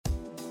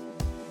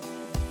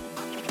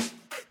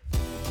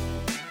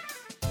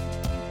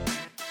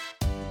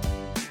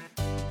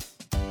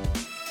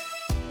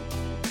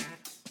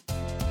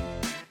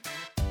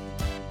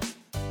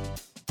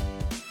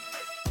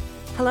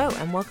Hello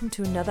and welcome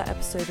to another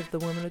episode of the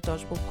Women of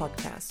Dodgeball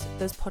podcast.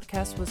 This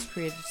podcast was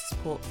created to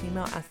support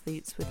female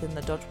athletes within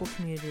the dodgeball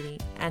community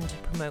and to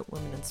promote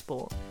women in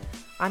sport.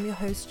 I'm your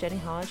host Jenny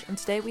Hodge, and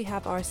today we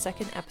have our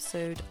second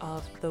episode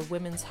of the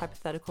Women's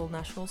Hypothetical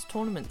Nationals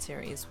Tournament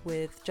series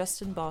with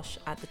Justin Bosch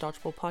at the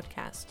Dodgeball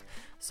podcast.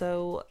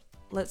 So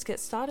let's get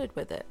started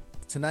with it.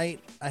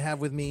 Tonight I have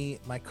with me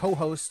my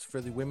co-host for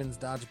the Women's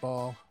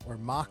Dodgeball or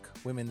Mock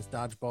Women's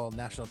Dodgeball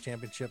National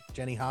Championship,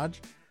 Jenny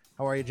Hodge.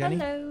 How are you, Jenny?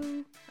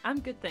 Hello. I'm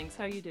good, thanks.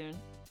 How are you doing?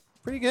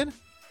 Pretty good.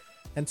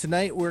 And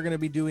tonight we're going to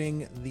be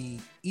doing the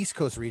East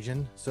Coast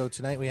region. So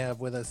tonight we have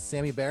with us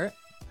Sammy Barrett.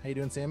 How you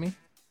doing, Sammy?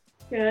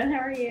 Good. How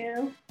are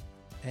you?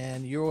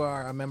 And you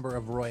are a member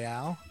of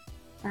Royale.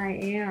 I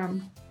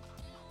am.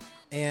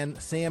 And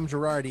Sam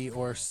Girardi,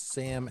 or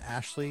Sam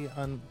Ashley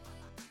on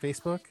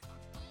Facebook.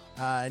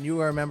 And you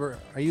are a member.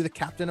 Are you the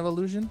captain of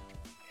Illusion?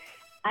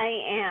 I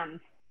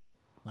am.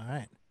 All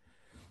right.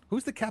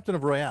 Who's the captain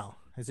of Royale?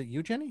 Is it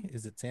you, Jenny?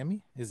 Is it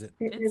Sammy? Is it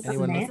It's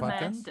anyone in the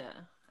Amanda. podcast?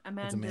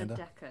 Amanda Amanda.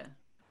 Decker.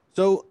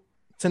 So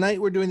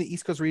tonight we're doing the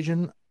East Coast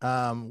region.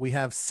 We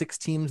have 6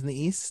 teams in the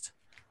East.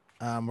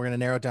 We're going to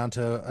narrow it down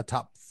to a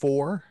top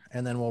 4,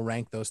 and then we'll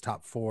rank those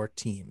top 4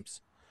 teams.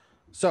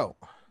 So,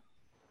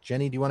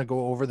 Jenny, do you want to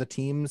go over the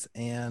teams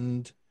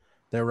and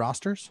their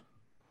rosters?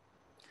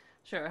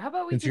 Sure. How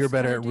about we Since just you're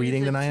better kinda at do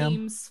reading the than I am?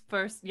 teams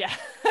first? Yeah.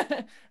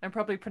 I'm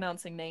probably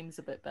pronouncing names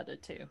a bit better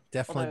too.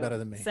 Definitely Although better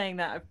than me. Saying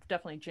that, I've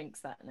definitely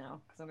jinxed that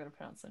now because I'm going to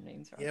pronounce some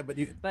names wrong. Yeah, but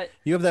But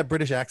you have that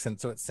British accent,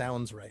 so it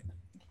sounds right.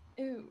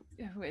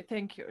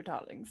 thank you,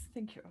 darlings.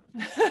 Thank you.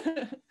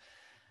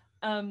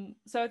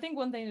 So I think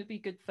one thing that'd be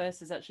good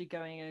first is actually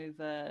going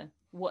over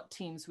what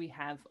teams we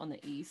have on the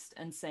East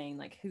and saying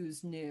like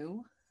who's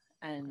new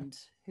and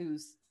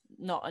who's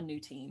not a new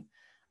team.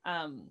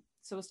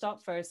 So we'll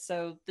start first.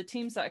 So the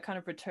teams that are kind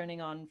of returning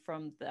on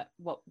from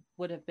what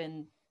would have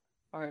been,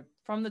 or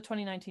from the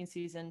 2019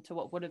 season to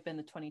what would have been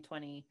the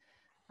 2020,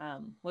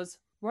 was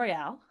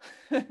Royale.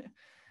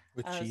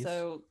 With cheese.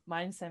 So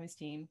mine and Sammy's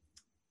team.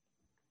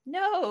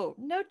 No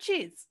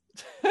cheese.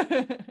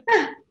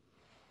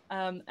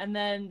 And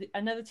then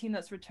another team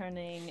that's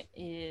returning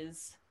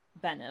is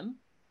Venom,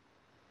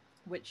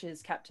 which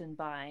is captained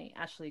by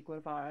Ashley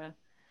Guevara.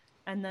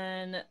 And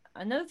then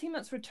another team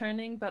that's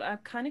returning, but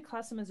I've kind of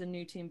classed them as a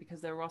new team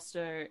because their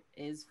roster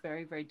is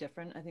very, very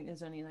different. I think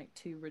there's only like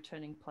 2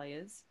 returning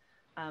players.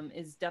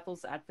 Is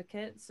Devil's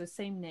Advocate. So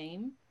same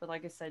name, but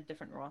like I said,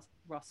 different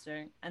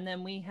roster. And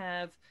then we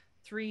have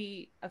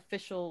 3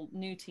 official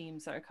new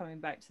teams that are coming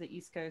back to the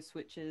East Coast,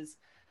 which is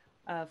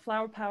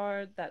Flower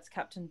Power, that's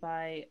captained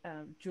by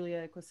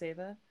Julia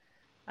Koseva.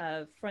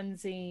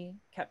 Frenzy,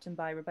 captained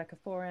by Rebecca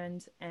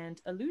Forend, and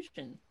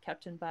Illusion,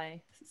 captained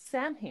by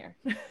Sam here.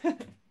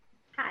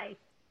 Hi.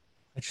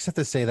 I just have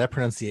to say that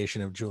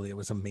pronunciation of Julia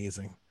was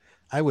amazing.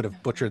 I would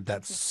have butchered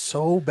that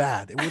so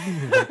bad. It wouldn't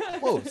even be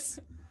close.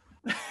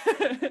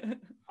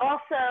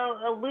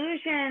 Also,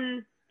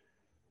 Illusion,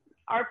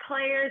 our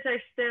players are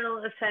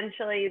still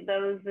essentially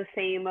those the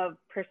same of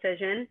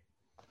Precision.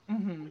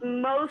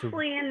 Mm-hmm.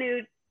 Mostly a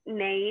new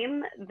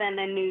name than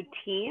a new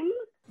team.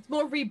 It's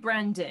more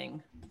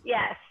rebranding.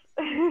 Yes.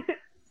 You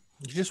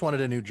just wanted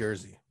a New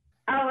Jersey.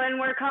 Oh, and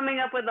we're coming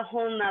up with a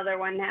whole nother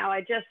one now. I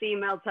just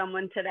emailed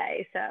someone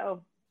today,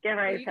 so get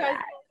ready for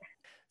that.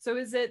 So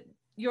is it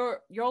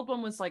your old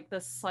one was like the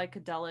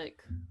psychedelic,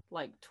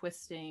 like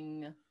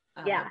twisting,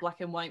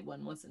 black and white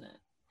one, wasn't it?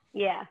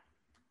 Yeah.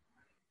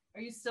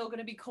 Are you still going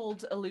to be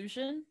called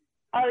Illusion?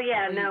 Oh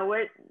yeah, no,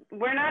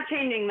 we're not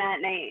changing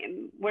that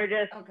name. We're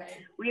just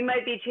We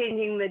might be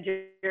changing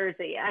the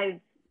jersey. I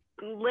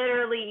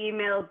literally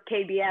emailed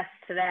KBS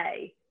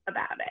today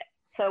about it,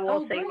 so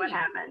we'll see what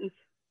happens.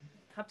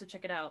 Have to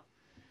check it out.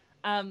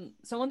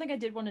 So one thing I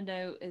did want to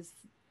know is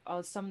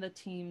some of the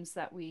teams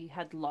that we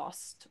had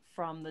lost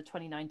from the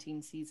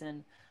 2019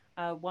 season.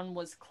 One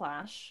was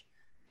Clash,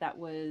 that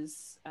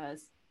was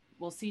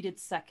seeded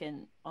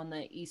second on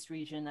the East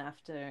region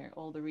after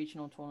all the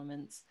regional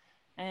tournaments,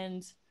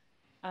 and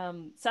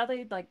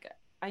sadly, like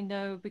I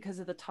know because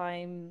of the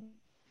time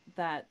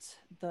that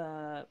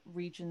the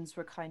regions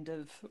were kind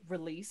of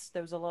released,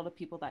 there was a lot of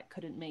people that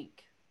couldn't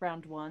make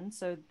round 1.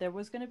 So there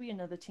was going to be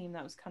another team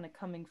that was kind of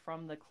coming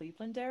from the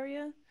Cleveland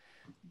area,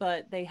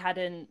 but they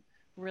hadn't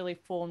really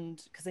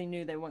formed because they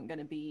knew they weren't going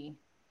to be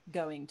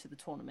going to the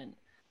tournament.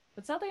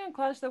 But sadly on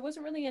Clash, there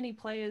wasn't really any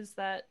players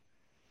that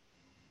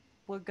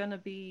were going to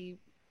be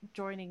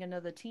joining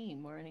another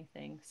team or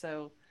anything.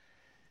 So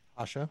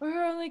Asha?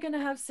 we're only going to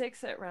have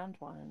 6 at round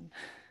 1,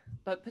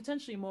 but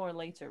potentially more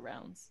later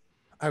rounds.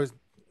 I was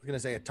going to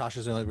say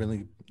Tasha's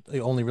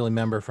the only really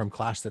member from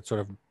Clash that sort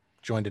of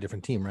joined a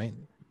different team, right?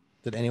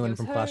 Did anyone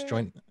from Clash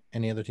join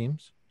any other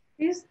teams?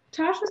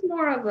 Tasha's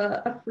more of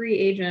a free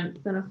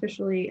agent than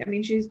officially. I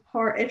mean, she's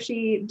if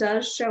she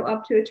does show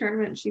up to a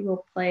tournament, she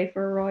will play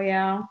for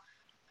Royale.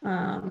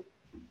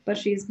 But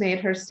she's made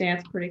her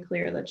stance pretty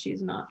clear that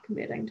she's not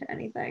committing to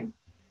anything.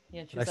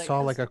 Yeah, I saw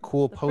like a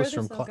cool post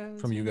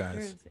from you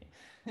guys.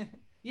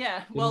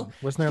 Yeah, well,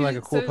 wasn't there like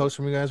a cool post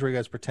from you guys where you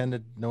guys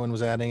pretended no one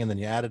was adding and then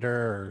you added her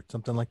or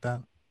something like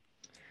that?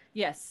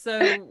 Yes,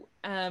 so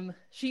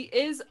she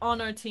is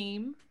on our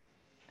team,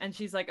 and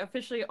she's like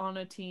officially on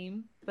our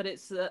team, but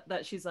it's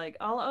that she's like,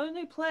 I'll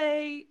only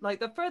play, like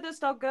the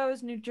furthest I'll go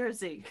is New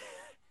Jersey.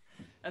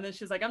 And then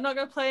she's like, I'm not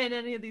going to play in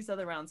any of these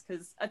other rounds,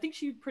 because I think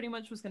she pretty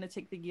much was going to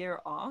take the year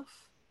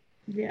off.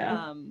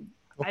 Yeah.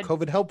 Well,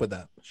 COVID helped with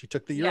that. She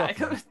took the year off.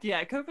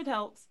 COVID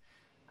helps.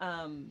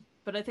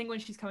 But I think when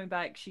she's coming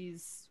back,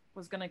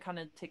 was going to kind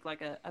of take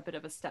like a bit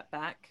of a step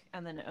back,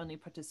 and then only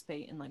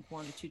participate in like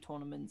 1 or 2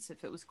 tournaments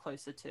if it was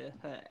closer to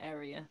her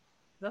area.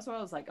 That's why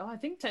I was like, oh, I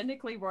think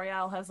technically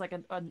Royale has like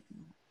a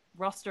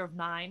roster of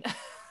 9.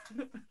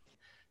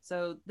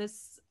 So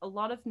there's a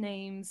lot of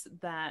names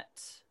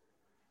that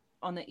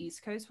on the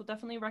East Coast will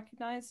definitely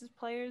recognize as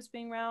players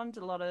being around.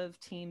 A lot of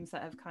teams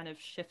that have kind of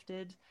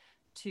shifted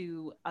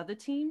to other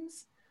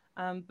teams.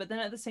 But then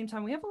at the same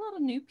time, we have a lot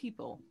of new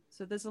people.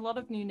 So there's a lot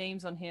of new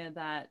names on here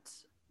that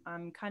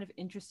I'm kind of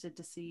interested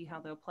to see how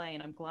they'll play.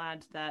 And I'm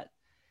glad that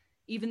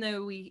even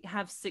though we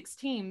have 6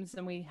 teams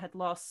and we had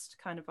lost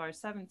kind of our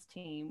 7th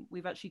team,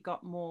 we've actually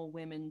got more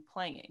women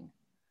playing.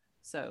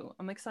 So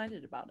I'm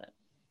excited about it.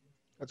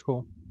 That's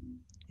cool.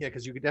 Yeah,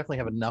 because you could definitely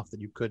have enough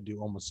that you could do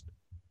almost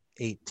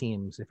 8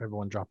 teams if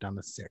everyone dropped down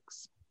to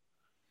 6.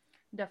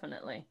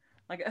 Definitely.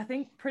 Like, I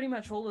think pretty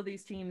much all of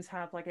these teams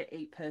have like an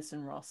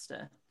 8-person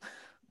roster.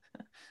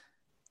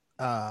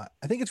 I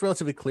think it's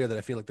relatively clear that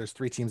I feel like there's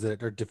 3 teams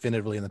that are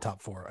definitively in the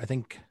top 4. I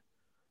think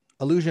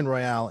Illusion,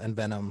 Royale, and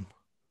Venom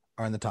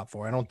are in the top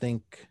 4. I don't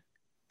think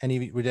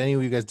would any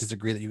of you guys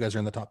disagree that you guys are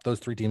in the top? Those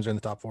 3 teams are in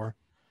the top 4.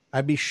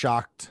 I'd be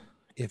shocked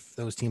if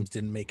those teams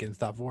didn't make it in the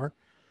top 4.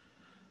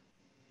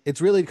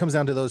 It comes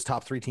down to those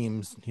top 3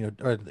 teams,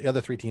 or the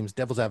other 3 teams: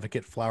 Devil's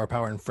Advocate, Flower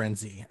Power, and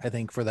Frenzy. I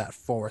think for that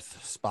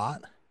 4th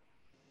spot.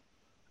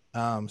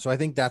 So I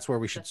think that's where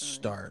we should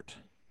start.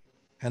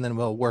 And then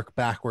we'll work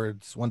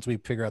backwards once we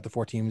figure out the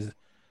 4 teams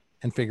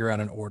and figure out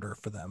an order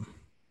for them.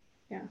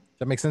 Yeah. Does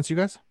that make sense to you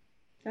guys?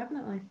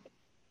 Definitely.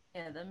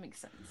 Yeah, that makes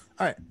sense.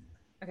 All right.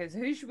 Okay, so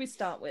who should we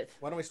start with?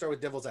 Why don't we start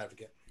with Devil's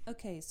Advocate?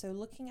 Okay, so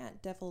looking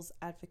at Devil's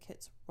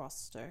Advocate's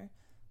roster,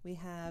 we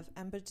have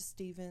Amber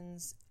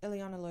Stevens,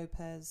 Ileana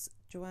Lopez,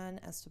 Joanne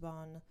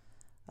Esteban,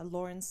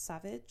 Lauren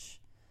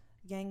Savage,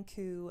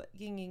 Yanku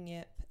Ying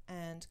Yip,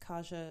 and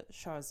Kaja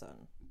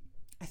Sharzan.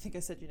 I think I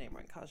said your name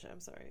right, Kaja.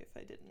 I'm sorry if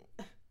I didn't.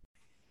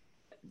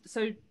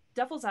 So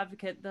Devil's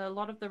Advocate, a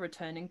lot of the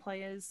returning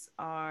players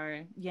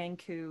are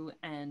Yanku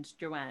and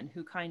Joanne,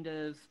 who kind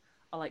of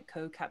are like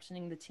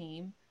co-captaining the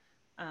team.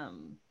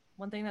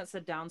 One thing that's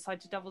the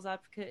downside to Devil's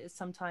Advocate is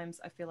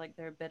sometimes I feel like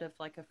they're a bit of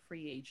like a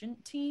free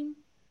agent team.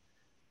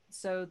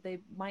 So they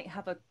might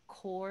have a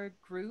core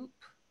group,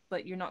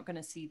 but you're not going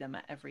to see them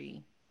at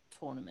every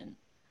tournament.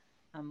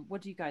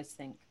 What do you guys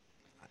think?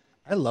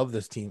 I love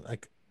this team.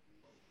 Like,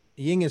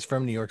 Ying is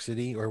from New York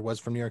City, or was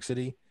from New York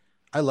City.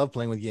 I love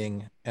playing with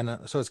Ying, and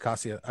so is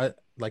Cassia.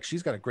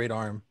 She's got a great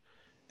arm,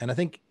 and I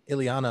think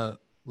Ileana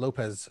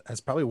Lopez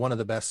has probably one of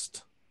the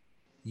best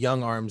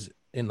young arms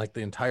in like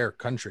the entire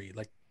country.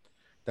 Like,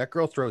 that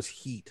girl throws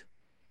heat.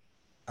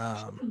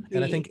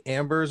 And I think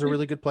Amber's a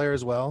really good player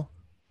as well.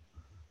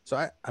 So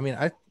I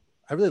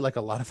really like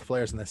a lot of the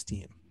players in this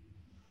team.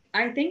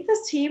 I think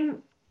this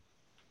team,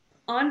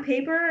 on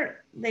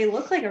paper, they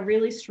look like a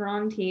really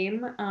strong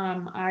team.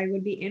 I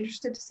would be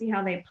interested to see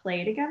how they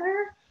play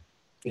together,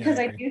 because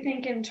I do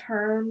think in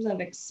terms of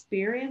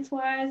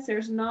experience-wise,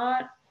 there's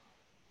not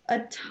a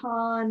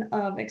ton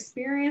of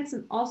experience.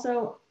 And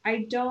also,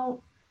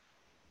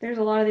 there's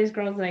a lot of these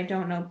girls that I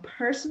don't know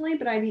personally,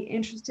 but I'd be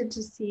interested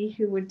to see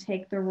who would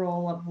take the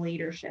role of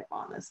leadership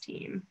on this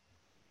team.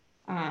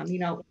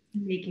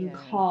 Making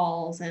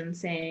calls and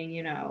saying,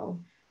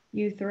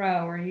 you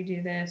throw or you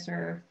do this,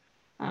 or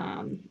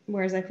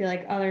whereas I feel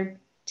like other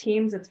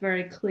teams, it's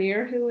very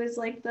clear who is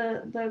like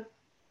the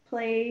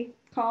play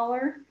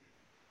caller.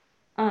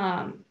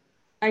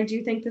 I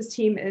do think this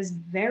team is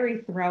very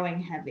throwing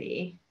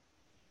heavy.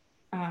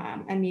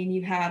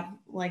 You have,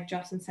 like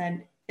Justin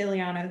said,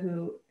 Ileana,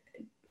 who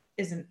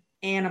is an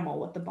animal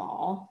with the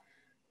ball.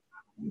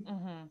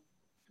 Mm-hmm.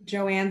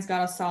 Joanne's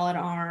got a solid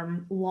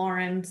arm.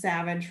 Lauren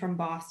Savage from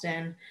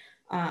Boston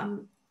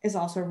is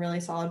also a really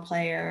solid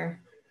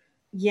player.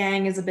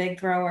 Yang is a big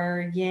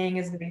thrower. Ying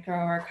is a big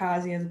thrower.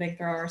 Kazi is a big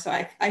thrower. So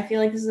I feel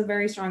like this is a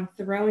very strong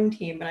throwing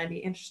team, but I'd be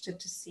interested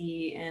to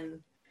see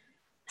in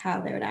how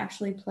they would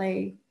actually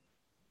play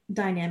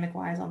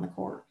dynamic-wise on the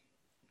court.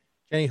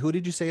 Jenny, who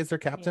did you say is their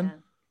captain? Yeah.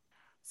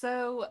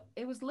 So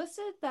it was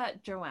listed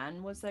that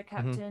Joanne was their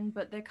captain,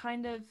 but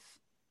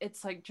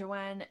it's like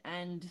Joanne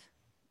and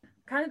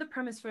kind of the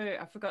premise for,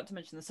 I forgot to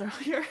mention this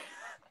earlier,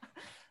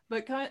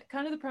 but kind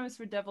of the premise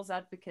for Devil's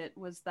Advocate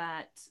was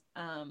that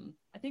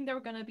I think they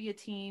were going to be a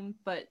team,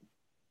 but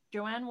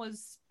Joanne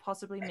was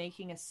possibly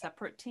making a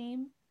separate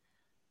team.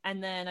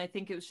 And then I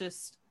think it was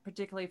just,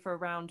 particularly for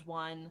round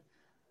 1,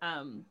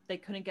 they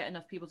couldn't get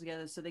enough people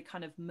together, so they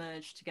kind of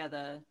merged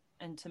together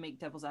and to make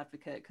Devil's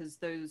Advocate, because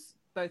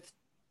both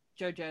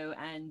Jojo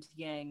and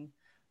Yang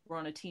were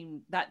on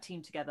that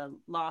team together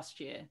last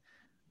year.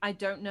 I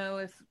don't know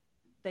if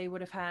they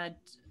would have had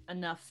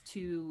enough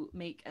to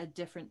make a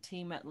different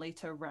team at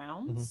later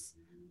rounds.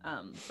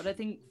 But I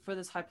think for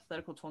this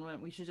hypothetical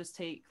tournament, we should just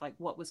take like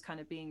what was kind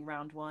of being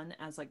round one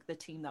as like the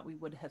team that we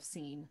would have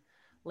seen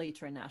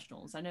later in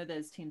nationals. I know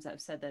there's teams that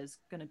have said there's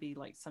going to be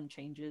like some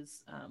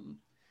changes.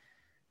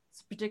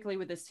 Particularly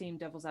with this team,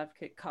 Devil's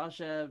Advocate,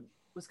 Kaja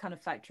was kind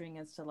of factoring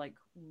as to like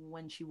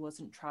when she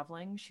wasn't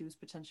traveling, she was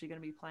potentially going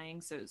to be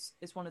playing. So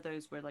it's one of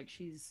those where like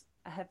she's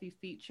a heavy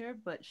feature,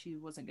 but she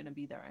wasn't going to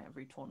be there at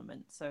every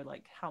tournament. So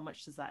like how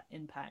much does that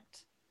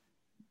impact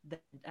the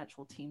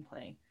actual team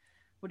play?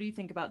 What do you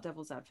think about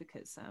Devil's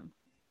Advocate, Sam?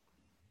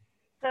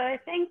 So I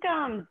think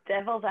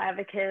Devil's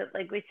Advocate,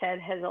 like we said,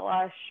 has a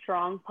lot of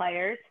strong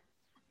players.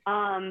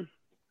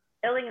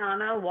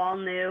 Ileana, while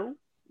new,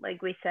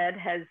 like we said,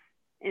 has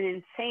an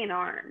insane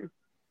arm.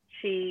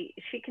 She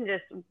can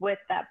just whip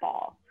that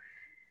ball.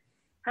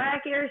 Her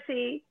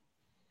accuracy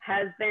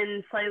has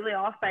been slightly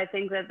off, but I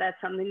think that that's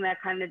something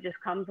that kind of just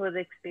comes with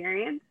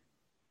experience.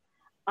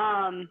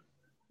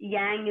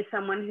 Yang is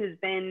someone who's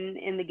been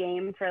in the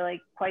game for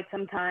like quite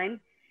some time.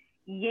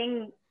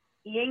 Ying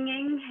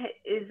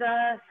is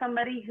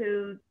somebody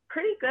who's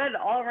pretty good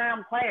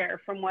all-around player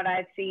from what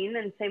I've seen,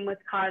 and same with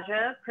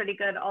Kaja, pretty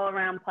good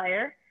all-around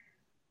player.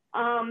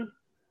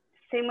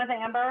 Same with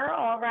Amber,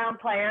 all-around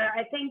player.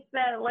 I think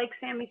that, like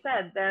Sammy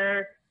said,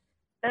 there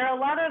are a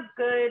lot of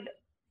good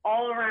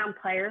all-around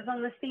players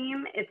on this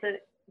team. It's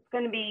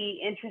going to be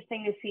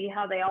interesting to see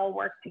how they all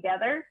work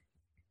together.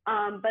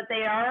 But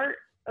they are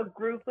a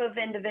group of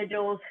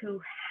individuals who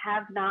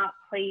have not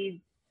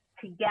played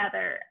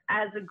together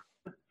as a group,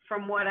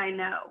 from what I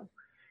know,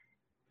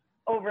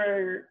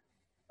 over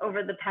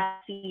the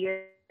past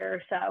year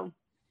or so.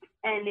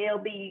 And it'll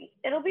be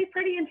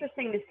pretty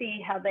interesting to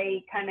see how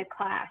they kind of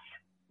clash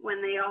when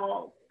they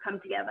all come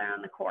together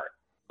on the court.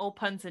 All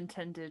puns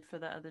intended for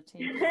the other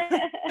team.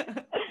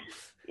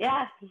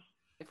 Yeah.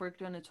 If we're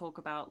going to talk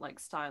about like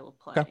style of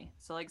play, okay.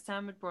 So like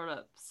Sam had brought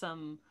up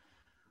some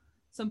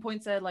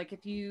points there. Like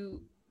if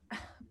you,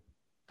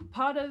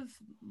 part of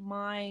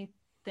my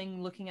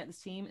thing looking at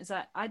this team is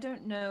that I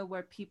don't know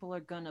where people are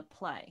gonna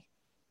play.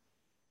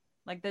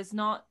 Like there's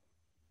not,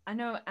 I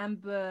know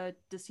Amber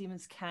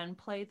DeStevens can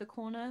play the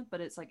corner, but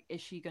it's like, is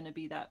she gonna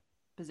be that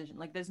position?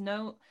 Like there's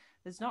not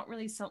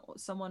really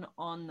someone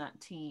on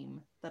that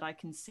team that I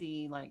can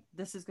see like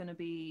this is gonna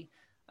be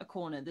a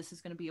corner, this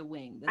is gonna be a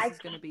wing, this is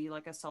gonna be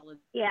like a solid.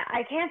 Yeah,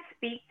 I can't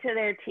speak to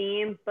their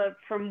team, but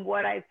from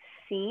what I've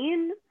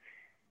seen,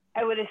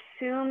 I would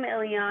assume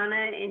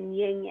Ileana and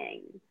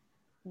Ying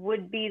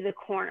would be the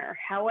corner.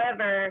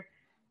 However,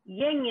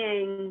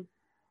 Ying,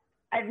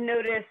 I've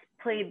noticed,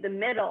 played the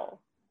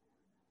middle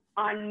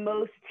on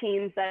most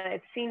teams that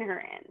I've seen her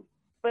in,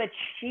 but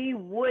she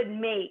would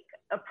make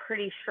a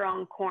pretty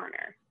strong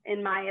corner,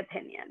 in my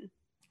opinion.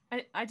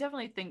 I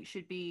definitely think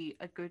she'd be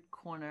a good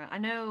corner. I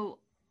know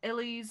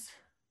Illy's,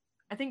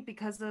 I think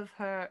because of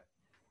her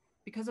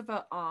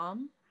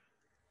arm,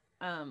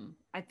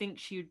 I think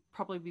she'd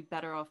probably be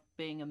better off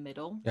being a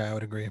middle. Yeah, I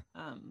would agree.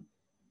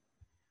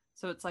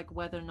 So it's like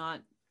whether or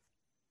not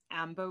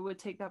Amber would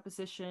take that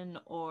position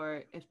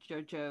or if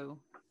JoJo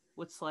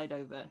would slide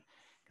over.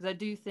 Because I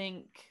do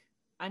think,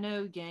 I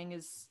know Yang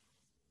has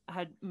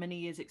had many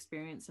years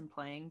experience in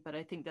playing, but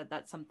I think that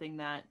that's something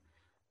that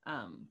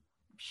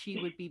she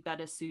would be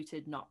better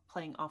suited not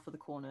playing off of the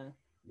corner.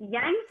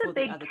 Yang's a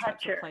big other catcher.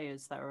 Types of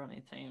players that are on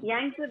a team.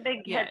 Yang's a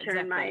big catcher, exactly.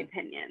 In my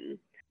opinion.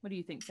 What do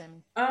you think,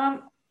 Sammy? I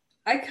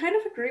kind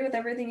of agree with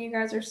everything you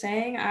guys are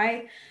saying.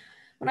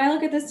 When I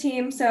look at this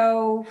team,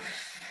 so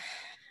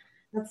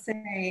let's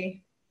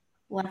say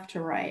left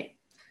to right.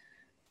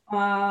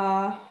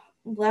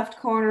 Left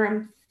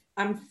corner,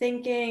 I'm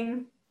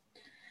thinking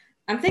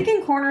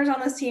corners on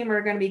this team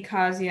are going to be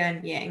Kazuya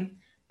and Ying,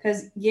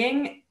 because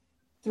Ying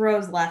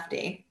throws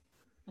lefty.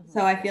 Mm-hmm.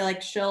 So I feel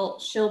like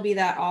she'll be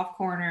that off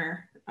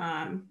corner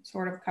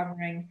sort of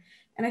covering.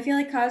 And I feel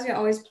like Kazuya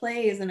always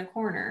plays in a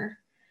corner.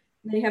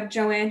 And then you have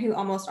Joanne, who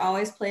almost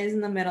always plays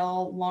in the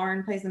middle.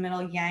 Lauren plays in the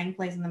middle. Yang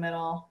plays in the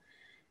middle.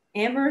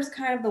 Amber's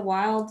kind of the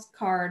wild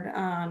card.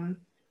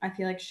 I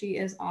feel like she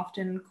is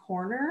often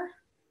corner.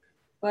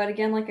 But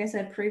again, like I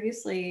said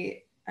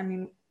previously, I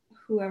mean,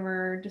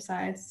 whoever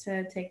decides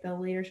to take the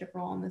leadership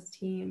role on this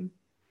team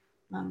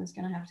is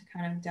going to have to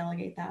kind of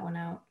delegate that one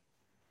out.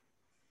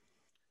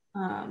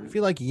 I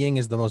feel like Ying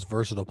is the most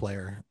versatile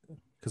player,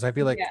 because I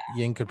feel like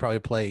Ying could probably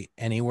play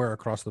anywhere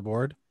across the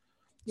board.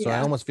 So I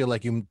almost feel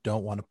like you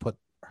don't want to put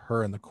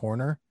her in the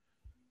corner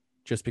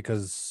just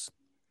because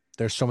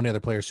there's so many other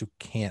players who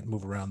can't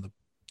move around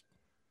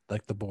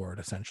the board,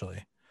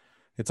 essentially.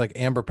 It's like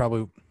Amber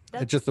probably,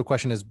 it's just the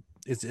question is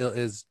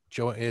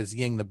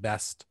Ying the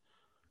best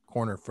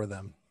corner for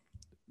them?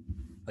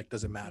 Like,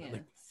 does it matter? Yeah.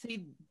 Like,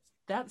 see,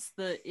 that's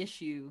the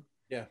issue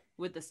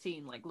with this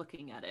team, like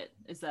looking at it,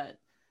 is that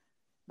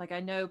like,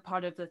 I know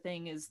part of the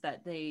thing is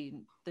that the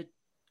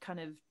kind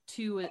of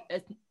two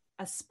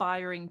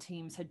aspiring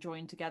teams had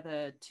joined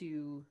together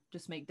to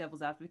just make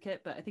Devil's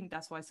Advocate, but I think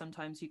that's why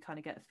sometimes you kind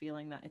of get a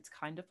feeling that it's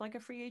kind of like a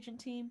free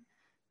agent team,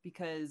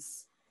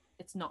 because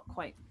it's not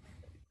quite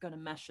going to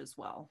mesh as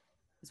well.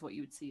 is what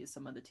you would see as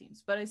some other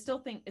teams. But I still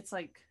think it's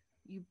like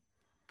you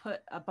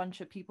put a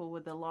bunch of people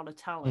with a lot of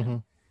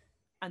talent,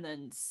 and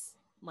then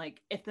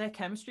like if their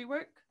chemistry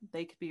work,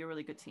 they could be a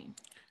really good team.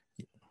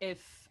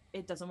 If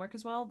it doesn't work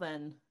as well,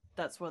 then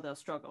that's where they'll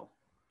struggle.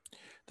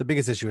 The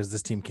biggest issue is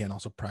this team can't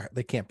also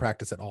they can't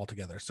practice it all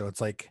together. So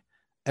it's like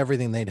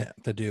everything they'd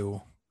have to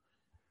do,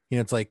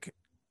 it's like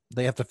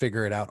they have to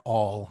figure it out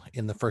all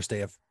in the first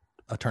day of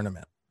a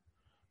tournament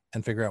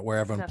and figure out where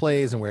everyone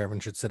plays and where everyone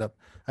should sit up.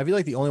 I feel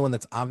like the only one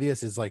that's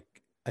obvious is like,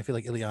 I feel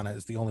like Ileana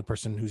is the only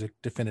person who's a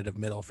definitive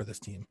middle for this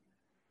team.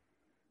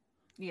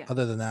 Yeah.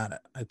 Other than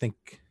that, I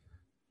think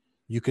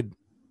you could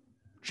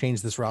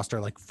change this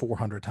roster like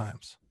 400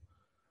 times.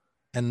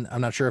 And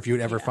I'm not sure if you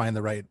would ever find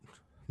the right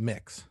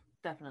mix.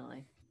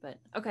 Definitely. But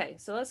okay,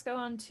 so let's go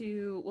on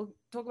to, we'll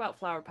talk about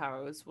Flower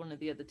Power as one of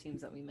the other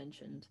teams that we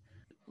mentioned.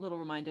 Little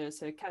reminder,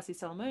 so Cassie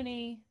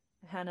Salamoni,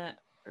 Hannah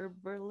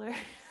Erberler,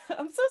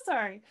 I'm so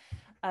sorry,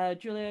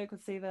 Julia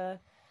Koseva,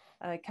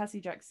 Cassie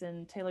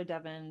Jackson, Taylor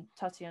Devon,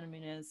 Tatiana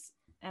Muniz,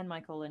 Ann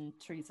Michael, and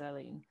Teresa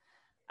Eileen.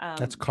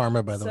 That's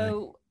karma, by the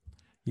way.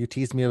 You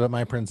teased me about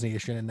my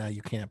pronunciation, and now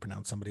you can't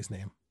pronounce somebody's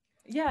name.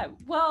 Yeah,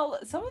 well,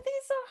 some of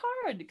these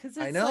are hard because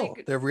it's I know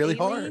like they're really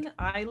Aileen,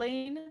 hard.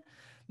 Eileen.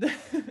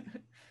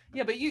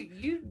 Yeah, but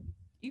you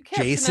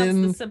can't Jason,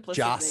 pronounce the simplest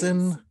Jocelyn.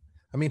 names.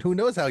 I mean, who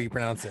knows how you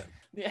pronounce it?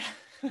 Yeah.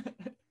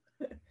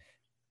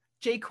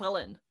 Jay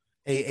Quillen.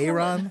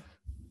 Aaron.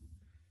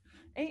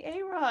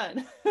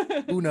 Aaron.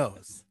 Who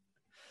knows?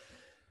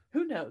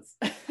 Who knows?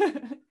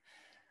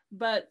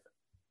 But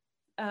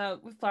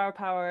with Flower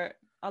Power,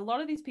 a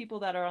lot of these people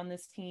that are on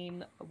this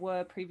team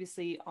were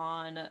previously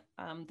on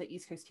the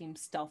East Coast team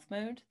Stealth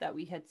Mode that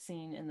we had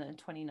seen in the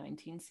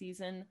 2019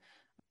 season.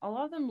 A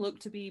lot of them look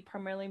to be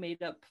primarily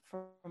made up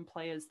from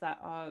players that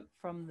are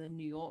from the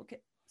New York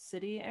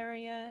City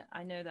area.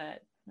 I know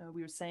that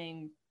we were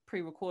saying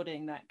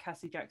pre-recording that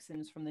Cassie Jackson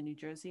is from the New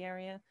Jersey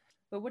area.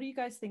 But what do you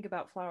guys think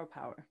about Flower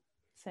Power?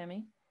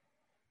 Sammy?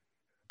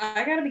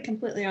 I gotta be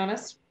completely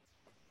honest.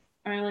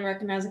 I only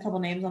recognize a couple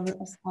names on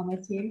this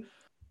team.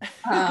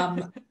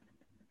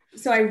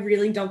 So I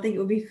really don't think it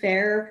would be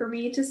fair for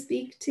me to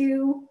speak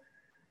to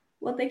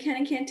what they can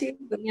and can't do.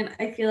 But again,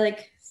 I feel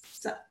like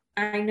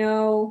I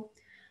know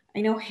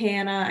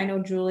Hannah, I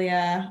know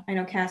Julia, I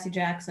know Cassie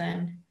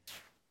Jackson.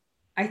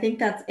 I think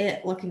that's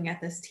it looking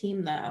at this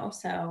team though.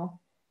 So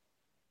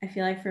I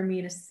feel like for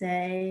me to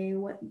say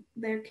what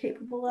they're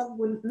capable of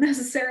wouldn't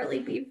necessarily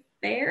be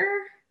fair.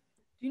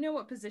 Do you know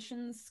what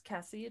positions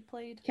Cassie had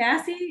played?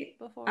 Cassie,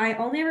 before? I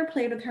only ever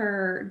played with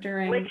her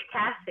during... Which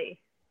Cassie?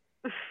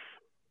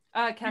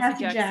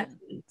 Cassie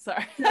Jackson.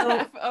 Sorry.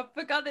 So, I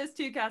forgot there's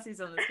two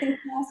Cassies on this team.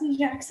 Cassie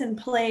Jackson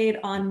played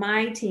on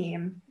my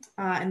team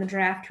in the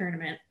draft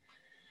tournament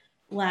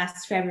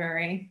last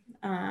February.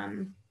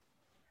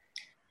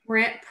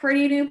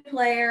 Pretty new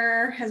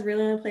player, has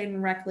really only played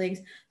in rec leagues.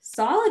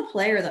 Solid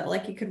player though,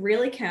 like you could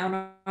really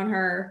count on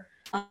her.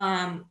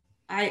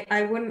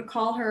 I wouldn't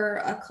call her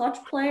a clutch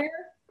player,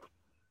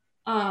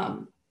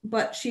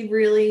 but she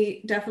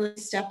really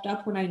definitely stepped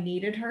up when I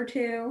needed her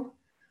to.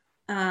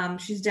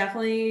 She's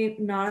definitely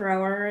not a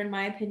thrower in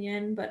my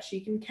opinion, but she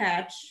can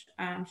catch.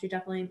 She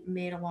definitely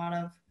made a lot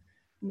of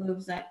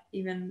moves that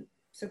even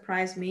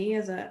surprised me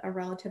as a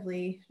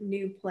relatively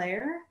new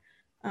player.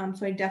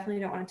 So I definitely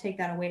don't want to take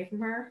that away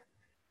from her.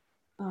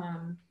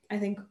 I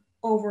think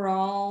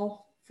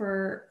overall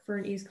for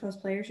an East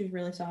Coast player, she's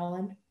really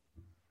solid.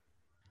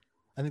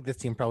 I think this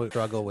team probably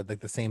struggle with like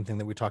the same thing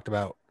that we talked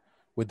about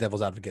with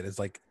Devil's Advocate, is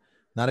like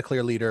not a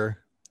clear leader,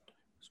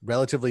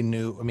 relatively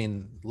new. I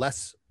mean,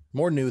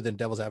 more new than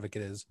Devil's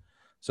Advocate is.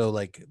 So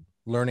like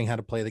learning how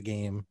to play the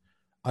game,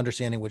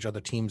 understanding which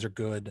other teams are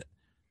good,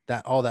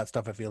 all that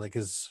stuff I feel like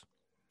is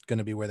going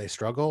to be where they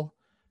struggle,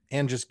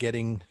 and just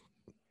getting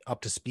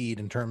up to speed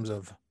in terms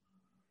of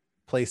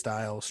play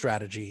style,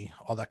 strategy,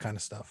 all that kind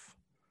of stuff.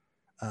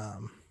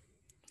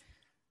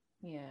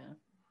 Yeah.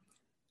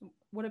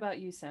 What about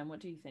you, Sam? What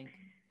do you think?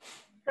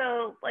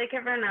 So, like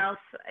everyone else,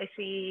 I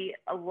see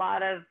a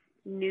lot of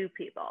new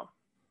people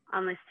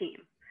on this team,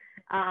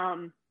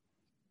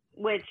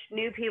 which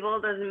new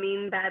people doesn't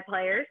mean bad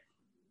players,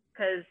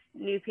 because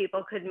new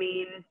people could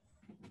mean,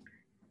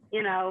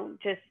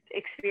 just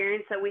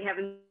experience that we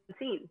haven't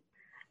seen.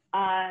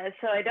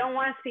 So I don't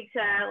want to speak to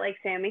that, like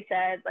Sammy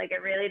said. Like,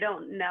 I really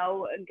don't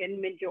know a good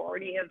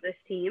majority of this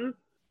team.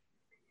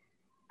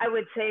 I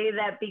would say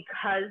that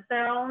because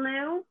they're all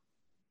new,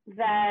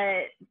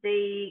 that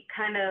they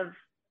kind of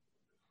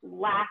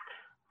lack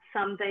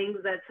some things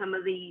that some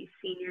of the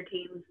senior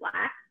teams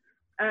lack,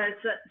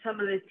 some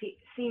of the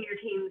senior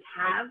teams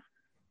have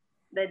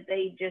that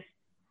they just,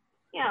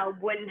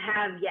 wouldn't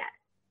have yet.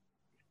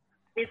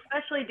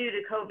 Especially due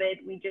to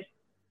COVID,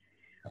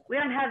 we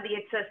don't have the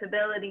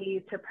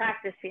accessibility to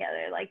practice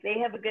together. Like, they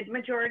have a good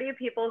majority of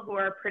people who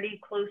are pretty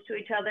close to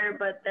each other,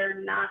 but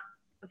they're not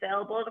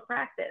available to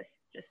practice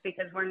just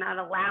because we're not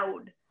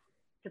allowed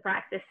to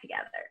practice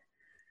together.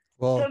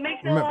 Well, so it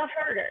makes it a lot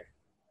harder.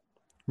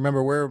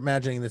 Remember, we're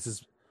imagining this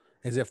is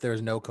as if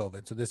there's no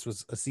COVID. So this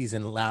was a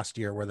season last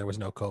year where there was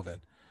no COVID.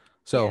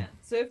 So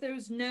if there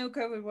was no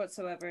COVID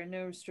whatsoever,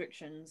 no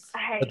restrictions.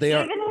 But they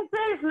even if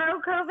there's no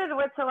COVID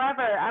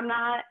whatsoever, I'm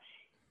not.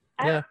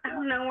 I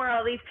don't know where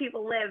all these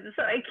people live,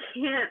 so I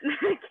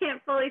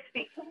can't fully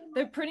speak.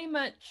 They're pretty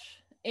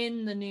much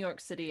in the New York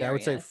City area. I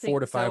would say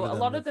 4 to 5 so of them. A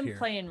lot of them here.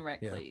 play in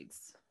rec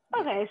leagues.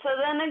 Okay, so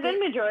then a good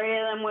majority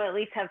of them will at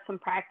least have some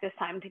practice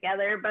time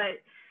together,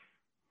 but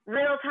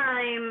real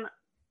time,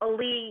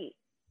 elite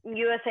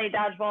USA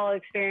dodgeball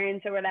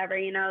experience or whatever,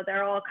 you know,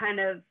 they're all kind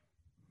of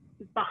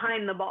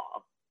behind the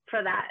ball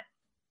for that.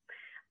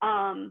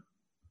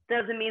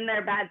 Doesn't mean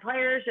they're bad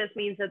players, just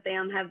means that they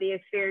don't have the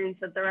experience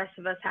that the rest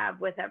of us have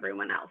with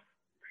everyone else.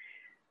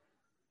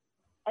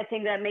 I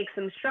think that makes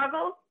them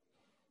struggle,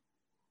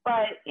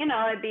 but, you know,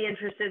 I'd be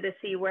interested to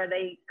see where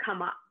they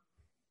come up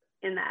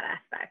in that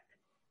aspect.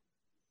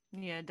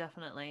 Yeah,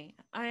 definitely.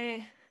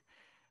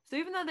 So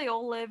even though they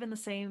all live in the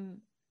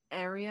same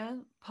area,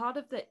 part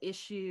of the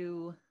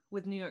issue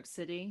with New York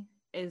City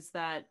is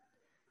that,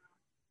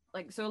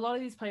 like, so a lot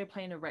of these players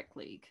play in a rec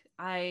league.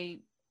 I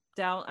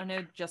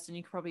know, Justin,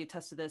 you could probably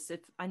attest to this.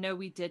 I know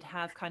we did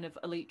have kind of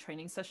elite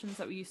training sessions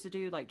that we used to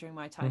do, like during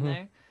my time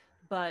there,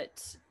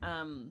 but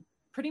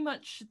pretty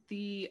much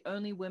the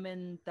only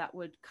women that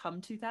would come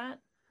to that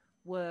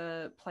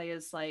were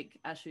players like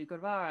Ashley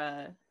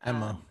Guevara,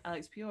 Emma,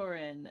 Alex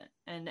Purin,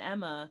 and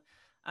Emma.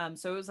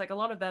 So it was like a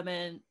lot of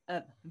Venom,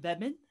 a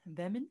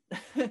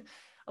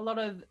lot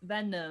of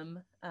Venom,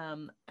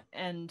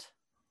 and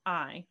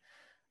I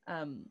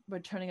were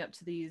turning up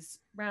to these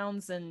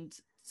rounds. And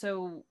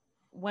so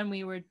when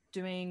we were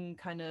doing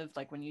kind of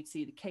like when you'd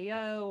see the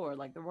KO or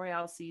like the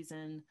Royale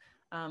season,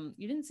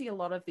 you didn't see a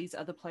lot of these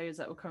other players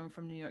that were coming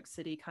from New York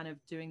City kind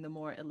of doing the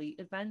more elite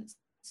events.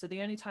 So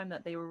the only time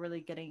that they were really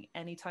getting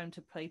any time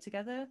to play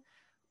together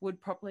would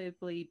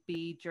probably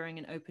be during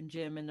an open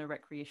gym in the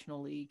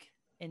recreational league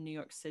in New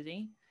York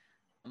City,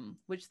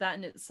 which that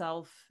in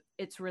itself,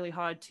 it's really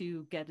hard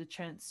to get a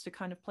chance to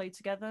kind of play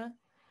together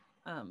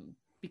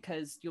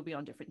because you'll be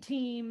on different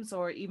teams,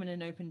 or even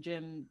in open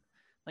gym,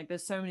 like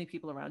there's so many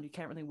people around, you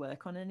can't really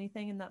work on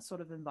anything in that sort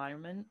of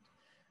environment.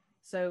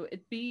 So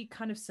it'd be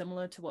kind of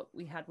similar to what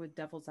we had with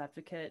Devil's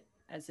Advocate,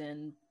 as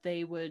in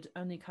they would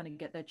only kind of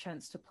get their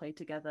chance to play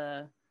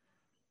together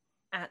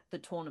at the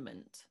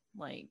tournament,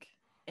 like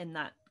in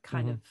that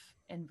kind of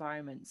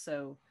environment.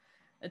 So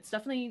it's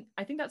definitely,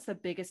 I think that's the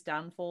biggest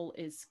downfall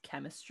is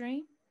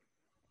chemistry,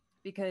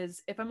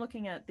 because if I'm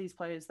looking at these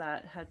players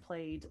that had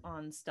played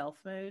on stealth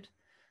mode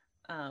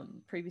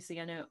previously,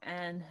 I know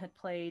Anne had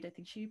played, I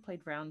think she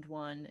played round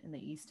 1 in the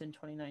East in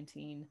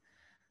 2019.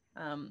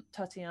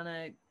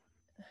 Tatiana,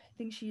 I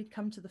think she had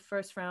come to the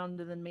first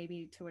round and then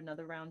maybe to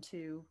another round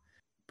 2.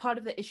 Part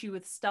of the issue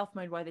with stealth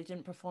mode, why they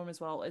didn't perform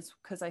as well, is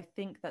because I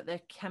think that their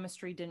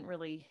chemistry didn't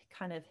really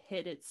kind of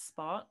hit its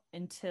spot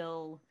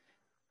until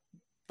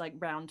like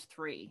round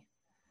 3.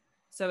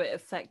 So it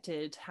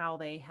affected how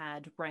they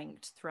had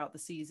ranked throughout the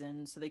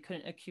season. So they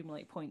couldn't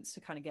accumulate points to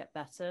kind of get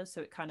better.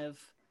 So it kind of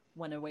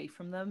went away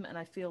from them. And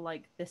I feel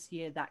like this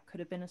year that could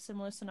have been a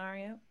similar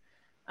scenario.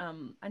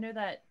 I know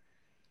that,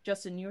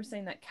 Justin, you were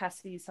saying that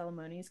Cassie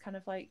Salamone is kind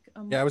of like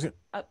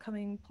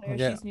upcoming player.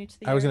 Yeah, she's new to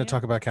the I was area. going to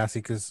talk about Cassie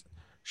because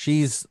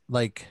she's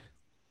like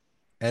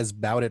as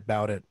bout it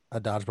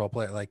a dodgeball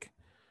player. Like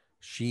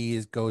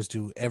she goes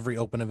to every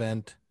open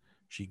event.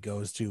 She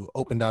goes to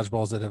open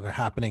dodgeballs that are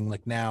happening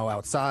like now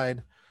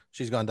outside.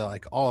 She's gone to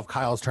like all of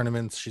Kyle's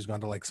tournaments. She's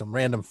gone to like some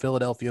random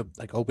Philadelphia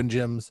like open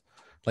gyms.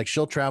 Like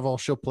she'll travel,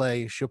 she'll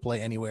play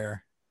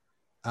anywhere.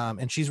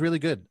 And she's really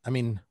good. I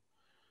mean,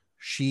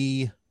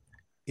 she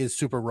is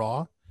super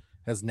raw,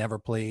 has never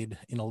played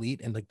in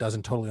elite and like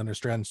doesn't totally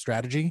understand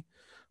strategy,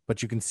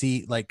 but you can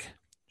see like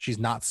she's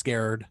not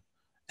scared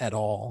at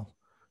all.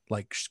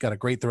 Like she's got a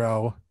great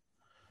throw.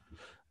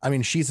 I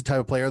mean, she's the type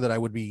of player that I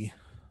wouldn't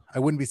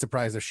be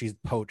surprised if she's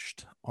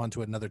poached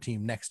onto another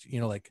team next, you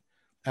know, like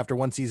after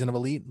one season of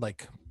elite,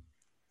 like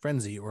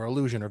Frenzy or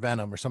Illusion or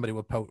Venom or somebody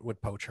would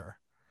poach her.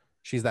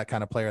 She's that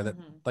kind of player that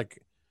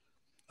like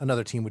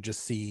another team would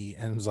just see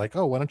and was like,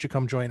 oh, why don't you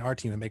come join our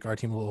team and make our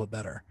team a little bit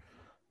better?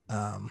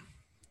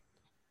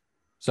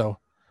 So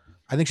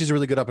I think she's a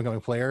really good up and coming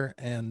player,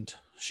 and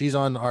she's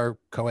on our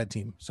co-ed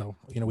team. So,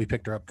 you know, we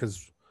picked her up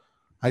because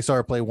I saw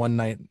her play one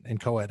night in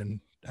co-ed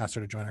and asked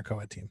her to join our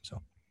co-ed team.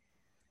 So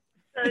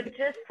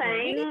just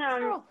saying,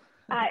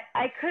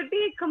 I could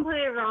be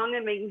completely wrong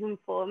and making some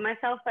fool of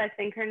myself, but I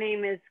think her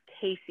name is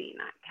Casey,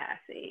 not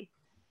Cassie.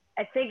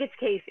 I think it's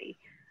Casey.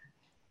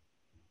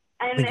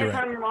 And if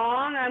I'm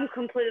wrong, I'm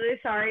completely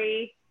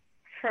sorry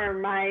for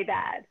my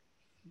bad.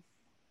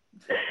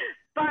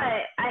 But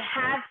I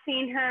have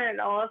seen her at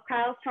all of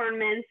Kyle's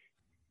tournaments.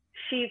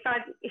 She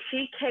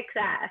kicks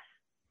ass,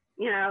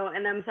 you know,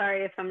 and I'm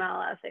sorry if I'm not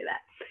allowed to say that.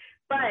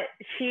 But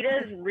she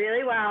does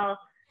really well.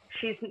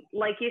 She's,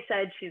 like you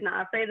said, she's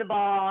not afraid of the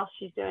ball.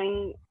 She's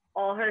doing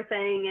all her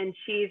thing, and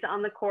she's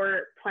on the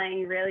court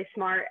playing really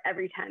smart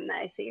every time that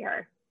I see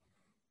her.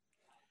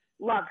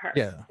 Love her.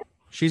 Yeah.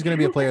 She's going to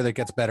be a player that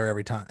gets better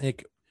every time.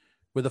 Like,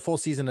 with a full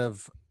season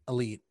of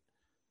elite,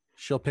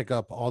 she'll pick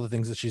up all the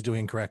things that she's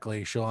doing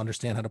correctly. She'll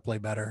understand how to play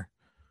better.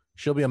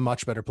 she'll be a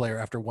much better player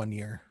after 1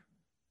 year.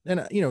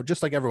 And,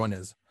 just like everyone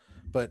is.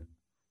 But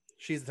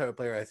she's the type of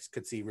player I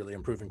could see really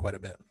improving quite a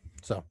bit.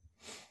 So.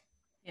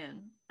 Yeah.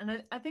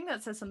 And I think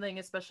that says something,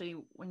 especially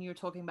when you're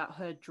talking about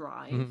her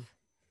drive. Mm-hmm.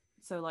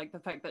 So, like, the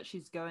fact that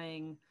she's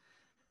going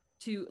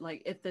to,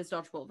 like, if there's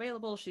dodgeball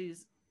available,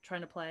 she's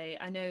trying to play.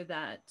 I know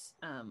that,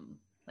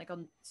 like,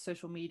 on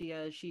social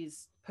media,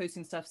 she's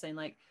posting stuff saying,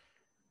 like,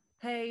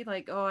 hey,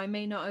 like, oh, I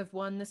may not have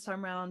won this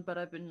time around, but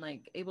I've been,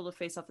 like, able to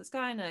face off this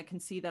guy, and I can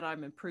see that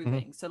I'm improving.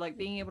 Mm-hmm. So, like,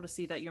 being able to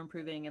see that you're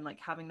improving and, like,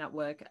 having that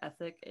work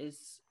ethic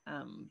is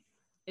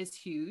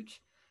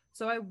huge.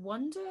 So I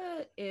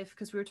wonder if,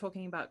 because we were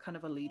talking about kind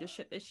of a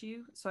leadership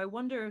issue, so I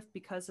wonder if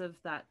because of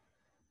that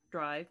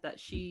drive that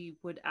she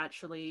would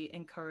actually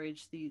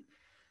encourage the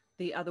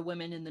other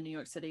women in the New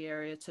York City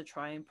area to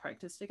try and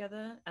practice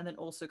together, and then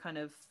also kind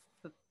of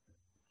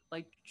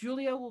like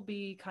Julia will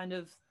be kind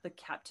of the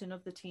captain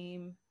of the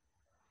team,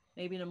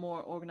 maybe in a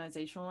more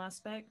organizational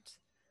aspect.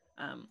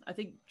 I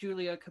think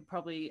Julia could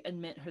probably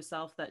admit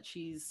herself that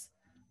she's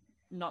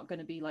not going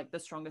to be like the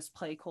strongest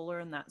play caller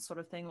and that sort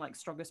of thing, like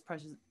strongest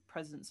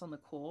presence on the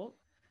court.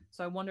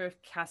 So I wonder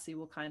if Cassie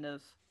will kind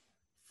of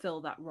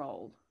fill that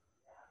role.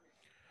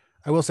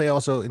 I will say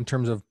also in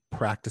terms of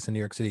practice in New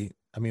York City,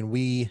 I mean,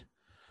 we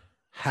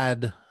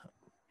had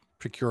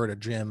procured a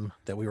gym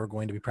that we were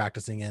going to be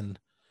practicing in,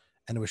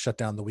 and it was shut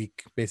down the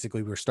week.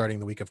 Basically, we were starting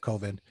the week of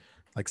COVID.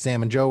 Like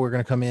Sam and Joe were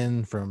going to come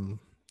in from,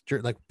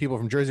 like people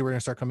from Jersey were going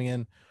to start coming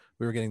in.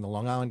 We were getting the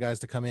Long Island guys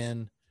to come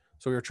in.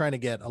 So we were trying to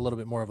get a little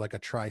bit more of like a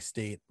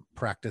tri-state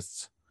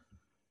practice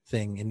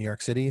thing in New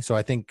York City. So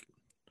I think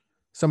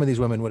some of these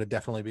women would have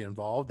definitely been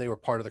involved. They were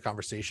part of the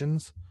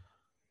conversations.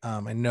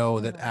 I know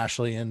that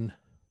Ashley and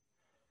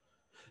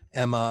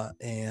Emma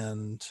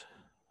and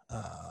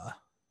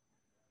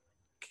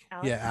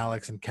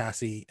Alex and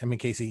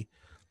Casey,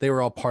 they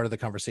were all part of the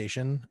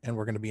conversation, and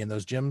we're going to be in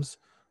those gyms.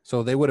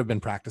 So they would have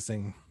been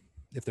practicing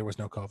if there was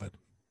no COVID.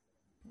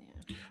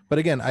 Yeah. But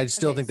again, I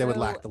still think they would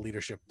lack the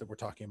leadership that we're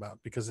talking about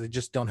because they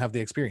just don't have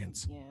the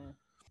experience. Yeah.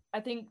 I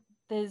think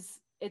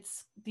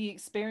it's the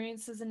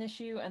experience is an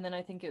issue, and then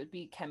I think it would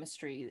be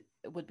chemistry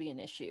would be an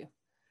issue.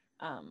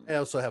 I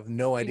also have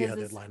no idea how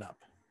they'd line up.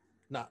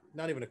 Not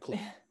even a clue.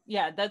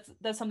 Yeah,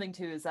 that's something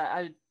too, is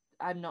that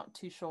I'm not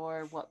too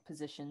sure what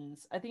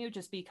positions. I think it would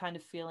just be kind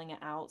of feeling it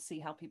out, see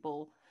how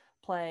people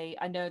play.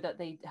 I know that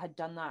they had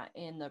done that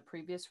in the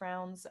previous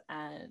rounds,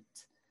 and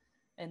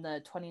in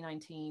the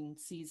 2019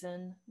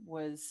 season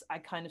I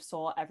kind of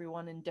saw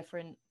everyone in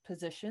different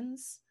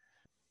positions.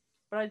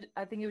 But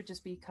I think it would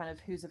just be kind of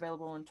who's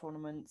available in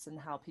tournaments and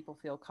how people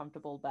feel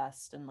comfortable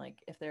best, and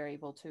like if they're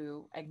able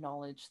to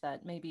acknowledge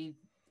that maybe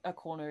a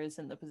corner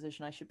isn't the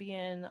position I should be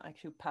in, I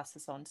should pass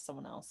this on to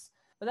someone else.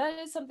 But that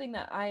is something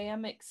that I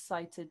am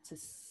excited to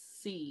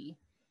see,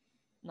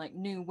 like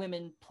new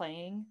women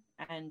playing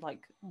and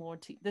like more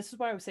this is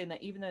why I was saying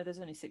that even though there's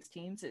only 6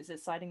 teams, it's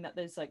exciting that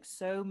there's like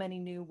so many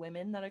new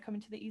women that are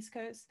coming to the East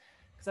Coast,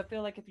 because I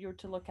feel like if you were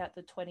to look at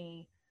the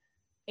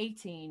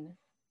 2018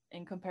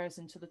 in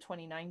comparison to the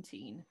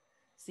 2019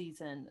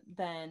 season,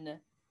 then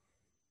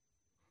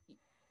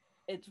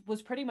it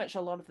was pretty much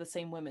a lot of the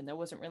same women. There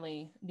wasn't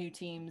really new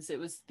teams. It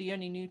was the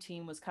only new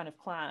team was kind of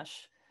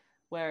Clash,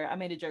 where I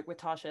made a joke with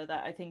Tasha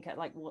that I think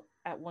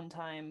at one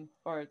time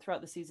or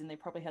throughout the season, they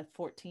probably had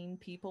 14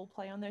 people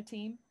play on their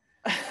team.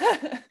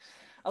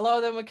 A lot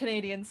of them were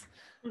Canadians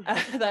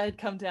that had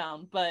come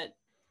down, but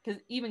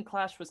because even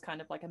Clash was kind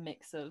of like a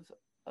mix of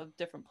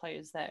different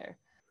players there.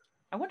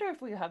 I wonder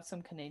if we have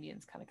some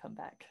Canadians kind of come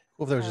back.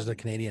 Well, if there was just a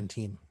Canadian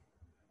team.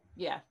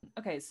 Yeah.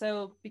 Okay.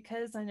 So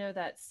because I know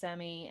that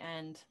Sammy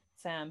and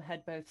Sam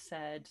had both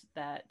said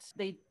that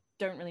they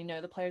don't really know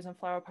the players on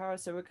Flower Power,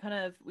 so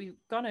we've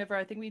gone over,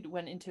 I think we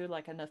went into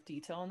like enough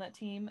detail on that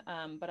team,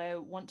 but I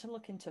want to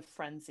look into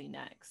Frenzy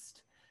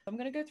next. I'm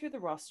going to go through the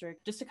roster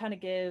just to kind of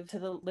give to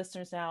the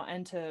listeners now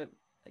and to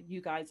you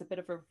guys a bit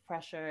of a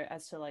refresher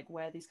as to like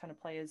where these kind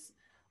of players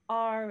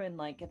are and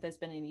like if there's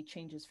been any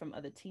changes from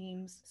other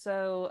teams.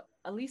 So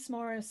Elise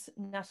Morris,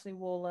 Natalie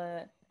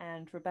Waller,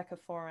 and Rebecca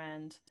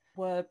Forand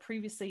were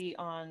previously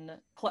on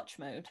Clutch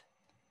Mode.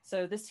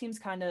 So this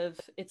team's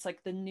it's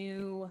like the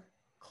new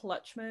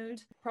Clutch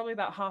Mode. Probably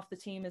about half the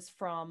team is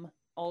from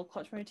old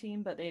Clutch Mode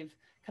team, but they've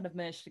kind of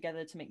merged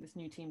together to make this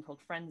new team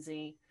called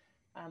Frenzy.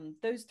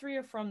 Those 3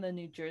 are from the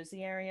New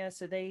Jersey area,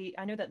 so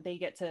I know that they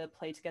get to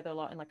play together a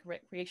lot in like a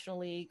recreational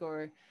league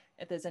or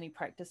if there's any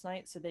practice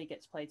nights, so they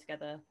get to play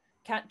together.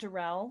 Kat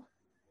Durrell,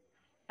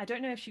 I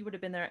don't know if she would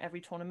have been there at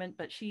every tournament,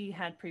 but she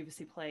had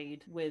previously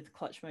played with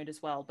Clutch Mode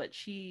as well. But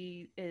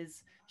she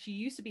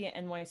used to be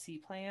an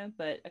NYC player,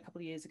 but a couple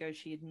of years ago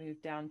she had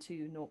moved down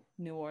to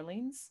New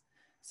Orleans.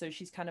 So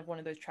she's kind of one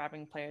of those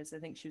traveling players. I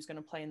think she was going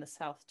to play in the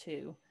South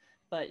too,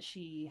 but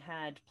she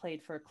had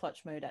played for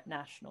Clutch Mode at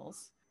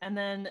Nationals. And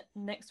then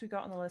next we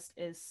got on the list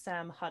is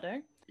Sam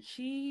Hutter.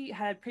 She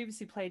had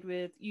previously played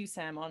with you,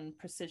 Sam, on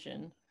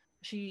Precision.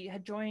 She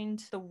had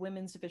joined the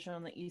women's division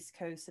on the East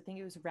Coast. I think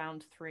it was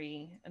round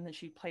 3. And then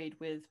she played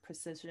with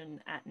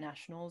Precision at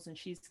Nationals. And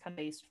she's kind of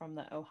based from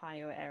the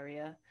Ohio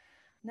area.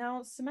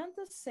 Now,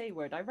 Samantha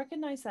Sayward, I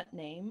recognize that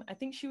name. I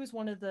think she was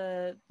one of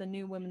the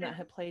new women that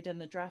had played in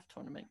the draft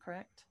tournament,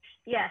 correct?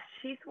 Yes,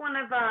 she's one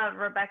of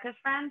Rebecca's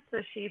friends.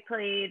 So she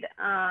played,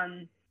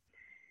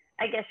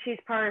 I guess she's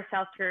part of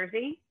South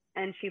Jersey,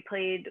 and she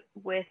played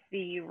with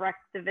the rec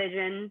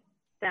division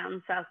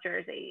down South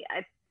Jersey.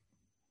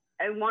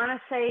 I want to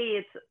say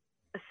it's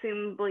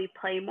assumably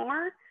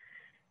Playmore,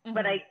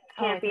 but I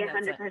can't be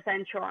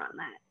 100% sure on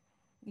that.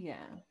 Yeah.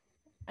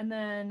 And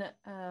then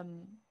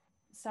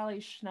Sally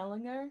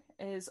Schnellinger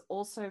is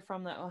also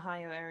from the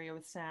Ohio area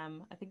with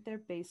Sam. I think they're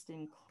based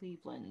in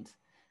Cleveland.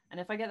 And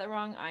if I get that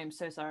wrong, I'm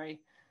so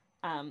sorry.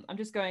 I'm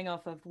just going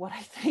off of what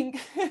I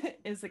think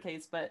is the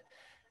case, but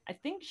I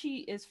think she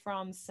is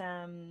from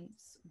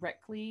Sam's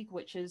rec league,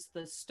 which is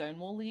the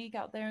Stonewall League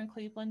out there in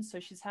Cleveland. So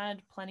she's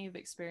had plenty of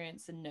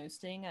experience in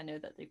Nosting. I know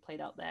that they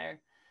played out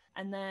there.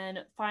 And then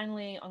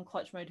finally on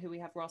Clutch Mode, who we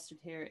have rostered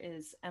here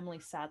is Emily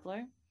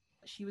Sadler.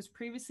 She was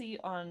previously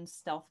on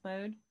Stealth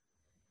Mode.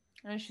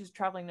 I know she's a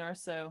traveling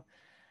nurse, so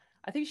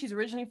I think she's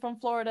originally from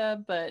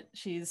Florida, but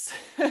she's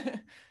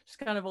she's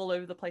kind of all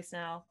over the place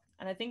now.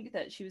 And I think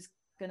that she was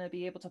going to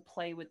be able to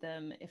play with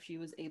them if she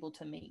was able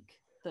to make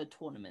the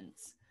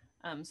tournaments.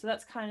 So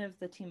that's kind of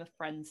the team of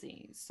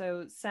Frenzy.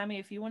 So Sammy,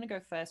 if you want to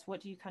go first,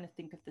 what do you kind of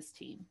think of this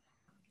team?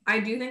 I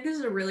do think this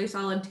is a really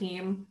solid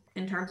team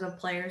in terms of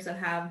players that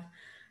have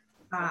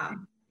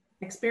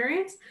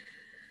experience.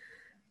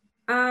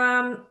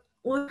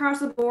 Across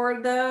the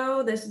board,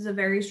 though, this is a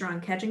very strong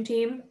catching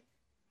team,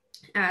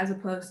 as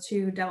opposed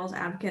to Devil's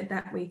Advocate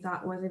that we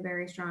thought was a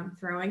very strong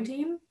throwing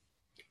team.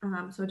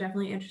 So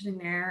definitely interesting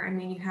there. I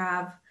mean, you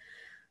have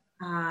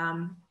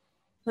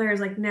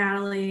players like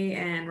Natalie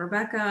and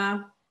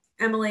Rebecca,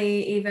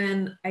 Emily,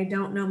 even. I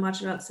don't know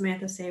much about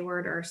Samantha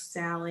Sayward or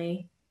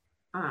Sally.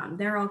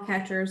 They're all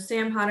catchers.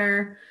 Sam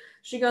Hutter,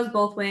 she goes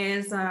both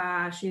ways.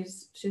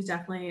 She's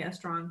definitely a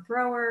strong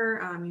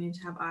thrower. You need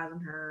to have eyes on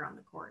her on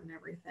the court and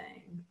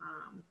everything.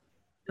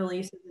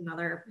 Elise is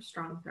another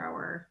strong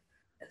thrower.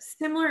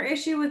 Similar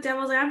issue with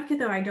Devil's Advocate,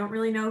 though. I don't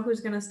really know who's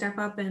going to step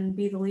up and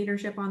be the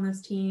leadership on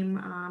this team.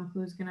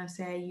 Who's going to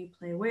say you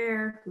play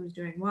where, who's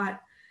doing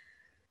what.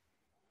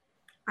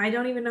 I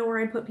don't even know where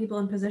I'd put people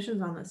in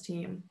positions on this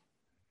team.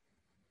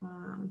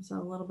 So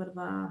a little bit of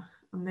a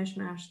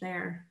mishmash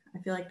there. I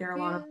feel like there are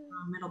a lot of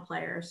middle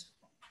players.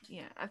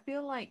 Yeah, I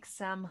feel like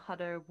Sam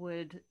Hutter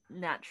would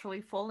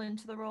naturally fall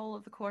into the role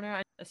of the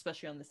corner,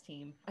 especially on this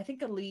team. I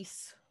think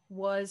Elise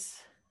was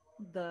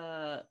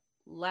the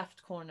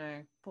left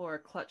corner for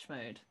Clutch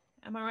Mode.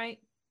 Am I right,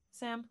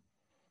 Sam?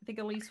 I think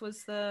Elise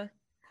was the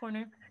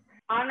corner.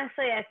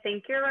 Honestly, I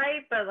think you're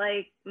right, but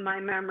like my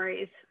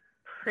memory's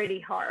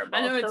pretty horrible.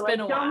 I know it's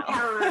been a while. Don't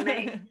count on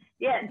me.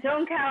 Yeah,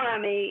 don't count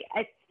on me.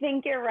 I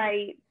think you're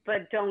right,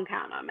 but don't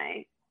count on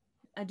me.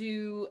 I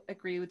do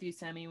agree with you,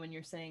 Sammy, when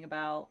you're saying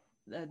about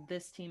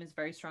this team is a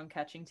very strong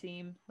catching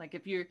team. Like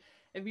if you're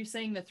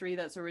saying the three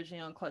that's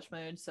originally on Clutch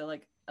Mode, so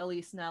like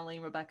Elise, Natalie,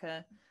 and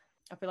Rebecca,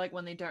 I feel like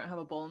when they don't have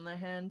a ball in their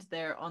hand,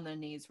 they're on their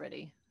knees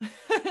ready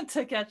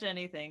to catch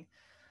anything.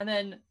 And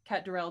then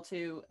Kat Durrell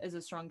too is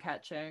a strong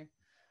catcher.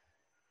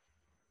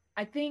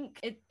 I think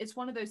it's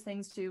one of those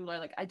things too,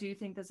 like I do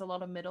think there's a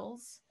lot of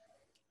middles.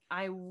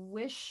 I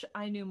wish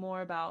I knew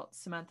more about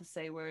Samantha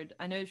Sayward.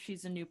 I know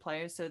she's a new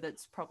player, so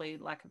that's probably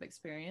lack of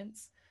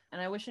experience. And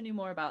I wish I knew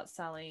more about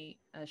Sally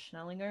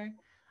Schnellinger.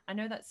 I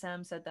know that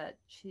Sam said that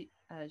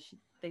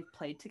they've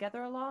played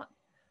together a lot.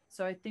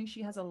 So I think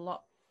she has a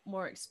lot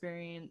more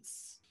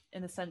experience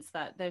in the sense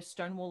that their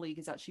Stonewall League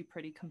is actually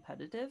pretty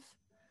competitive.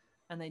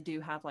 And they do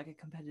have like a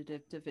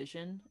competitive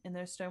division in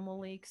their Stonewall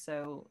League.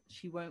 So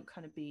she won't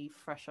kind of be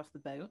fresh off the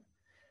boat.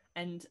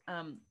 And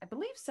I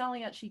believe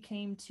Sally actually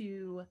came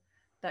to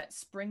that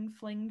Spring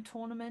Fling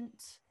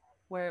tournament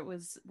where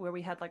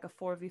we had like a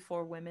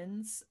 4v4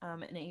 women's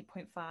in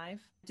 8.5. I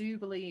do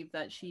believe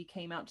that she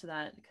came out to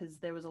that because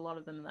there was a lot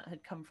of them that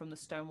had come from the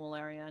Stonewall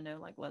area. I know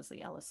like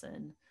Leslie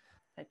Ellison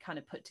had kind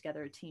of put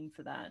together a team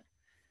for that.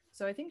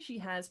 So I think she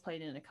has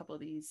played in a couple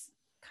of these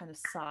kind of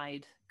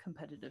side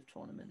competitive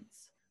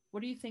tournaments.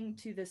 What do you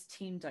think to this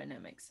team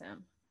dynamic,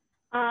 Sam?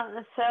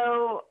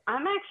 So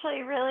I'm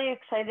actually really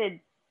excited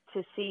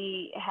to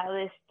see how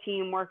this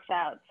team works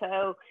out.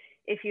 So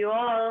if you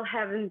all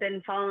haven't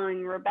been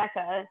following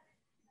Rebecca,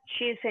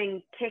 she's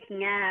been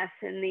kicking ass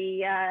in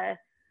the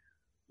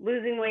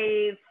losing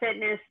weight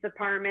fitness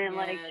department. Yeah,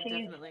 like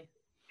definitely.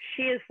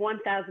 She is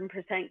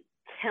 1000%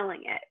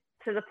 killing it,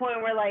 to the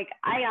point where like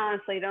I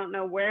honestly don't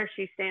know where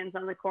she stands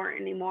on the court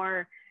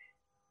anymore,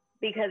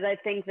 because I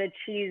think that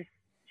she's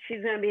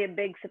going to be a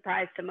big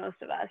surprise to most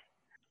of us.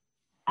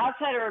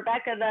 Outside of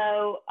Rebecca,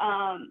 though,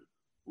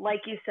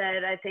 like you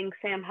said, I think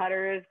Sam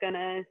Hutter is going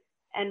to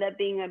end up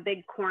being a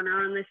big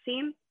corner on this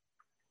team.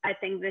 I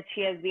think that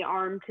she has the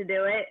arm to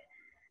do it.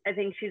 I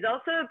think she's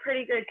also a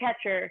pretty good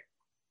catcher.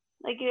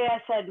 Like you guys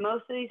said,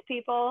 most of these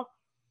people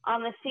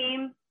on this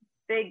team,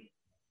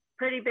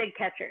 pretty big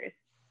catchers.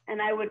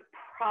 And I would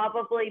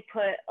probably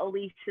put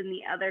Elise in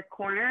the other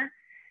corner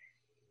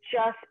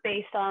just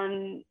based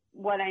on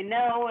what I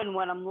know and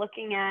what I'm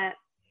looking at.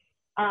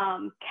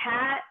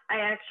 Kat, I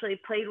actually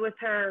played with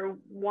her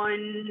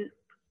once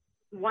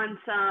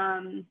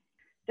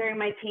during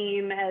my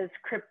team as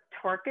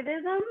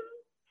Cryptorchidism,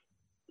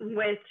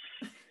 which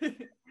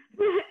it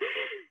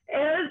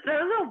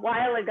was a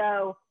while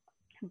ago.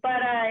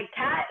 But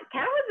Kat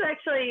was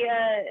actually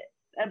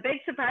a big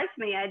surprise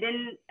to me. I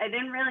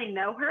didn't really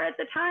know her at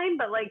the time,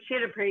 but like she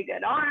had a pretty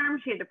good arm,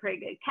 she had a pretty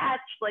good catch.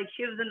 Like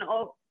she was an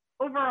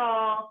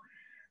overall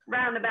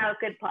roundabout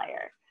good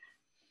player.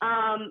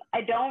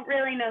 I don't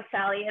really know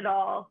Sally at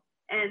all,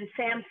 and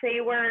Sam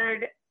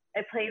Sayward,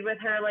 I played with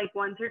her like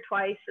once or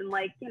twice, and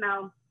like, you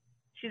know,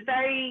 she's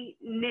very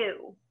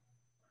new.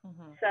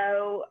 Mm-hmm.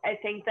 So I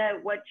think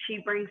that what she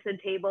brings to the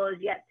table is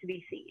yet to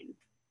be seen.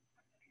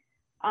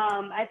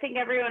 I think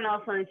everyone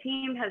else on the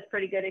team has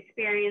pretty good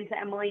experience.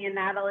 Emily and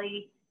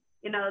Natalie,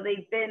 you know,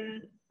 they've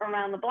been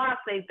around the block.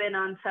 They've been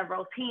on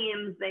several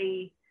teams.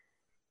 They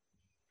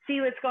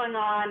see what's going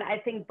on. I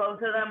think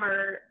both of them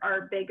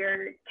are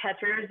bigger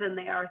catchers than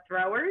they are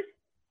throwers,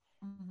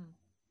 mm-hmm.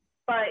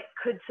 but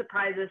could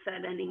surprise us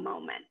at any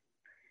moment.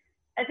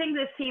 I think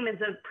this team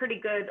is a pretty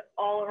good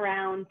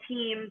all-around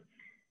team,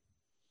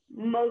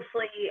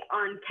 mostly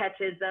on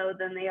catches, though,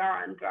 than they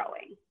are on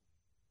throwing.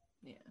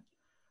 Yeah.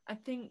 I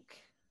think,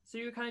 so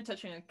you were kind of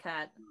touching on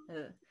Kat.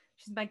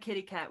 She's my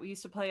kitty cat. We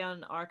used to play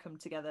on Arkham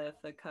together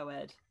for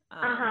co-ed.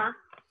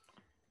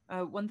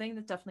 One thing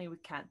that's definitely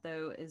with Kat,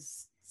 though,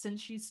 is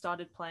since she's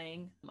started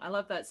playing, I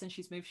love that since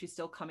she's moved, she's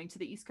still coming to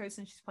the East Coast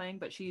and she's playing,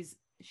 but she's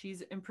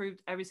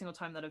improved every single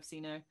time that I've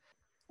seen her.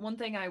 One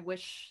thing I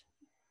wish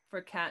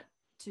for Kat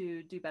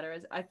to do better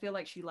is I feel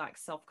like she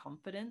lacks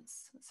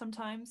self-confidence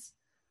sometimes.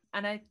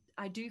 And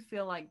I do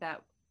feel like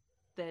that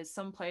there's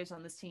some players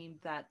on this team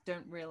that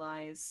don't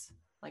realize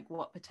like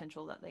what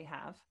potential that they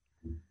have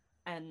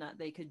and that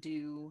they could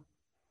do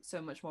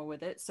so much more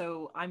with it.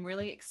 So I'm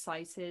really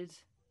excited.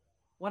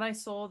 When I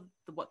saw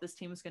what this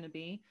team was going to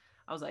be,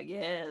 I was like,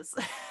 yes.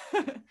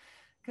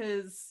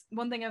 Because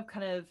one thing I've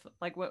kind of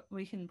like, what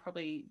we can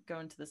probably go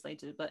into this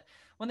later, but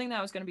one thing that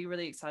I was going to be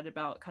really excited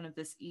about kind of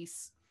this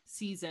East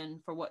season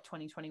for what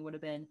 2020 would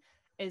have been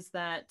is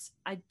that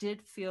I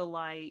did feel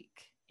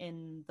like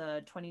in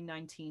the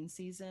 2019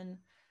 season,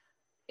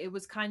 it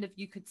was kind of,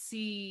 you could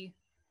see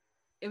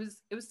it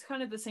was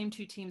kind of the same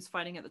two teams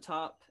fighting at the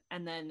top,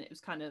 and then it was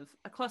kind of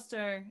a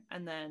cluster,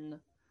 and then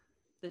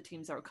the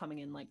teams that were coming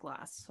in like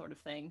last sort of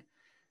thing.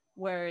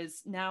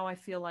 Whereas now I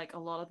feel like a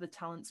lot of the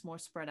talent's more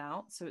spread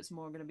out, so it's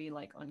more going to be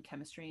like on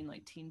chemistry and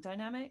like team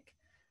dynamic.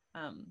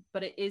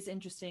 But it is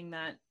interesting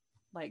that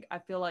like I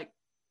feel like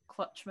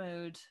Clutch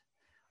Mode,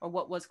 or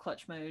what was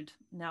Clutch Mode,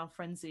 now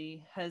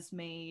Frenzy, has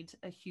made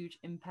a huge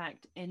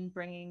impact in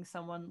bringing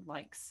someone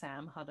like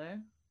Sam Hutter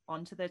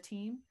onto their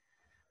team.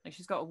 Like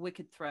she's got a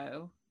wicked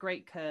throw,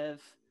 great curve,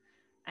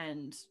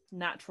 and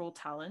natural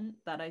talent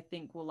that I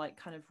think will like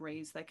kind of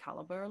raise their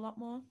caliber a lot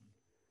more.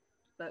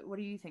 But what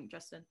do you think,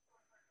 Justin?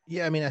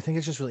 Yeah, I mean, I think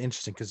it's just really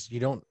interesting because you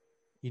don't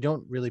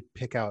really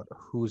pick out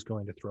who's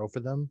going to throw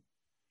for them,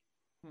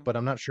 but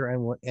I'm not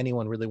sure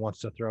anyone really wants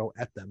to throw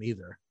at them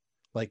either.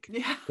 Like,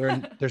 yeah.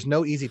 There's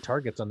no easy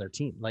targets on their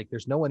team. Like,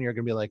 there's no one you're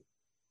going to be like,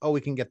 oh, we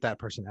can get that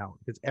person out,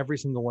 because every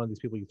single one of these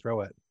people you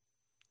throw at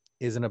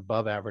is an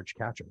above average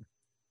catcher.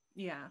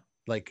 Yeah.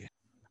 Like,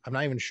 I'm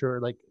not even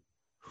sure like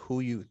who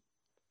you,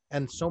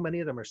 and so many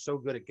of them are so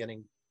good at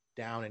getting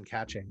down and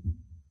catching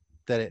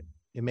that it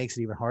makes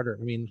it even harder.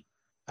 I mean,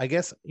 I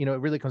guess, you know,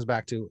 it really comes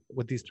back to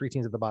with these three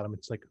teams at the bottom,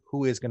 it's like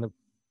who is going to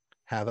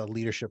have a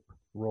leadership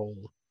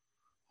role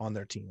on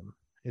their team.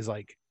 Is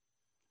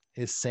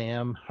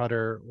Sam,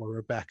 Hutter, or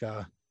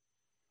Rebecca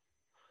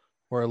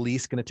or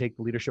Elise going to take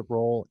the leadership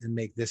role and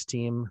make this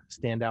team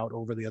stand out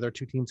over the other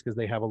two teams because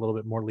they have a little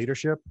bit more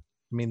leadership?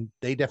 I mean,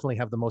 they definitely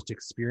have the most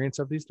experience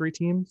of these three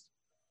teams.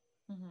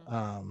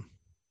 Mm-hmm.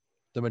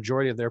 The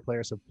majority of their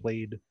players have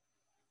played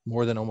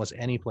more than almost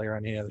any player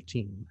on any other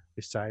team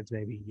besides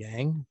maybe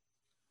Yang.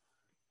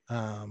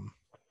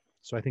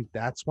 So I think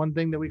that's one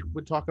thing that we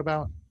would talk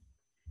about.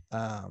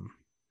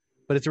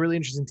 But it's a really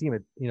interesting team.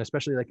 It, you know,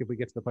 especially like if we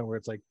get to the point where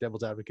it's like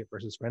Devil's Advocate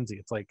versus Frenzy,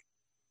 it's like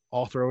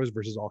all throwers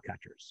versus all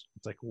catchers.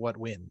 It's like what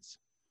wins?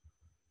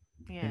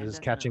 Yeah, you know, does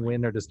catching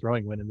win or does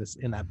throwing win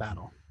in that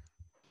battle?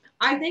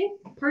 I think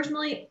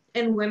personally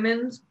in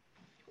women's,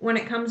 when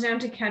it comes down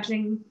to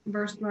catching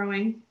versus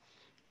throwing,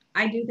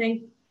 I do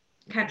think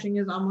catching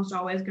is almost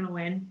always going to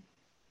win.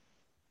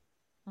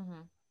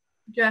 Mm-hmm.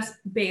 Just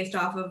based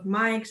off of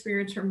my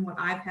experience from what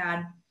I've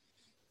had,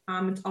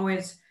 it's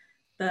always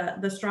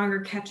the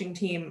stronger catching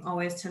team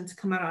always tends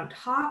to come out on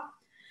top.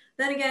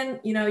 Then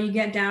again, you know, you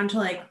get down to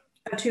like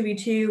a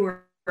 2v2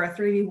 or a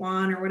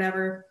 3v1 or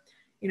whatever,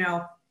 you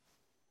know,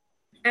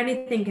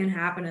 anything can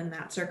happen in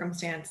that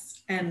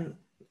circumstance. And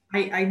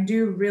I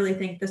do really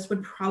think this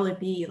would probably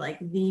be like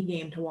the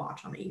game to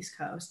watch on the East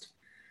Coast.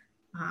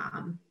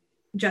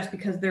 Just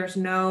because there's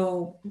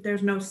no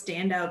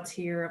standouts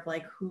here of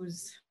like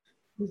who's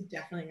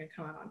definitely going to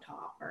come out on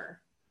top,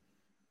 or,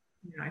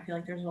 you know, I feel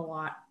like there's a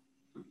lot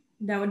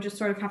that would just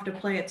sort of have to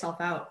play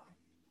itself out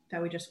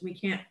that we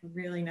can't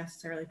really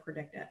necessarily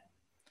predict it.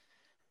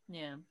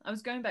 Yeah, I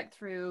was going back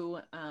through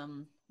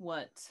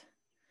what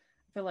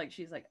I feel like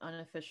she's like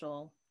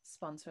unofficial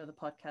sponsor of the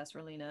podcast,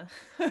 Rolina.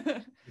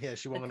 Yeah,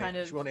 she won't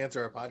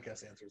answer our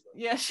podcast answers though.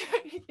 Yeah,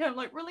 yeah, I'm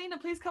like,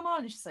 Rolina, please come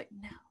on. And she's like,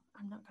 no,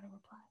 I'm not gonna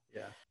reply.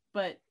 Yeah.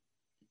 But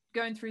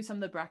going through some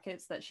of the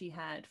brackets that she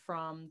had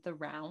from the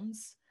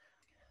rounds.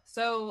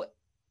 So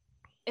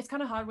it's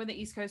kind of hard with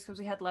the East Coast because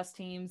we had less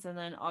teams, and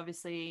then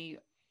obviously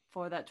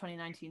for that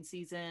 2019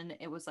 season,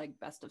 it was like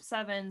best of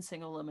 7,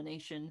 single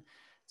elimination.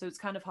 So it's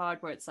kind of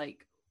hard where it's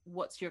like,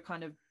 what's your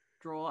kind of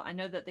draw? I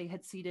know that they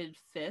had seeded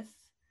 5th,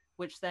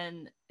 which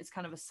then is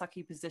kind of a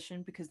sucky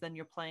position because then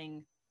you're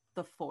playing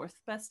the 4th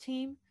best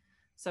team.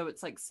 So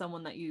it's like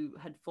someone that you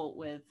had fought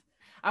with.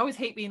 I always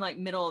hate being like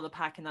middle of the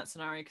pack in that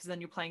scenario because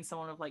then you're playing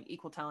someone of like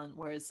equal talent,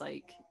 whereas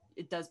like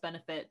it does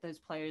benefit those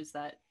players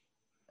that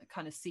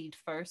kind of seed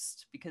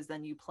first because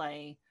then you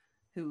play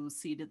who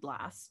seeded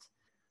last.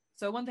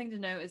 So one thing to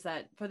note is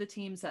that for the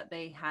teams that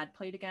they had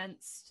played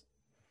against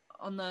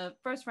on the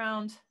first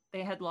round,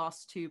 they had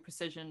lost to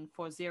Precision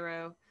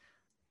 4-0.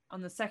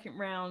 On the second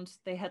round,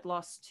 they had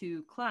lost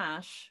to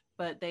Clash,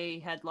 but they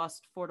had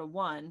lost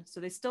 4-1.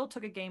 So they still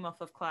took a game off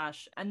of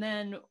Clash. And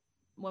then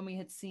when we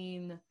had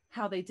seen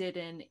how they did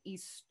in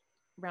East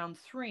round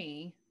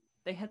 3,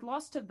 they had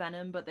lost to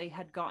Venom, but they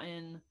had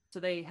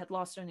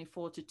lost only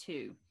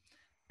 4-2.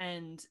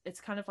 And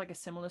it's kind of like a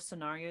similar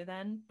scenario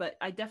then. But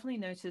I definitely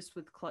noticed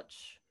with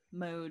Clutch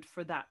mode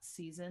for that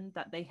season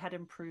that they had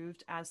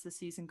improved as the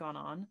season gone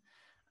on.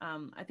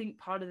 I think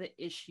part of the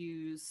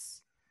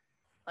issues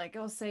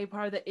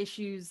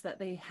that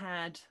they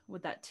had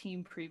with that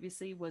team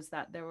previously was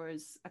that there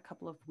was a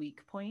couple of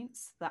weak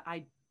points that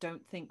I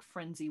don't think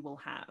Frenzy will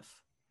have.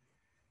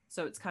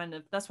 So it's kind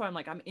of, that's why I'm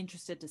like, I'm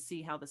interested to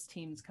see how this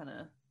team's kind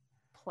of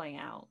play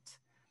out.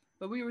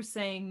 But we were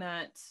saying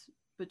that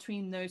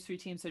between those 3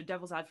 teams, so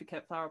Devil's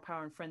Advocate, Flower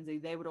Power, and Frenzy,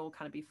 they would all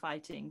kind of be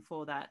fighting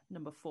for that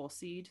number 4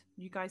 seed,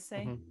 you guys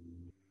say? Mm-hmm.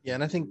 Yeah,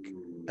 and I think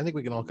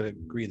we can all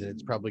agree that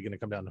it's probably going to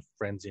come down to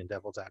Frenzy and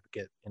Devil's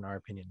Advocate, in our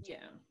opinions.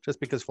 Yeah. Just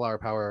because Flower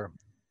Power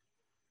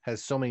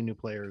has so many new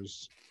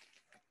players,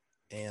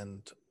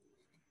 and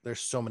there's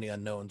so many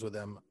unknowns with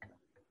them.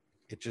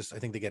 I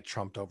think they get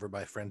trumped over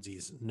by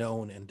Frenzy's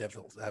known and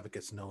Devil's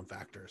Advocate's known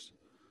factors.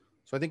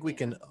 So I think we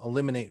can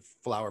eliminate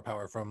Flower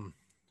Power from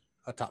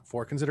a top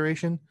 4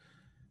 consideration,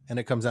 and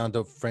it comes down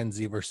to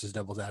Frenzy versus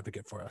Devil's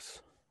Advocate for us.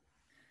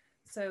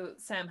 So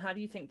Sam, how do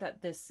you think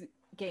that this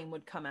game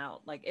would come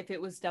out? Like if it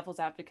was Devil's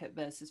Advocate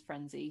versus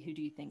Frenzy, who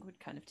do you think would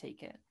kind of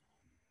take it?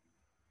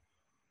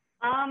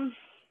 Honestly,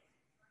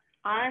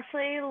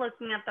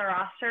 looking at the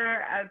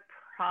roster, I'd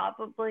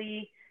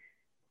probably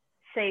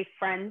say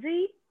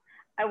Frenzy.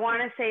 I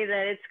want to say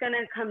that it's going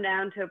to come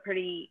down to a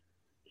pretty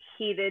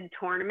heated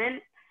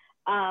tournament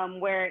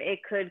where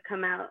it could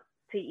come out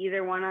to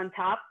either one on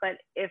top. But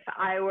if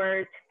I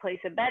were to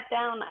place a bet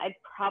down, I'd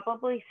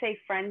probably say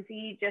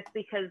Frenzy just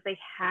because they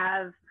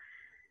have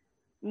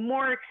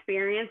more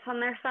experience on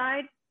their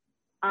side.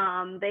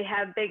 They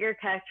have bigger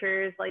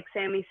catchers, like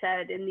Sammy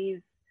said, in these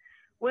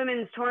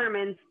women's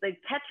tournaments. The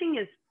catching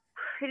is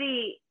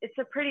it's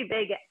a pretty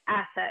big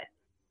asset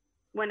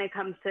when it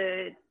comes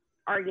to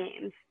our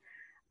games.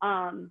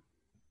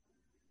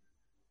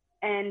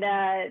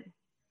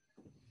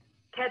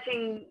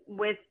 Catching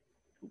with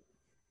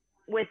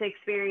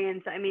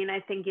experience, I mean, I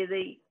think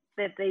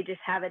that they just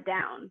have it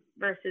down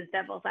versus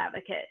Devil's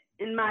Advocate,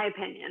 in my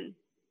opinion.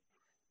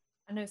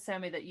 I know,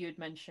 Sammy, that you had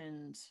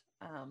mentioned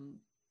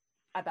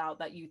about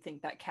that you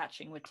think that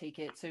catching would take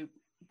it. So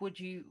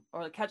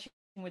catching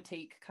would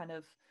take kind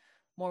of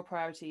more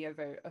priority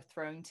over a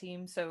throwing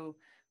team. So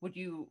would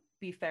you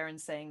be fair in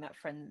saying that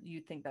you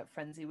think that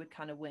Frenzy would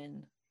kind of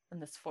win in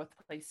this 4th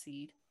place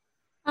seed?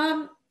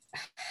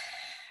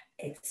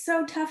 It's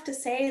so tough to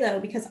say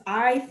though, because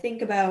I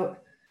think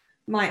about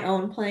my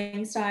own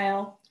playing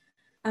style.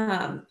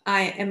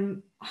 I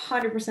am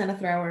 100% a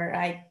thrower.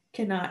 I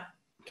cannot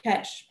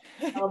catch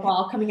a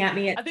ball coming at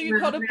me. I think you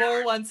caught a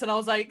ball once and I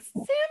was like,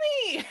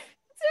 Sammy,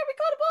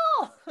 caught a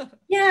ball.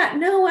 Yeah,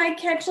 no, I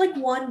catch like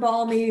one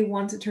ball maybe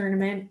once a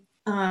tournament.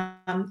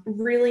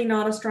 Really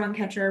not a strong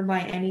catcher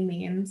by any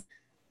means.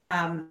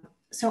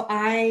 So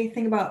I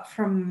think about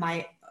from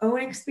my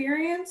own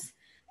experience,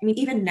 I mean,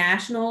 even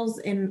nationals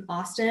in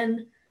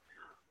Austin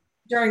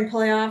during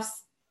playoffs,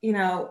 you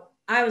know,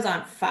 I was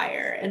on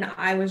fire and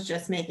I was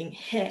just making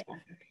hit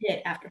after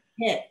hit after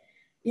hit.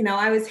 You know,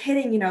 I was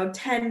hitting,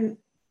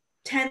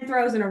 10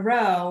 throws in a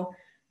row.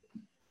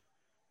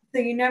 So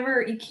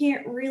you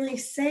can't really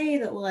say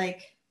that,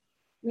 like,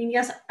 I mean,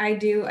 yes, I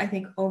do. I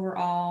think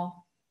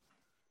overall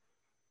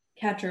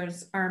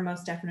catchers are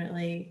most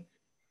definitely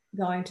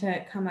going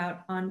to come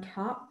out on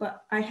top,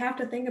 but I have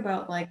to think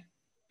about, like,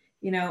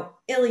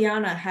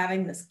 Ileana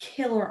having this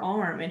killer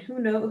arm, and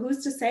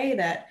who's to say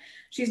that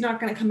she's not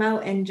going to come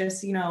out and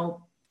just,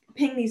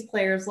 ping these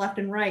players left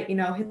and right,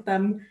 hit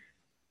them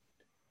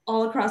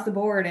all across the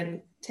board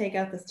and take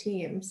out this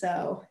team.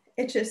 So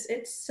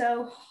it's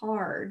so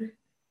hard.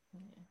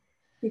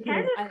 Can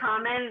I just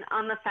comment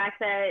on the fact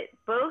that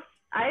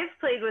I've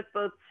played with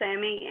both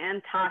Sammy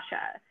and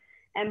Tasha,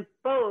 and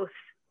both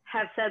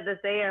have said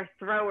that they are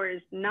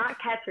throwers, not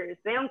catchers.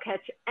 They don't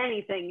catch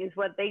anything, is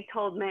what they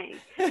told me.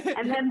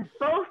 And then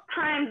both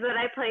times that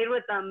I played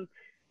with them,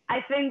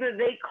 I think that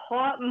they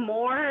caught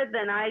more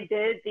than I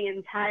did the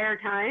entire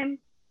time.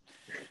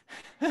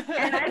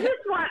 And I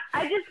just want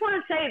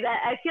to say that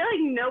I feel like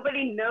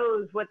nobody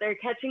knows what their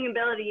catching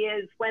ability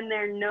is when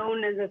they're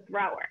known as a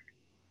thrower.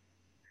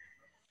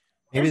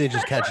 Maybe they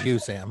just catch you,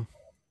 Sam.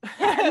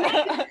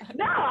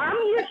 No, I'm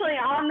usually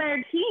on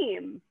their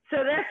team,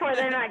 so therefore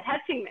they're not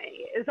catching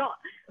me. All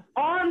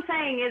I'm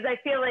saying is I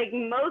feel like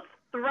most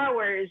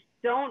throwers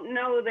don't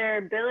know their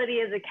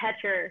ability as a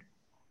catcher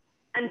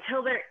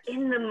until they're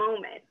in the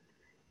moment.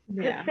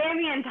 Because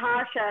Sammy and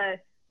Tasha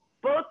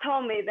both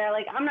told me, they're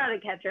like, I'm not a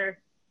catcher.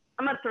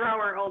 I'm a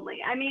thrower only.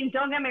 I mean,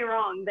 don't get me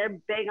wrong. They're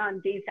big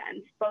on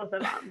defense, both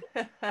of them.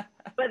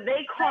 But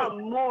they caught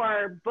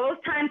more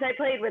both times I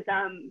played with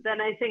them than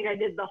I think I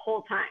did the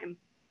whole time.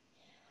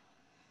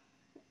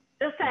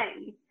 Just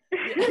saying.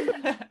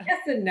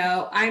 Yes and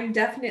no. I'm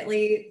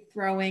definitely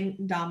throwing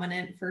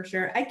dominant for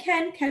sure. I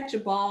can catch a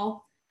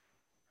ball.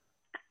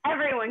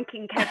 Everyone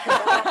can catch a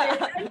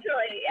ball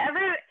eventually.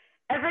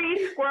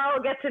 Every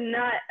squirrel gets a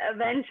nut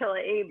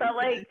eventually. But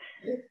like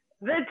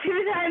the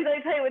 2 times I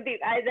played with you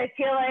guys, I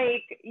feel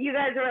like you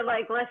guys were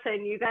like,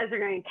 listen, you guys are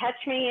going to catch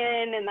me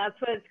in, and that's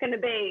what it's going to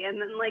be. And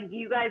then like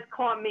you guys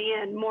caught me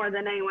in more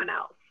than anyone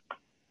else.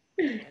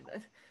 I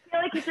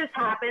feel like it just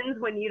happens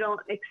when you don't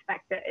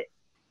expect it.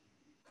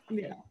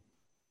 Yeah.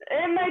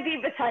 It might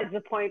be besides the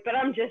point, but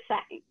I'm just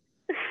saying.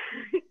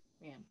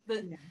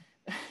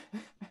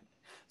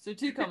 So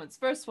 2 comments.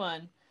 First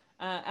one,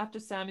 after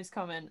Sammy's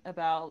comment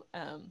about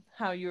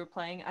how you were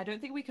playing, I don't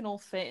think we can all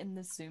fit in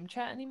this Zoom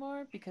chat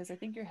anymore because I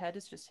think your head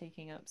is just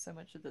taking up so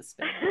much of the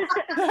space.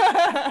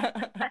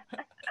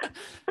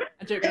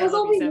 It was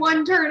only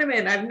one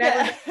tournament. I've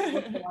never done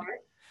it before.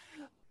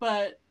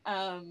 But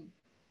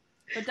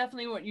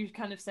definitely what you're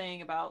kind of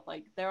saying about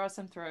like there are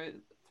some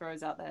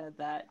throws out there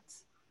that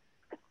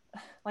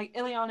like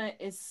Ileana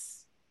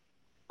is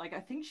like I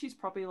think she's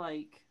probably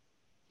like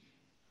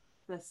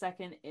the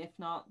second, if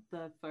not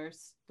the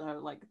first,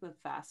 like the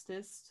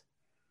fastest,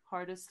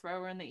 hardest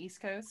thrower in the East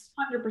Coast.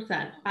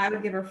 100%. I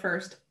would give her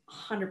first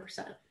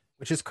 100%.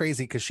 Which is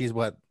crazy because she's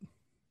what,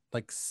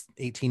 like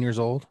 18 years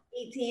old?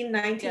 18,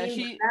 19. Yeah,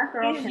 she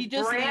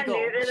just brand legal.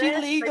 new to She's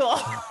this, legal.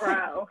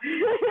 Bro.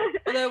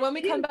 Although when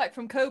we come back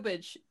from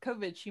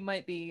COVID, she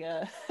might be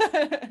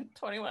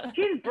 21.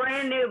 She's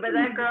brand new, but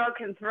that girl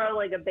can throw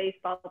like a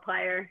baseball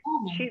player.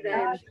 Oh my She's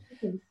gosh, she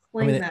can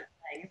sling that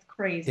thing. It's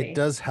crazy. It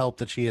does help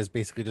that she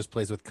basically just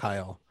plays with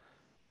Kyle,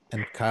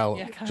 and Kyle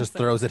just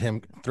throws at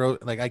him.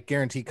 I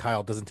guarantee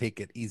Kyle doesn't take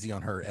it easy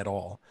on her at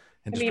all,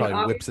 and just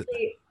probably whips it.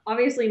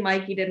 Obviously,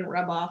 Mikey didn't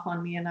rub off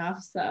on me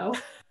enough, so.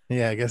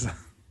 Yeah, I guess.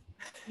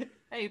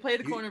 Hey, you played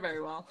the corner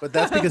very well. But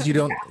that's because you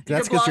don't.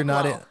 That's because you're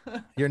not in.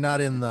 You're not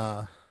in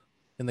the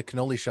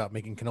cannoli shop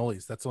making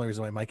cannolis. That's the only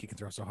reason why Mikey can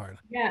throw so hard.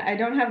 Yeah, I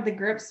don't have the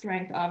grip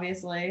strength,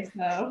 obviously.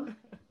 So.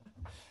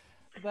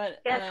 But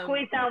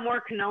squeeze out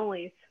more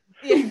cannolis.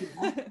 Yeah.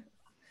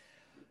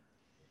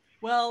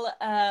 Well,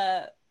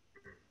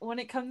 when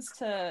it comes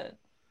to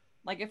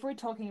like if we're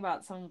talking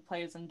about some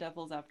players in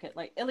Devil's Advocate,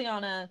 like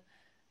Ileana,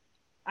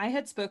 I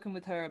had spoken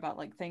with her about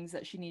like things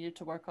that she needed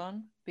to work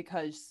on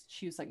because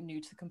she was like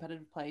new to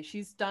competitive play.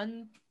 She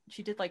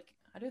did like,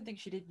 I don't think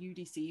she did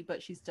UDC,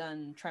 but she's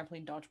done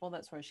trampoline dodgeball.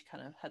 That's where she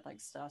kind of had like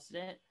started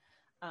it.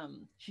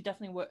 She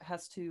definitely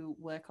has to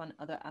work on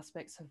other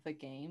aspects of the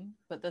game,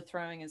 but the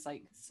throwing is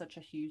like such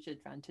a huge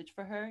advantage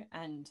for her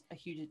and a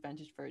huge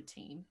advantage for her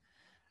team.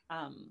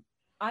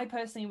 I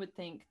personally would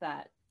think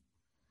that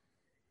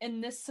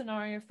in this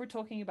scenario, if we're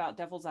talking about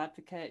Devil's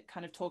Advocate,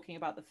 kind of talking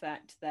about the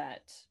fact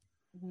that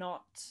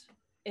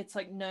it's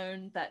like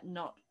known that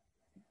not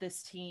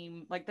this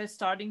team, like their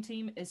starting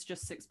team is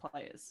just 6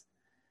 players,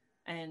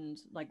 and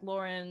like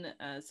Lauren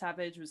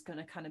Savage was going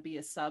to kind of be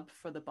a sub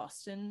for the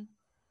Boston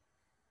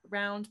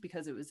round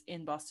because it was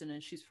in Boston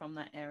and she's from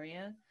that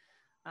area,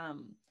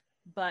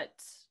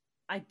 but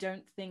I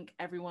don't think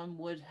everyone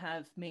would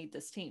have made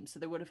this team, so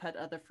they would have had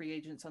other free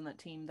agents on that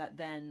team that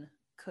then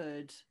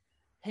could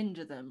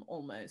hinder them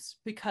almost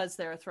because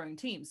they're a throwing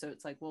team. So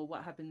it's like, well,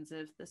 what happens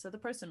if this other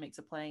person makes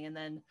a play and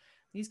then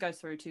these guys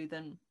throw too?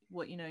 Then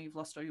what, you've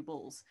lost all your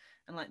balls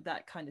and like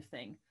that kind of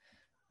thing.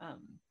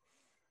 And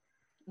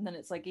then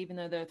it's like, even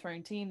though they're a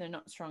throwing team, they're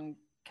not a strong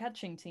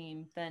catching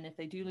team. Then if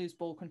they do lose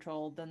ball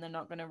control, then they're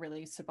not going to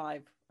really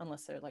survive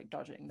unless they're like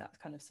dodging, that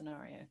kind of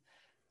scenario.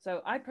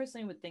 So I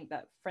personally would think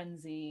that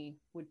Frenzy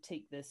would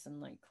take this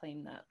and like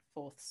claim that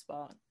 4th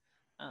spot.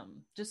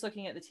 Just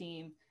looking at the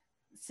team,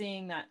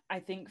 seeing that I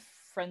think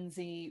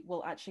Frenzy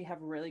will actually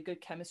have really good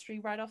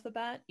chemistry right off the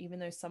bat, even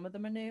though some of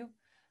them are new.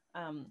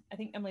 I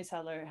think Emily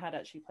Sadler had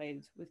actually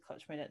played with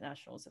Clutchmate at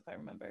Nationals, if I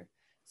remember.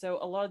 So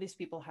a lot of these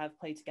people have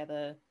played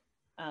together,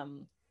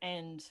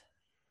 and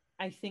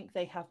I think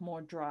they have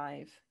more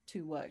drive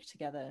to work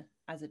together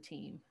as a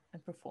team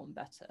and perform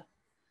better.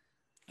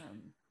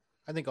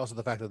 I think also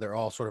the fact that they're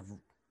all sort of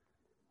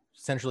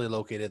centrally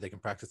located, they can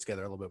practice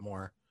together a little bit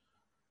more.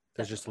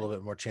 there's just a little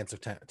bit more chance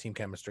of team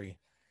chemistry.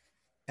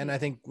 And I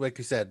think, like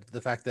you said,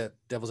 the fact that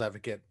Devil's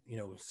Advocate,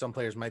 some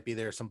players might be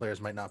there, some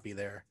players might not be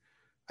there.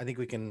 I think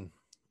we can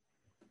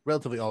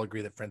relatively all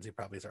agree that Frenzy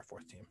probably is our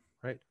fourth team,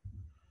 right?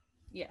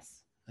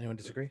 Yes. Anyone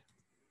disagree?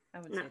 I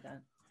would say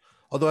that.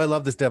 Although I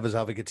love this Devil's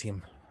Advocate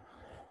team.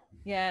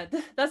 Yeah,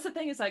 that's the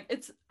thing. Is like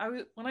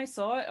when I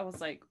saw it, I was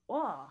like,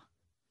 wow,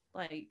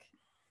 like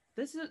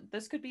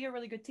this could be a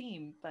really good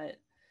team. But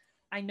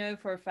I know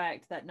for a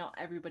fact that not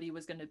everybody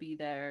was going to be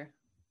there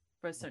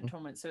for a certain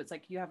tournament. So it's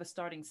like you have a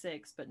starting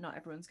 6, but not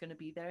everyone's going to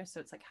be there. So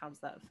it's like, how does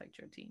that affect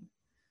your team?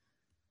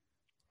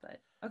 But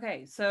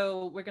okay,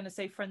 so we're going to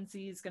say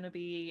Frenzy is going to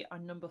be our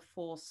number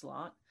 4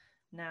 slot.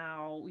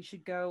 Now we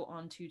should go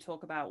on to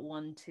talk about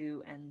 1,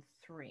 2, and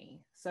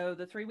 3. So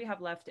the 3 we have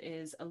left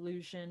is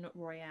Illusion,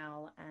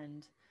 Royale,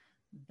 and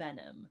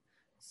Venom.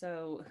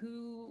 So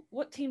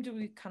what team do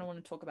we kind of want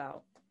to talk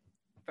about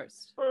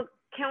first? Well,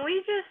 can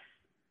we just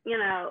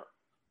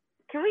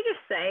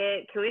say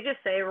it? Can we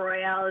just say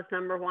Royale is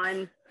number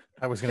 1?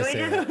 I was going to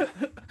say that.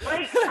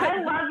 Like,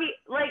 I love you.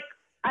 Like,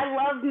 I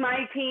love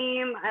my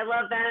team. I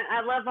love that.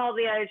 I love all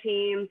the other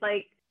teams.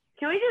 Like,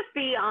 can we just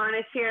be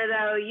honest here,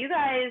 though? You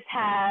guys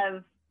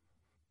have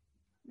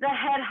the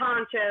head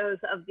honchos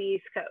of the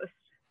East Coast,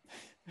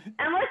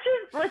 and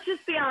let's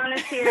just be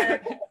honest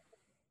here.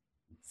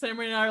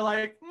 Sammy and I are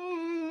like,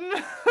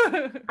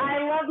 I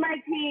love my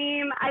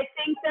team. I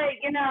think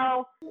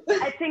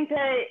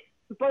that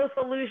both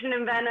Illusion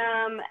and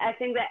Venom. I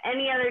think that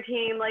any other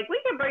team, like, we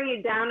could bring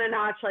you down a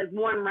notch, like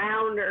 1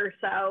 round or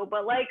so,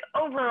 but like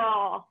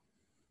overall,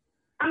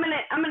 I'm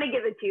gonna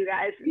give it to you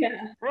guys.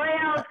 Yeah.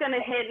 Royale is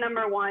gonna hit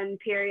number 1.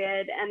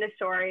 Period. End of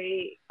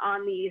story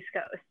on the East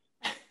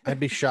Coast. I'd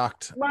be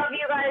shocked. Love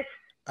you guys.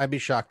 I'd be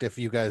shocked if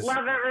you guys.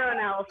 Love everyone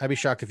else. I'd be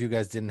shocked if you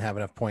guys didn't have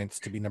enough points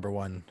to be number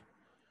 1.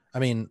 I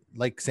mean,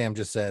 like Sam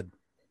just said,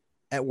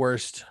 at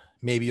worst,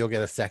 maybe you'll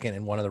get a second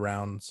in one of the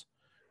rounds.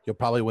 You'll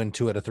probably win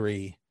 2 out of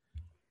 3.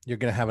 You're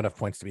gonna have enough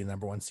points to be the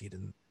number 1 seed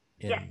in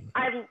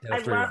I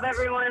love rounds.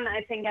 everyone.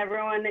 I think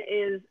everyone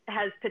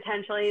has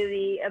potentially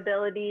the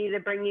ability to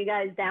bring you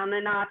guys down a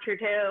notch or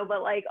 2,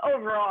 but like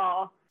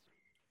overall,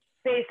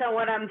 based on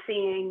what I'm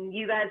seeing,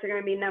 you guys are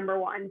going to be number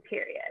 1.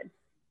 Period.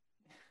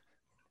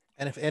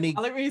 And if any,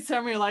 I like when you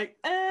tell me like,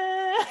 Go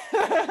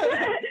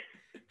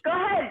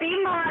ahead,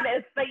 be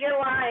modest, but you're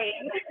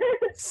lying.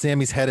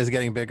 Sammy's head is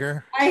getting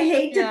bigger. I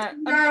hate to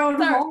toot our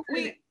own horn.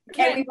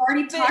 And we've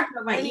already talked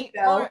about my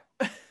ego.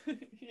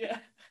 Yeah.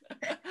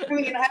 I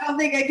mean, I don't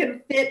think I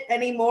can fit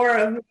any more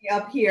of me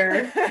up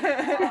here.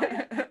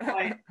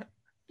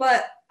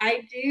 But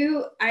I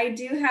do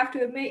have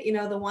to admit,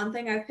 the one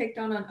thing I've picked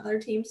on other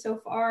teams so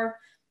far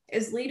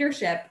is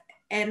leadership.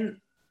 And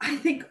I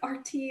think our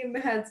team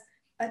has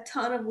a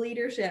ton of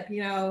leadership.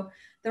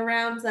 The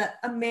rounds that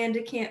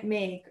Amanda can't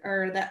make,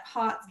 or that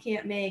Hots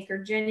can't make, or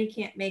Jenny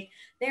can't make,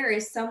 there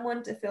is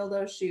someone to fill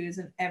those shoes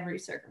in every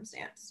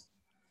circumstance.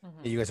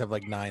 Mm-hmm. You guys have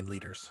like 9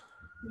 leaders.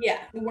 Yeah,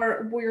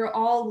 we're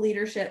all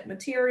leadership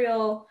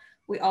material.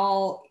 We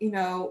all,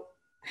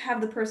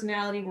 have the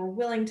personality. We're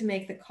willing to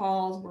make the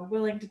calls. We're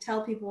willing to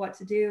tell people what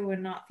to do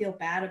and not feel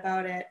bad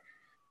about it.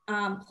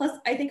 Plus,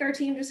 I think our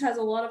team just has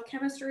a lot of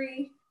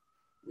chemistry.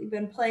 We've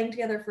been playing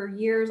together for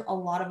years. A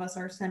lot of us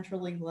are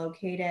centrally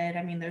located.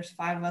 I mean, there's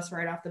 5 of us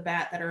right off the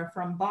bat that are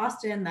from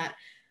Boston that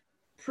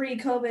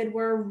pre-COVID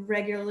were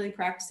regularly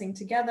practicing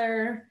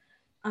together.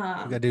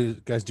 You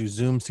guys do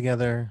Zooms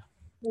together.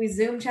 We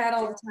Zoom chat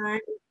all the time.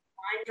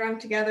 Wine drunk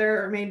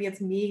together, or maybe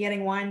it's me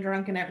getting wine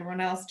drunk and everyone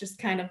else just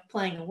kind of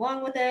playing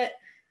along with it.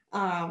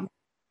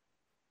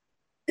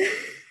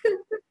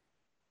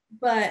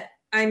 But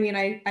I mean,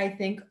 I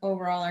think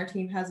overall our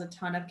team has a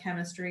ton of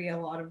chemistry, a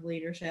lot of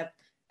leadership,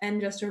 and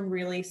just a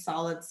really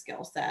solid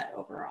skill set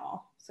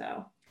overall.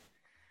 So,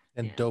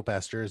 and dope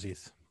ass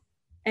jerseys.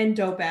 And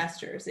dope ass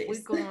jerseys.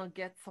 We're gonna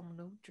get some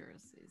new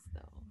jerseys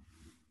though.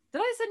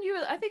 Did I send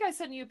you? I think I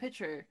sent you a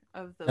picture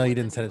of the. No, you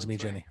didn't send it to me,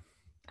 Jenny.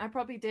 I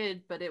probably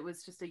did, but it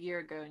was just a year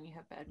ago, and you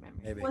have bad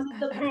memory. Maybe. Was it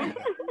the pink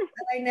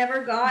that I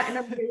never got, and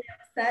I'm really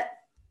upset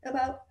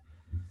about?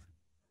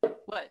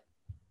 What?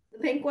 The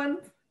pink ones?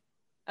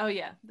 Oh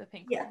yeah, the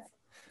pink ones.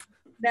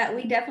 That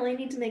we definitely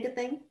need to make a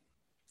thing.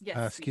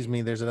 Yes. Excuse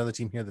me. There's another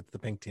team here that's the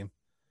pink team.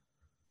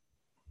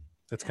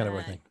 That's kind of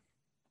our thing.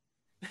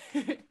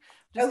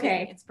 Just okay.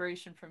 getting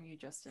inspiration from you,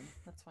 Justin.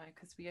 That's why,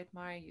 because we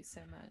admire you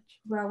so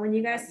much. Well, when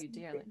you guys, love you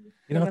dearly.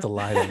 You don't have to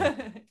lie to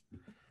me.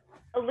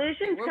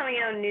 Illusion's coming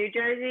out in New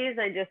Jerseys.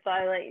 I just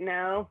thought I'd let you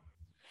know.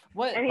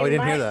 What? I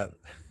didn't hear that.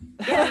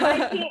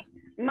 Yeah,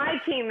 my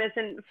team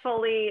isn't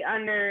fully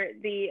under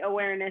the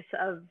awareness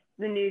of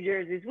the New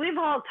Jerseys. We've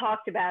all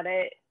talked about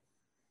it,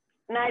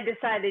 and I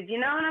decided,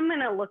 what, I'm going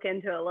to look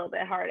into it a little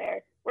bit harder.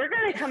 We're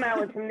going to come out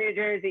with some New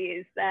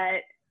Jerseys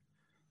that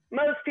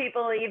most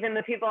people, even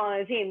the people on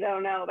the team,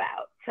 don't know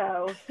about.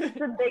 So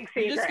it's a big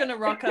secret. You're just going to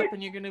rock up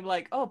and you're going to be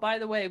like, oh, by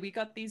the way, we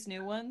got these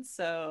new ones.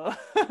 So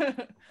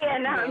yeah,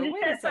 no, I'm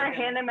just going to start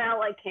handing them out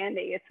like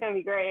candy. It's going to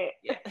be great.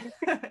 Yeah.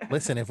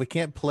 Listen, if we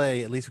can't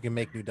play, at least we can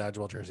make new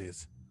dodgeball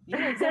jerseys.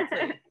 Yeah, exactly.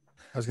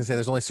 I was going to say,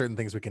 there's only certain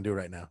things we can do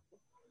right now.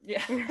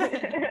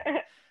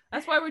 Yeah.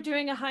 That's why we're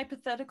doing a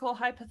hypothetical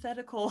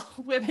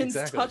women's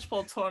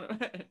dodgeball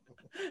tournament.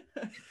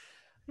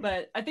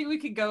 But I think we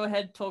could go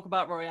ahead and talk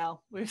about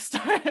Royale. We're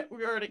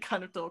already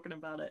kind of talking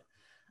about it.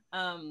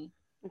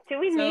 Do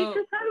we need to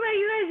talk about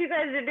you guys? You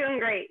guys are doing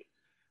great.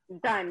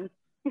 Done.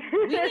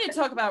 We need to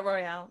talk about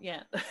Royale.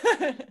 Yeah.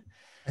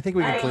 I think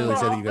we can clearly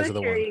say that you guys are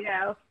the one. You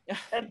go.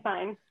 That's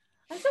fine.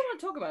 I still want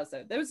to talk about it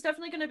though. There was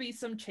definitely going to be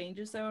some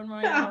changes though in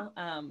Royale.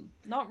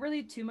 Not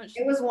really too much.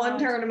 It was one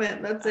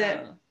tournament. That's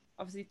it.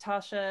 Obviously,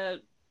 Tasha.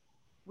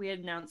 We had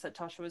announced that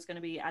Tasha was going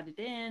to be added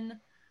in.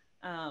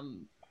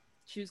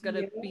 She was going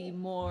to be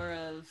more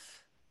of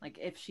like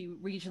if she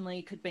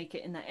regionally could make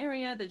it in that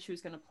area, that she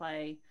was going to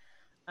play.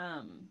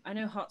 I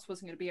know Hots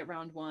wasn't going to be at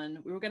round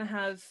 1. We were going to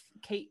have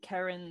Kate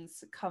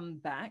Cairns come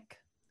back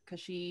because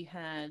she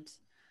had,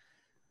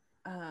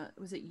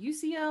 was it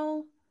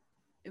UCL?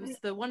 It was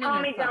the one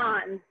Tommy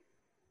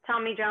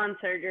John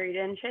surgery,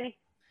 didn't she?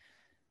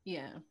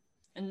 Yeah,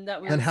 and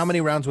that was. Then how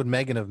many rounds would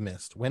Megan have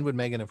missed? When would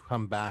Megan have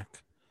come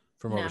back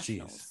from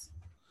overseas?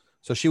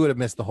 So she would have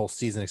missed the whole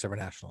season except for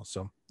nationals.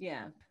 So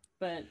yeah,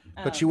 but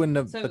she wouldn't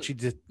have. But she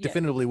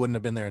definitively wouldn't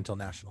have been there until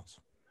nationals.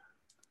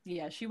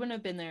 Yeah, she wouldn't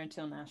have been there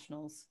until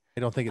nationals.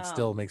 I don't think it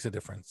still makes a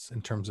difference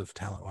in terms of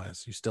talent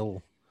wise. You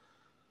still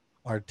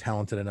are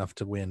talented enough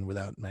to win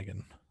without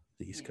Megan,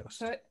 the East Coast.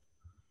 So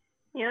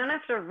you don't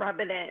have to rub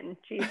it in.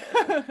 Jesus.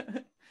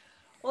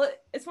 Well,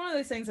 it's one of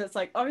those things that's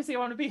like, obviously I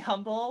want to be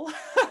humble,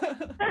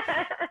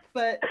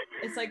 but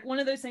it's like one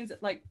of those things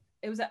that like,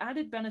 it was an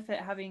added benefit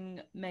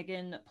having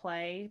Megan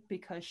play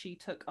because she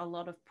took a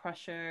lot of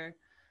pressure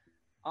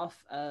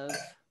off of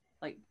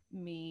like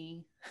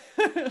me.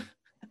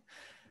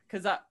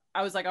 Because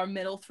I was like our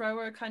middle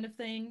thrower kind of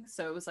thing.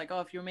 So it was like,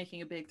 oh, if you're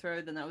making a big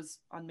throw, then that was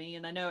on me.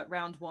 And I know at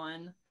round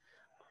 1,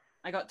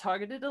 I got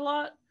targeted a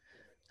lot.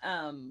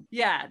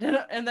 Yeah.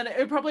 And then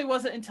it probably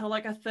wasn't until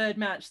like a third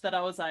match that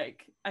I was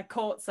like, I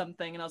caught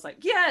something and I was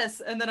like,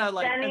 yes. And then I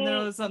like, Jenny, and then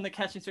I was on the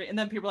catching street. And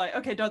then people were like,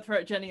 okay, don't throw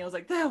it, Jenny. I was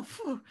like, those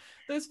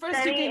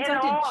first Jenny, 2 games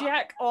I did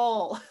jack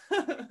all.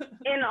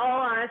 In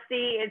all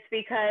honesty, it's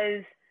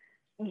because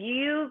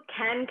you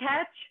can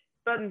catch,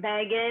 but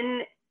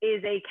Megan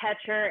is a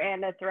catcher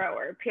and a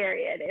thrower,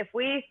 period. If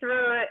we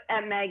threw it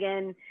at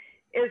Megan,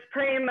 it was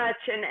pretty much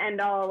an end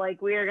all,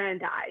 like we were going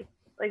to die.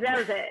 Like that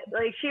was it.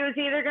 Like she was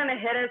either going to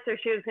hit us or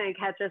she was going to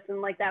catch us.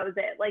 And like, that was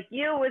it. Like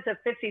you was a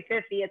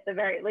 50-50 at the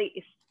very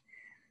least.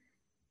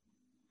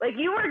 Like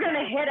you were going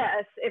to hit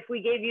us if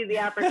we gave you the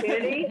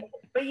opportunity,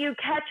 but you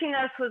catching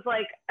us was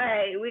like, all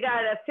right, we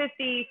got a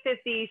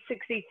 50-50,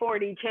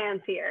 60-40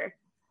 chance here.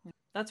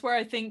 That's where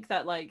I think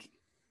that like,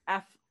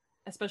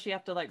 especially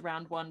after like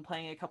round 1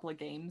 playing a couple of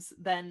games,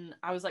 then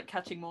I was like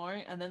catching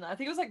more. And then I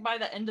think it was like by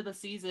the end of the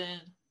season,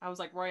 I was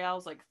like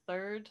Royale's like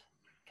 3rd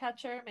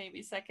catcher,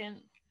 maybe 2nd.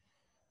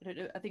 I don't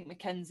know. I think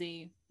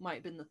Mackenzie might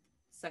have been the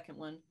 2nd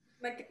one.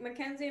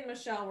 Mackenzie and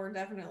Michelle were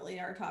definitely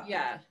our top 2.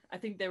 Yeah, I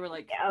think they were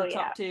like the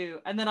top 2.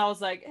 And then I was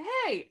like,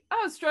 hey,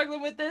 I was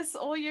struggling with this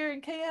all year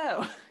in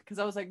KO because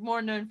I was like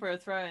more known for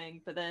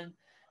throwing. But then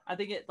I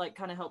think it like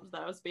kind of helped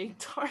that I was being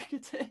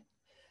targeted.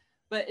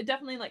 But it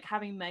definitely like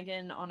having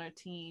Megan on our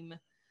team,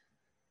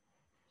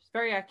 she's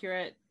very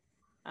accurate,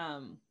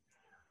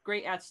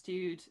 great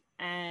attitude,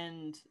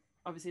 and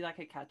obviously like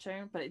a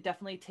catcher, but it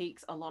definitely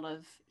takes a lot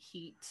of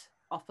heat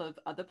off of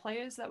other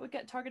players that would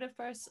get targeted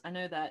first. I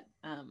know that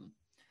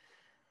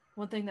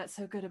one thing that's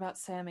so good about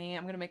Sammy,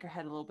 I'm going to make her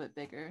head a little bit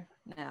bigger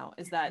now,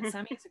 is that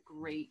Sammy is a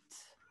great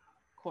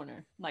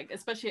corner. Like,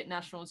 especially at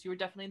nationals, you were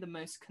definitely the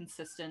most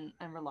consistent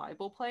and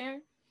reliable player.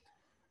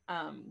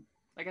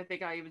 Like, I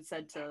think I even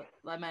said to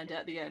Amanda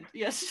at the end,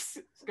 yes,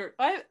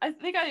 I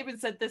think I even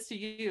said this to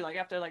you, like,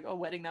 after, like, a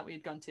wedding that we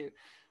had gone to,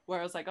 where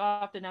I was like, oh,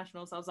 after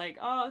nationals, I was like,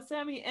 oh,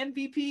 Sammy,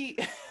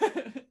 MVP.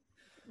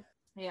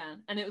 Yeah,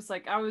 and it was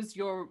like, I was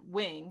your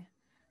wing,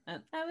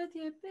 and I was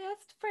your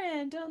best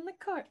friend on the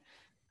court.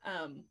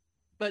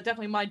 But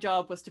definitely my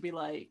job was to be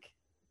like,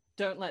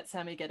 don't let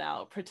Sammy get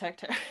out,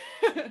 protect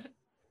her.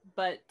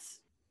 But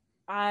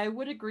I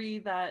would agree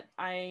that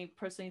I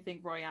personally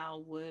think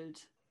Royale would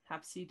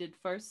have seeded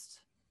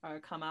first or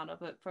come out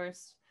of it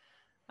first.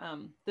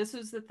 This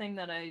was the thing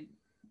that I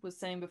was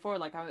saying before,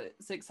 like I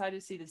was excited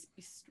to see this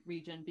East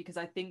region because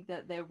I think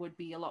that there would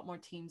be a lot more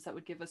teams that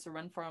would give us a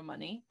run for our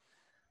money.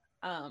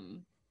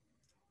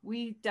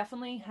 We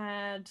definitely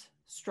had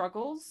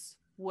struggles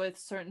with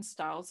certain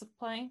styles of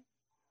play.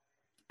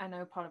 I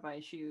know part of our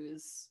issue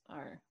is,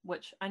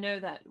 which I know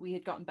that we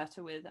had gotten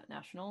better with at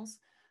nationals.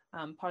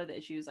 Part of the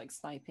issue is like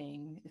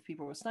sniping. If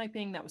people were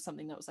sniping, that was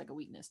something that was like a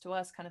weakness to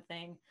us kind of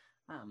thing.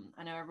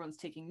 I know everyone's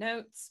taking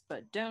notes,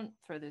 but don't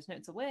throw those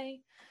notes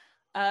away.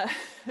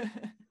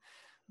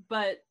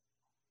 But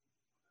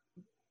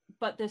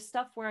there's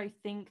stuff where I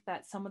think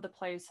that some of the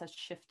players has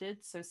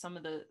shifted. So some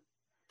of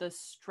the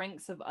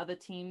strengths of other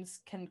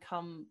teams can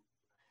come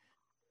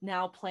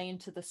now play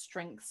into the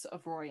strengths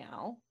of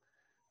Royale.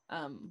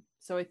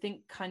 So I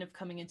think kind of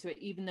coming into it,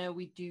 even though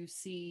we do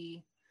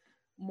see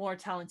more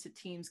talented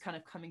teams kind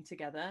of coming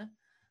together,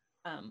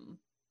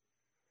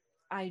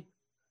 I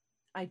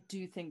I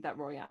do think that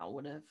Royale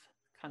would have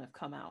kind of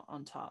come out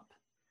on top.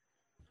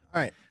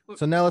 All right.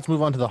 So now let's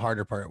move on to the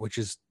harder part, which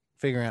is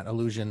figuring out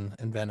Illusion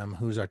and Venom,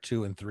 who's our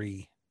 2 and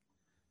 3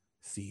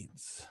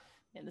 seeds.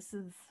 Yeah, this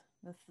is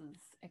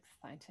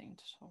exciting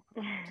to talk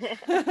about.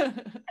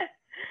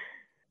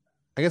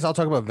 I guess I'll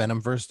talk about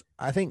Venom first.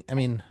 I think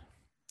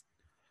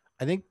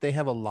they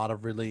have a lot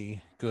of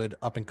really good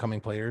up and coming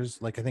players.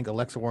 Like I think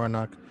Alexa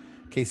Warnock,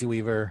 Casey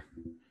Weaver,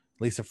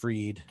 Lisa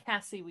Freed,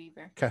 Cassie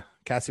Weaver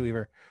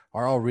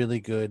are all really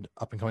good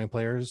up and coming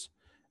players.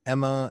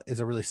 Emma is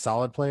a really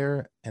solid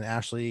player, and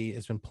Ashley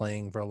has been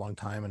playing for a long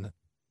time and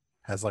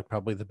has like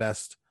probably the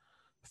best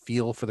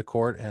feel for the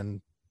court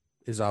and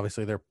is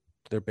obviously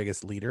their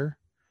biggest leader.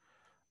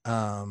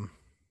 And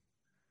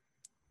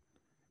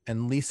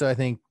Lisa, I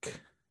think,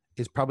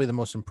 is probably the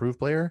most improved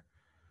player.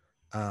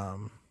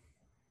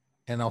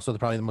 And also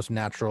probably the most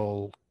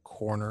natural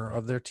corner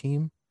of their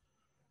team.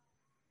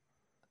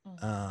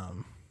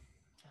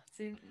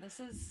 See,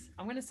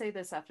 I'm going to say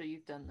this after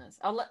you've done this.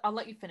 I'll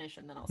let you finish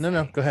and then I'll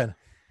No, go ahead.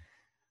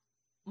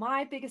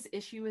 My biggest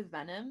issue with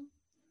Venom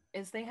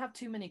is they have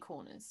too many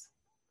corners.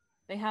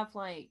 They have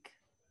like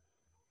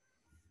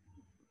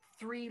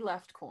 3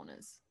 left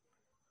corners.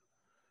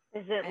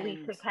 Is it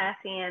Lisa,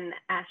 Cassie, and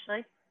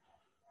Ashley?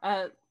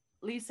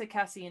 Lisa,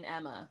 Cassie, and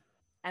Emma.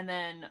 And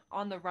then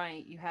on the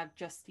right, you have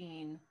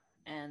Justine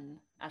and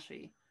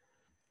Ashley.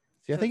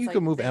 See, I think you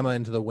could move Emma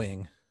into the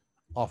wing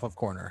off of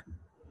corner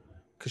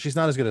because she's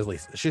not as good as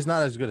Lisa. She's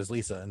not as good as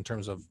Lisa in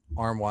terms of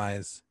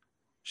arm-wise.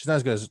 She's not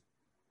as good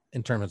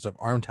in terms of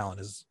arm talent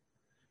as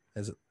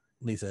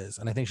Lisa is.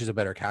 And I think she's a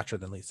better catcher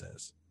than Lisa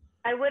is.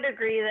 I would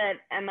agree that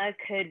Emma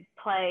could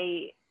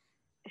play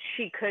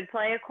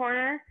a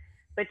corner,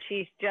 but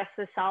she's just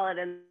as solid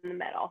in the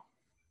middle.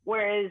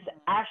 Whereas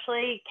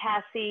Ashley,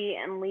 Cassie,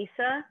 and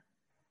Lisa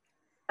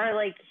are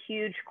like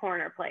huge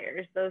corner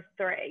players, those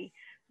 3.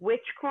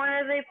 Which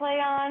corner they play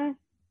on,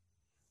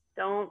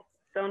 don't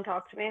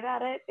talk to me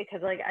about it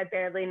because like I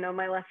barely know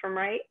my left from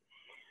right.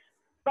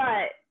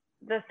 But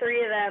the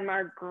 3 of them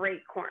are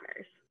great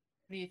corners.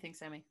 What do you think,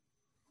 Sammy?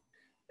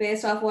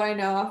 Based off what I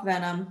know off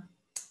Venom,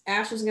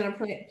 Ashley's going to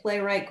play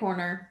right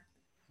corner.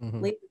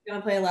 Mm-hmm. Lisa's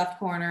going to play left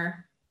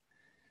corner.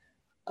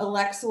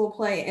 Alexa will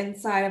play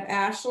inside of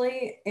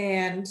Ashley,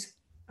 and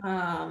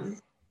I'm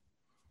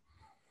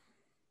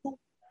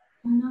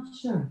not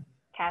sure.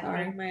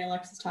 Catherine. Sorry, my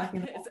Alexa's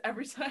talking. It's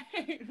every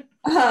time.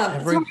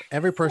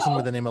 Every person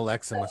with the name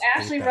Alexa must.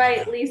 Ashley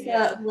right,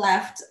 Lisa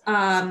left.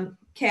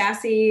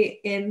 Cassie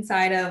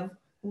inside of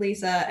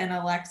Lisa, and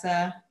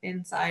Alexa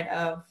inside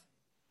of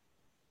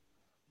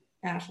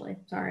Ashley.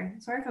 Sorry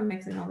if I'm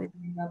mixing all these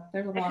names up.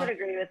 There's a lot. I could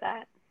agree with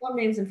that. One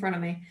names in front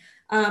of me.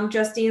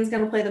 Justine's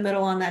going to play the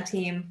middle on that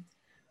team.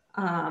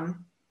 I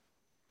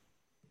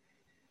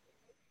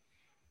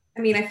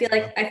feel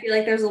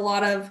like there's a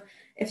lot of,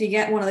 if you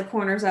get one of the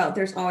corners out,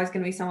 there's always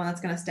going to be someone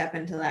that's going to step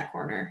into that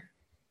corner.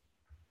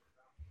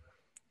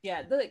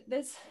 Yeah,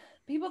 there's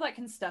people that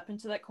can step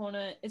into that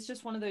corner. It's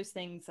just one of those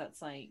things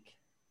that's like,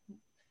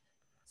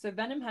 so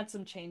Venom had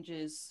some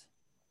changes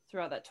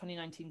throughout that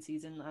 2019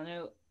 season. I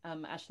know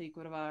Ashley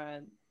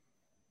Guevara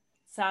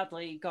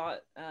sadly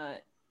got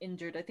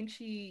injured. I think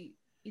she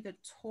either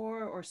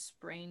tore or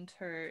sprained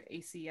her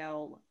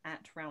ACL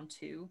at round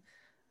 2.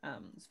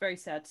 It's very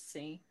sad to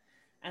see.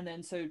 And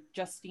then so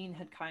Justine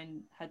had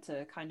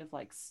to kind of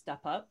like step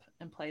up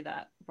and play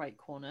that right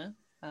corner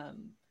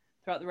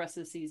throughout the rest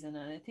of the season.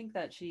 And I think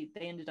that they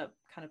ended up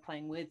kind of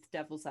playing with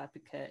Devil's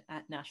Advocate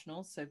at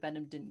Nationals. So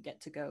Venom didn't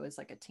get to go as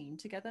like a team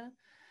together.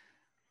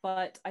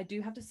 But I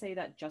do have to say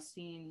that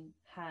Justine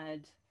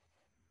had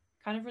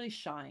kind of really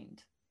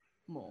shined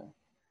more.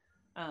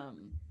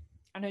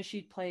 I know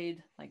she'd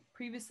played like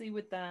previously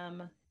with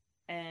them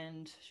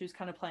and she was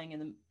kind of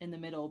playing in the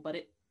middle, but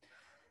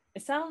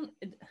it's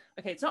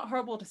not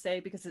horrible to say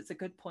because it's a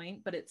good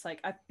point, but it's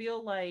like I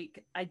feel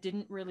like I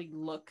didn't really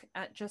look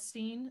at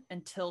Justine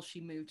until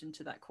she moved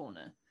into that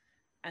corner,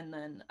 and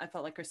then I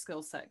felt like her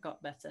skill set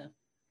got better.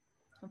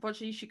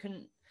 Unfortunately,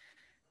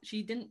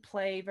 she didn't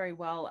play very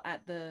well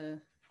at the.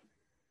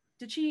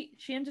 Did she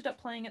ended up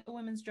playing at the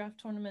women's draft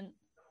tournament?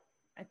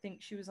 I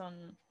think she was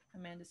on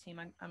Amanda's team.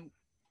 I'm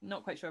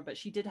not quite sure, but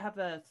she did have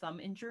a thumb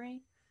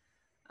injury,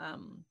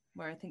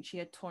 where I think she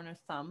had torn her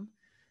thumb.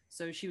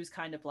 So she was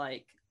kind of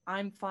like,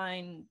 I'm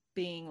fine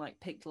being like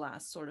picked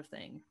last sort of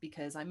thing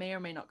because I may or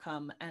may not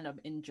come and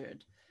I'm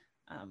injured.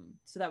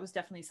 So that was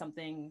definitely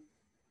something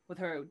with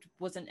her. It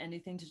wasn't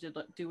anything to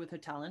do with her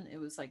talent. It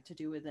was like to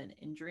do with an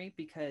injury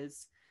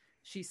because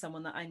she's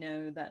someone that I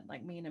know that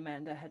like me and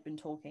Amanda had been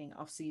talking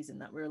off season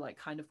that we were like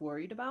kind of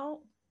worried about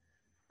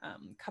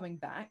coming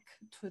back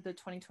to the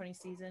 2020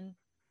 season.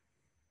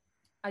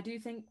 I do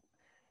think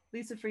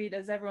Lisa Freed,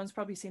 as everyone's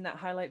probably seen that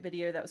highlight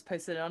video that was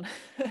posted on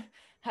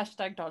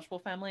hashtag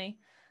Dodgeball Family.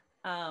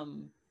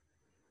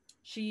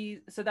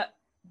 So that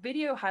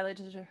video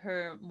highlighted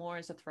her more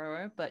as a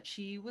thrower, but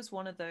she was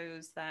one of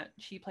those that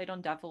she played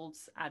on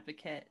Devil's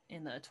Advocate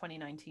in the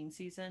 2019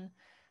 season.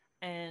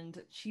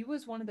 And she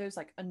was one of those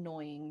like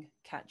annoying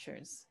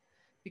catchers.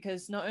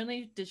 because not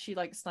only did she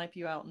like snipe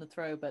you out in the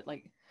throw, but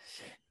like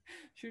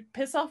she would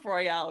piss off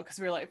Royale because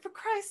we were like, for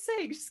Christ's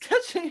sake, she's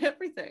catching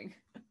everything.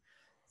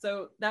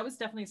 So that was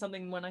definitely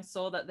something when I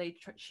saw that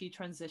she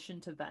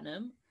transitioned to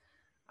Venom.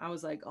 I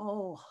was like,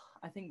 oh,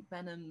 I think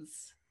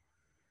Venom's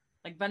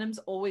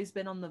always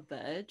been on the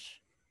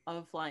verge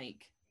of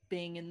like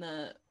being in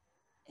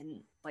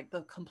like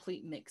the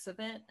complete mix of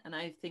it. And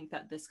I think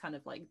that this kind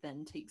of like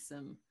then takes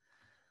them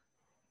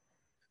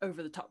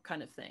over the top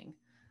kind of thing.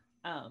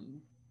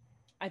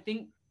 I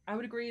think I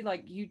would agree,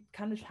 like you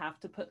kind of have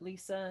to put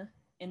Lisa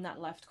in that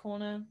left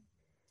corner.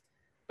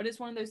 But it's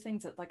one of those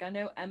things that, like, I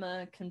know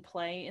Emma can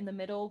play in the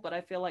middle, but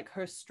I feel like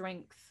her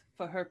strength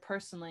for her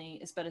personally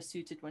is better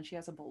suited when she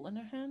has a ball in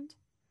her hand.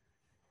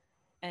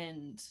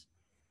 And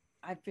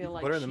I feel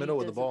like put her in the middle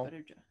with the ball.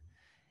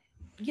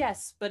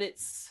 Yes, but I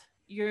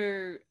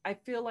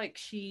feel like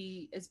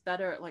she is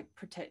better at like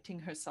protecting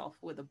herself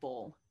with a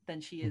ball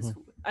than she is.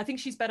 I think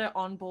she's better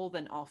on ball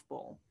than off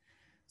ball.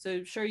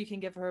 So sure, you can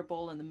give her a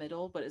ball in the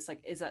middle, but it's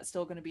like, is that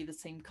still going to be the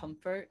same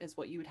comfort as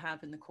what you would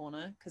have in the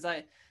corner? Because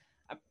I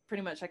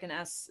pretty much, I can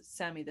ask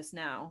Sammy this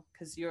now,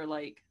 because you're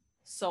like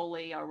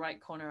solely our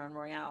right corner on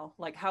Royale.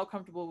 Like, how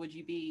comfortable would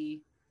you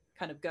be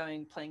kind of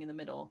playing in the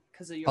middle?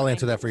 Because I'll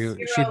answer that for you.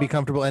 She'd be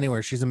comfortable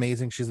anywhere. She's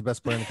amazing. She's the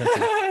best player in the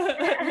country.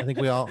 I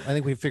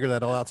think we figured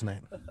that all out tonight.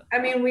 I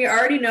mean, we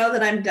already know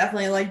that I'm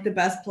definitely like the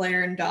best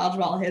player in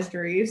dodgeball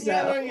history.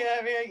 So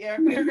yeah.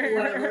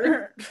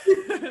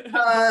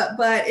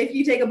 But if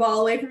you take a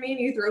ball away from me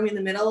and you throw me in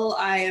the middle,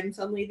 I am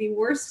suddenly the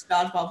worst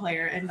dodgeball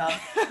player in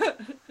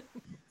dodgeball.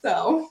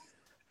 So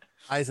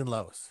highs and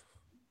lows.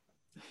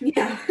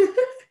 Yeah.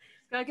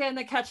 Gotta get in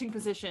the catching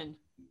position.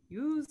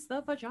 Use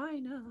the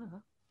vagina.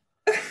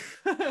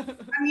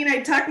 I mean,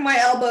 I tuck my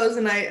elbows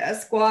and I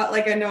squat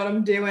like I know what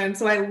I'm doing.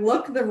 So I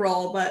look the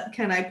role, but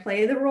can I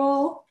play the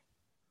role?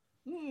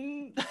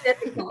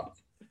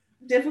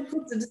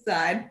 Difficult to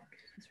decide.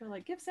 So we're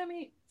like, give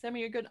Sammy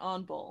a good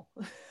on ball.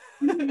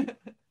 Give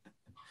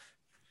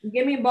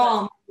me a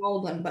ball, I'm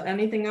golden, but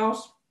anything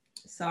else,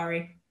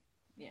 sorry.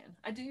 Yeah,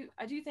 I do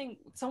think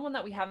someone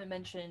that we haven't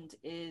mentioned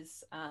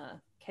is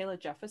Kayla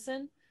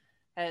Jefferson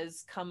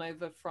has come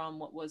over from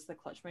what was the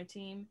Clutch Mode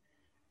team,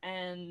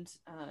 and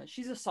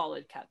she's a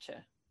solid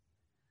catcher.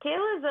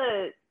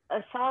 Kayla's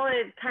a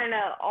solid kind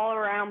of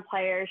all-around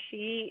player.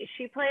 She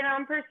played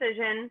on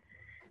Precision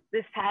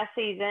this past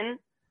season.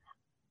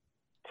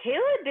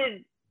 Kayla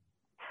did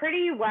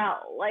pretty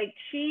well. Like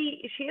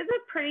she has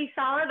a pretty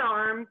solid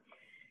arm.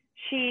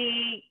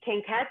 She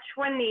can catch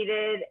when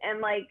needed, and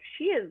like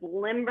she is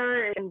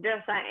limber, and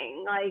just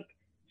saying, like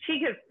she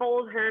could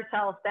fold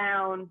herself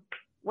down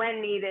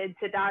when needed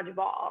to dodge a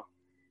ball.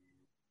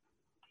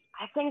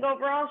 I think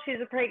overall she's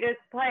a pretty good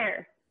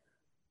player.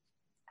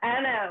 I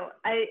don't know.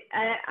 I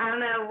don't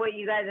know what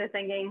you guys are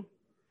thinking.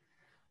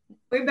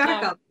 We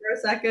back up for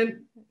a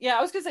second. Yeah,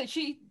 I was gonna say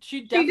she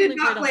definitely did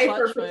not play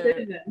for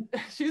Precision.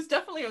 She was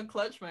definitely on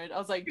Clutch Mode. I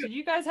was like, did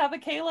you guys have a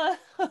Kayla?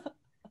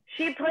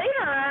 She played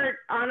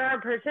on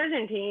our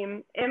Precision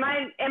team. Am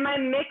I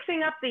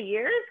mixing up the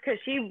years? Because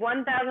she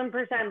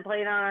 1000%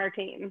 played on our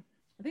team.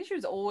 I think she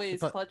was always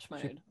Clutch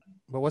Mode.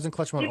 But wasn't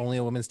Clutch Mode only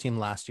a women's team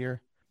last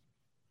year?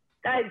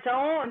 Guys,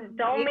 don't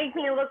make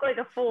me look like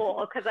a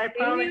fool, because I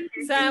promise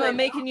you. Sam, I'm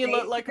making you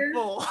look like a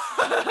fool.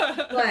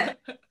 But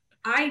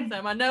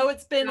Sam, I know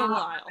it's been a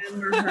while.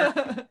 Remember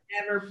her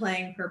ever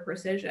playing for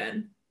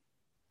Precision.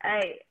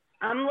 Hey,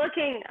 I'm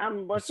looking at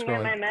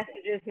my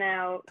messages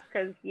now,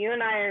 because you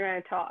and I are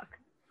going to talk.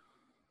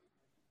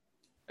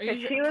 Are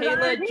you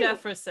Kayla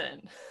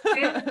Jefferson?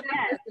 Oh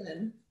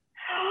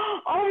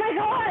my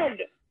God!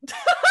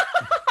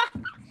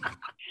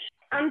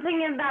 I'm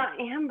thinking about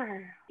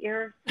Amber.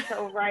 You're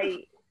so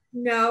right.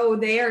 No,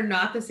 they are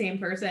not the same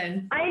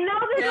person. I know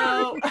they're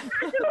not the same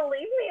person.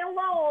 Leave me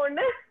alone.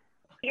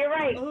 You're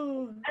right.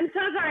 Oh. I'm so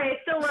sorry. I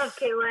still love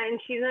Kayla,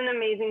 and she's an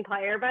amazing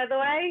player, by the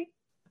way.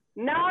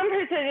 No, I'm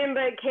Precision,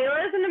 but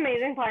Kayla is an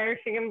amazing player.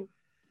 She can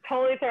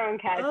totally throw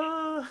and catch.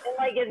 And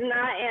like, it's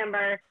not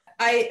Amber.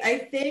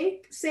 I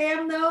think,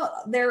 Sam, though,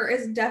 there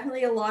is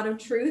definitely a lot of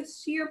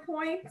truth to your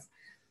points.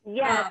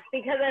 Yes,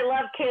 because I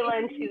love Kayla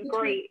and she's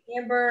great.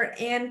 Amber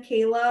and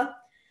Kayla,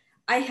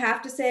 I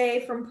have to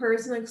say from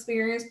personal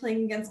experience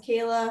playing against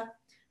Kayla,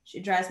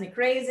 she drives me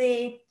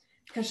crazy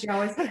because she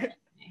always catches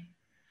me.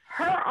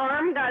 Her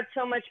arm got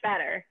so much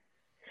better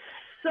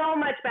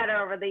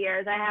over the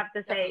years, I have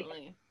to say.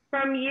 Definitely.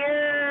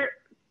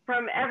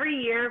 From every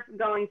year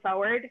going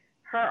forward,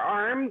 her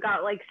arm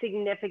got like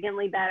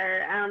significantly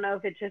better. I don't know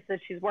if it's just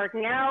that she's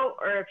working out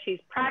or if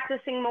she's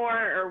practicing more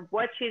or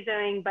what she's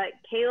doing, but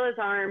Kayla's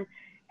arm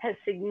has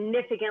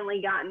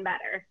significantly gotten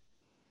better.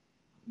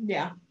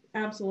 Yeah,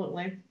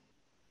 absolutely.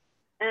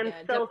 And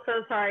I'm so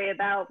sorry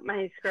about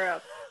my screw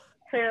up.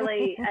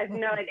 Clearly, I have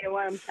no idea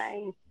what I'm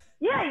saying.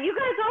 Yeah, you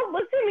guys all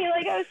looked at me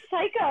like I was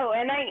psycho,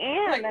 and I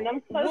am, like, and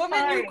I'm so woman,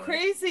 sorry. You're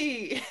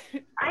crazy.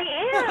 I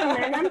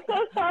am, and I'm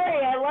so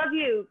sorry. I love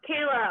you.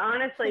 Kayla,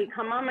 honestly,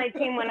 come on my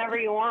team whenever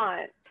you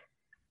want.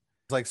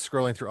 It's like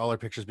scrolling through all her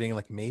pictures being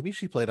like, maybe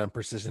she played on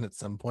Precision at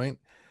some point,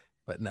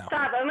 but no.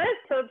 Stop, I'm going to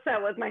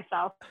upset with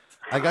myself.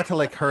 I got to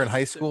like her in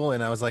high school,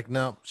 and I was like,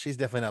 no, she's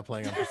definitely not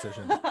playing on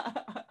Precision.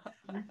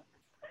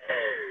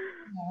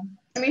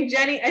 I mean,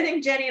 I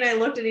think Jenny and I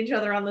looked at each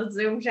other on the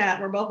Zoom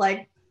chat. We're both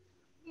like,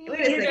 wait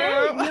a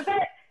second.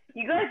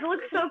 You guys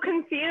look so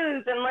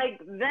confused, and like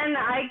then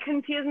I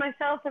confused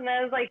myself, and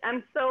I was like,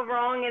 I'm so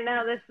wrong, and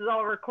now this is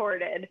all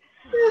recorded.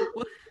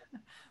 Well,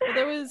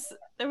 there was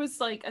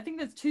like, I think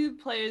there's 2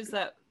 players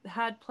that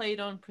had played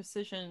on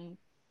Precision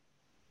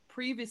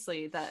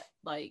previously that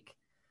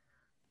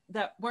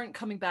weren't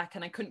coming back,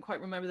 and I couldn't quite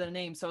remember their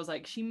name, so I was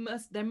like,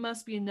 there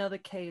must be another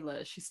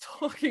Kayla she's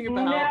talking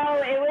about. No,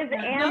 it was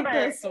Amber. Not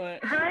this one.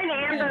 Her and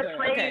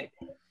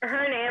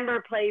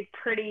Amber played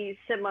pretty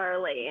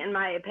similarly, in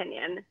my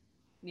opinion.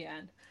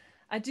 Yeah,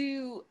 it's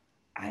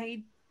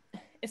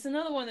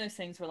another one of those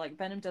things where like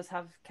Venom does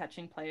have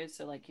catching players,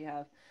 so like you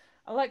have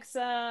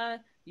Alexa,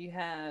 you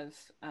have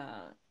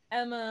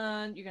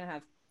Emma, you're gonna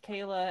have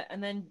Kayla,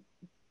 and then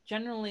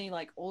generally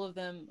like all of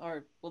them,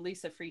 or well,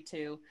 Lisa free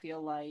too,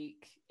 feel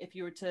like if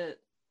you were to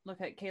look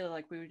at Kayla,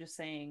 like we were just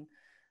saying,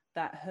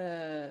 that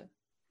her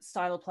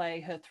style of play,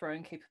 her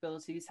throwing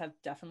capabilities have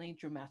definitely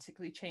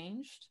dramatically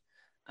changed.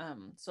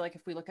 So like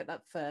if we look at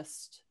that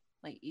first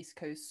like East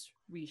Coast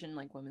region,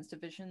 like women's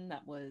division,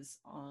 that was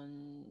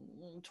on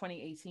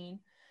 2018,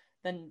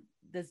 then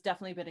there's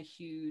definitely been a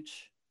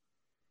huge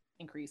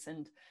increase.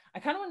 And I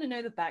kind of want to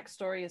know the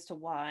backstory as to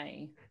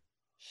why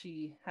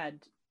she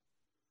had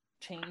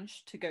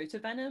changed to go to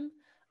Venom.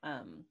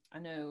 I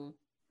know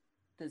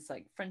there's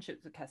like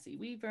friendships with Cassie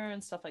Weaver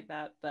and stuff like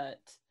that, but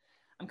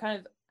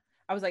I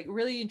was like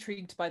really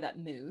intrigued by that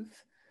move.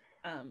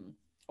 I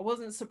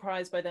wasn't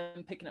surprised by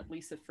them picking up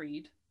Lisa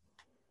Freed.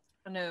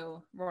 I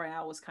know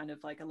Royale was kind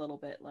of like a little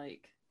bit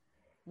like,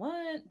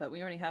 what? But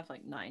we already have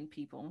like 9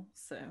 people,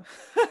 so.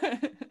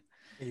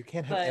 You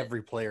can't have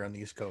every player on the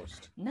East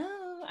Coast.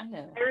 No, I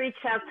know. I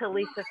reached out to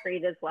Lisa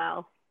Freed as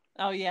well.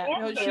 Oh yeah,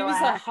 no, she was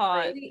a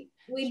hot.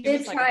 We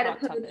did try to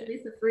put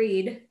Lisa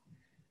Freed.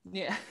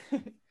 Yeah.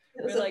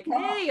 We're like,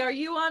 hey, are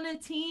you on a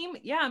team?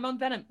 Yeah, I'm on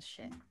Venom.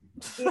 Shit.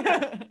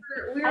 Yeah.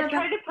 I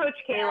tried to approach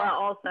Kayla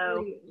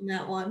also.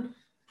 That one.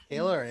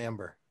 Kayla or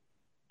Amber?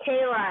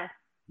 Kayla.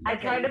 I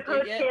tried to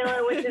approach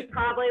Kayla, which is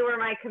probably where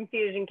my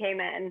confusion came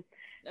in.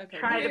 Okay.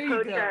 Try to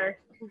approach her.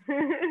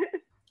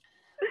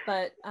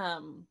 But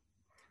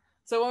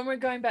so when we're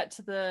going back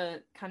to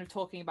the kind of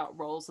talking about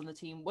roles on the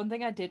team, one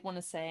thing I did want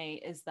to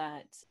say is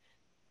that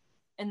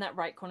in that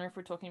right corner, if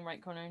we're talking right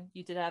corner,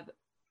 we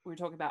were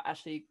talking about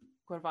Ashley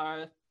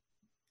Guevara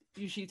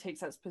usually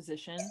takes that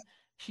position.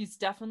 She's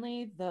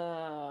definitely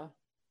the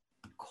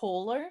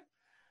caller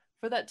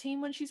for that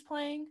team when she's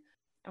playing.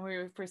 And we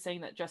were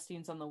saying that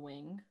Justine's on the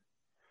wing.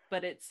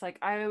 But it's like,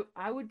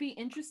 I would be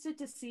interested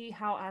to see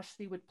how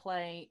Ashley would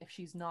play if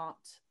she's not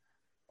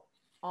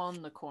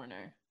on the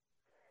corner.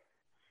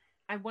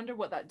 I wonder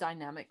what that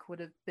dynamic would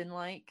have been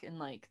like. And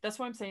like, that's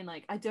why I'm saying,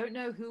 like, I don't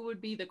know who would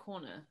be the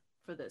corner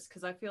for this,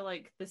 because I feel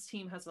like this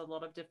team has a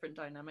lot of different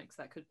dynamics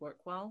that could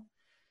work well.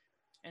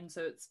 And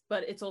so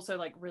it's also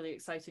like really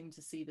exciting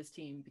to see this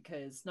team,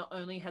 because not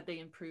only had they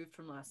improved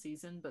from last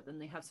season, but then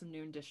they have some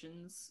new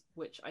additions,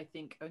 which I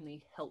think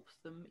only help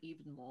them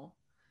even more.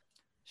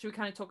 Should we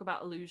kind of talk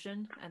about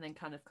Illusion and then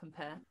kind of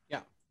compare?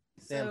 Yeah.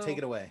 Sam, take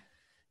it away.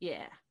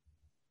 Yeah.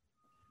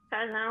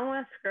 Guys, I don't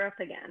want to screw up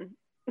again.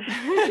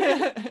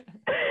 I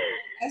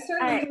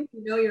certainly think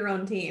you know your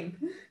own team.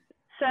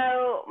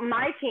 So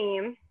my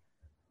team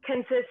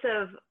consists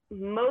of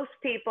most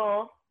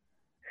people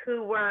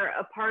who were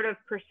a part of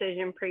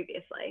Precision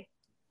previously.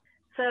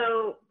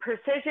 So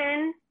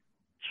Precision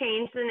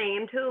changed the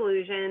name to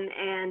Illusion,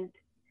 and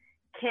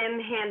Kim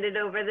handed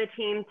over the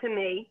team to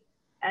me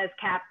as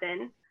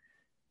captain.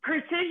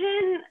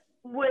 Precision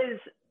was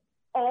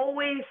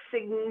always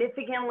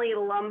significantly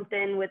lumped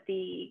in with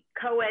the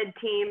co-ed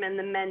team and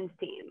the men's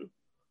team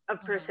of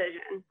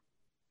Precision.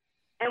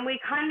 And we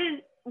kind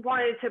of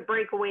wanted to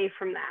break away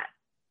from that.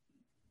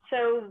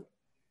 So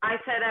I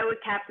said I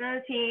would captain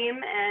the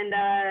team, and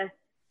I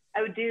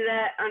would do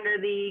that under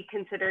the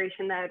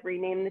consideration that I'd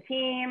rename the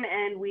team,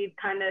 and we'd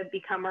kind of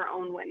become our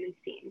own women's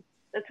team.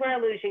 That's where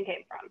Illusion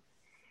came from.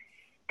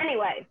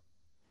 Anyway,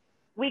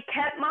 we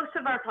kept most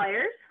of our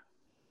players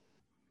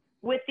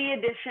with the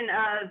addition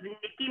of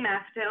Nikki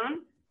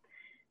Maffetone,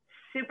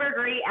 super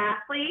great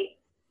athlete.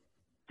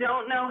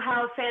 Don't know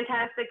how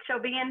fantastic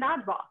she'll be in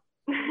dodgeball.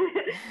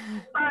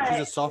 She's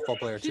a softball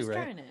player too,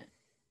 right?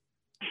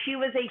 She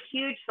was a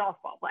huge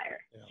softball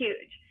player,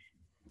 huge.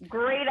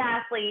 Great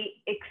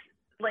athlete,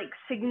 like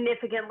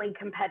significantly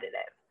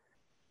competitive.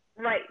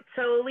 Right,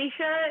 so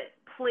Alicia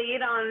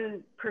played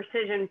on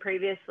Precision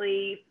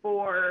previously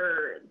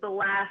for the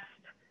last,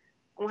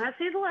 I want to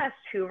say the last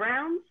 2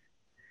 rounds.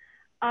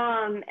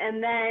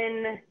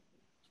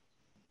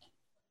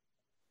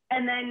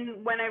 And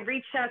then when I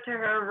reached out to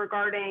her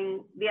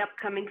regarding the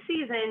upcoming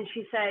season,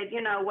 she said, you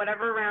know,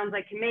 whatever rounds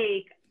I can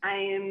make, I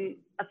am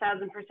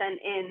 1,000%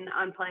 in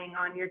on playing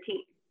on your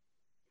team.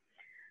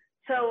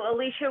 So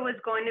Alicia was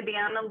going to be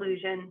on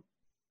Illusion,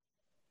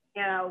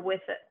 you know,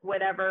 with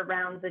whatever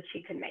rounds that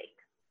she could make.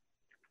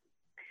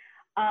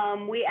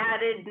 We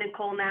added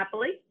Nicole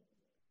Napoli,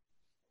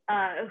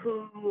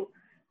 who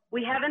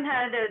we haven't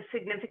had a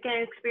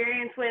significant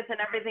experience with and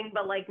everything,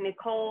 but like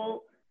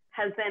Nicole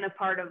has been a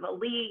part of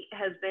Elite,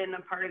 has been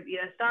a part of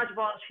US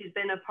Dodgeball. She's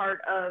been a part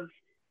of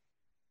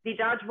the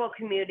dodgeball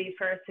community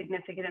for a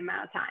significant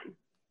amount of time.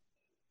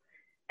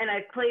 And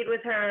I've played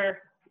with her,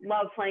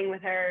 love playing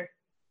with her.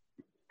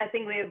 I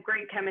think we have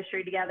great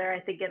chemistry together. I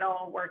think it'll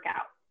all work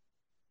out.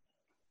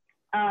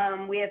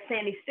 We have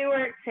Sandy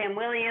Stewart, Sam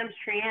Williams,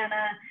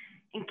 Triana,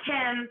 and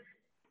Kim.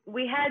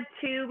 We had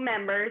 2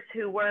 members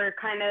who were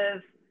kind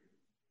of,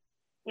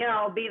 you know,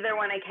 I'll be there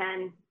when I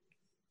can,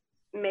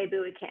 maybe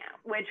we can't,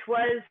 which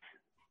was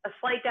a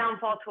slight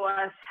downfall to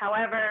us.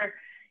 However,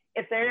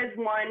 if there is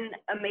one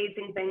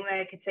amazing thing that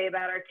I could say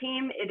about our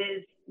team, it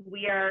is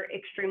we are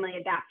extremely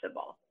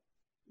adaptable.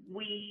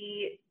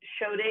 We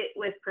showed it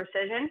with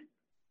precision.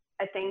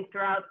 I think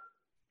throughout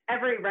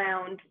every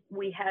round,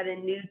 we had a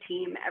new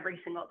team every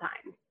single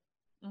time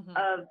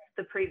of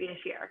the previous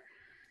year.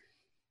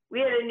 We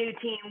had a new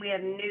team, we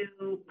had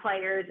new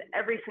players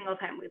every single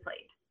time we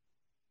played.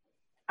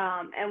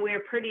 And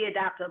we're pretty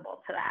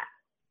adaptable to that.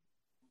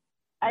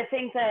 I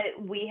think that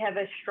we have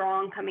a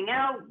strong coming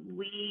out.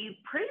 We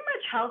pretty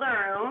much held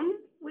our own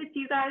with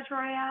you guys,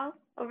 Royale,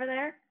 over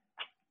there.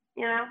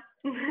 You know,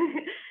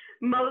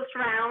 most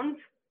rounds,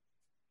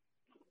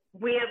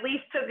 we at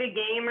least took a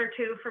game or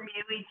 2 from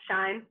you each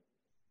time.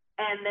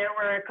 And there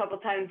were a couple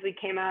times we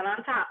came out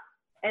on top.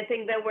 I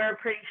think that we're a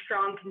pretty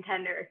strong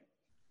contender.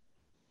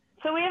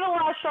 So we have a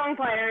lot of strong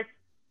players.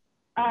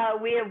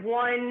 We have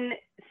one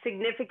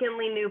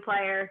significantly new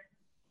player.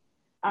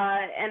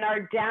 And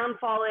our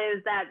downfall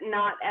is that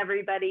not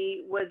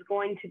everybody was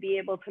going to be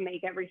able to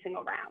make every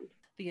single round.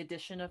 The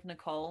addition of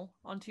Nicole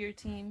onto your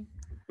team,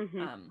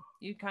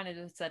 you kind of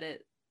just said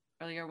it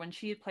earlier when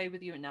she had played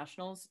with you at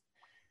Nationals,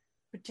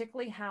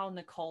 particularly how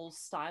Nicole's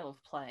style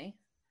of play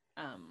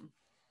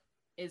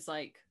is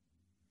like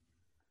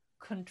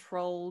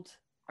controlled,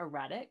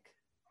 erratic.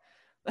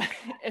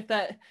 If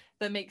that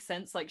makes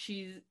sense. Like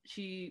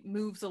she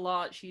moves a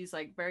lot. She's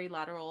like very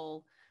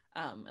lateral.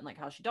 And like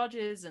how she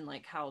dodges and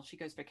like how she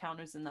goes for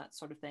counters and that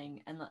sort of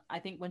thing. And I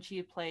think when she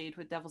had played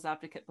with Devil's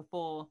Advocate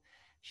before,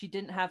 she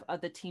didn't have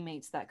other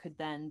teammates that could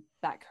then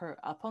back her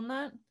up on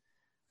that.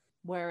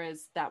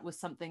 Whereas that was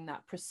something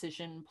that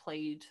Precision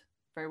played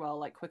very well,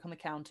 like quick on the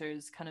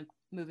counters, kind of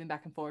moving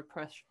back and forward,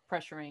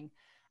 pressuring.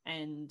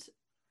 And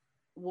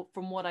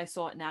from what I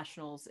saw at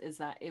Nationals is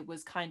that it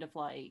was kind of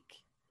like,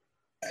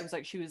 it was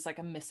like she was like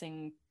a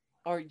missing,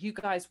 or you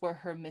guys were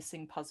her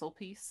missing puzzle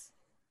piece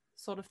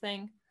sort of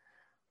thing.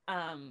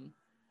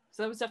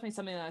 So that was definitely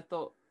something that I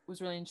thought was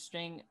really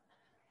interesting.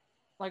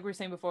 Like we were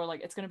saying before,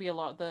 like it's going to be a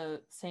lot of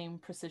the same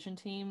Precision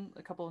team,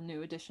 a couple of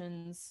new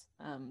additions.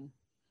 I'm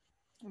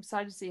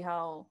excited to see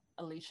how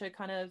Alicia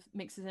kind of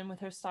mixes in with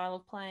her style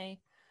of play.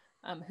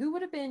 Who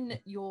would have been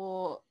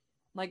your,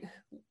 like,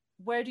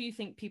 where do you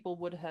think people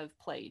would have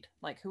played?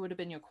 Like, who would have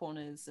been your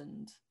corners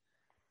and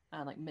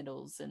like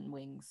middles and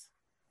wings?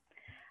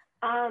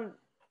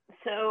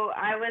 So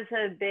I was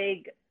a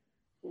big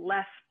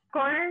left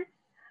corner.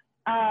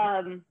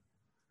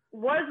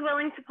 Was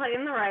willing to play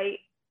in the right,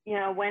 you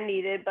know, when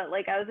needed, but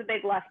like I was a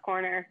big left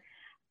corner.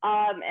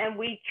 And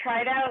we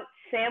tried out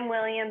Sam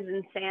Williams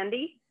and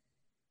Sandy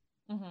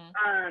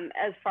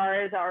as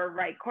far as our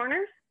right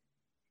corners.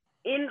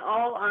 In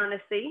all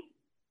honesty,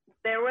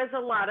 there was a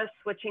lot of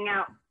switching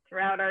out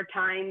throughout our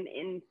time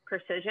in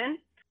Precision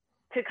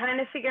to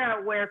kind of figure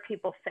out where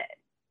people fit.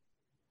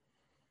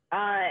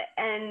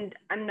 And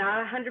I'm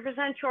not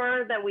 100%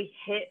 sure that we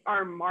hit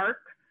our mark.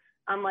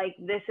 I'm like,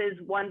 this is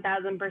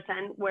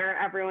 1000% where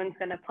everyone's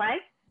going to play.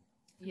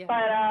 Yeah.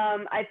 But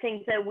I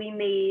think that we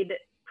made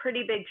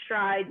pretty big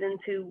strides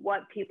into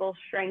what people's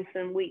strengths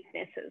and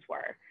weaknesses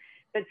were.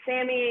 But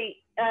Sam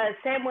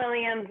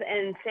Williams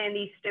and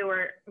Sandy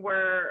Stewart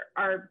were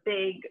our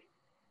big,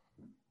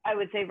 I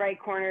would say, right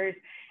corners.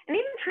 And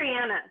even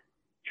Triana.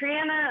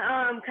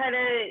 Triana kind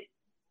of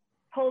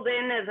pulled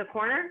in as a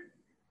corner,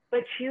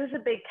 but she was a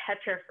big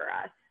catcher for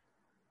us.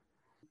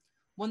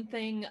 One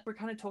thing we're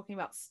kind of talking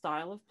about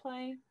style of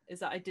play is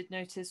that I did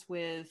notice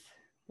with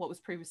what was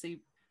previously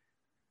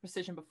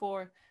Precision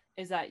before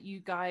is that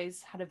you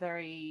guys had a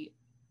very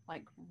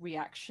like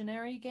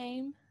reactionary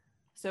game.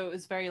 So it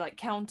was very like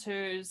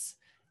counters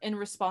in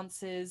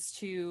responses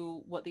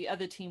to what the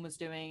other team was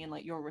doing and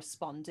like you're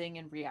responding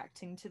and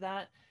reacting to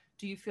that.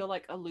 Do you feel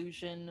like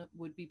Illusion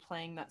would be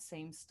playing that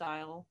same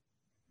style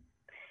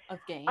of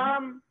game?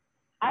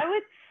 I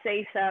would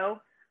say so.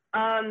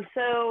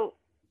 So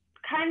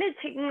kind of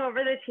taking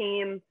over the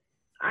team,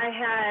 I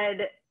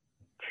had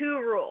 2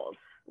 rules,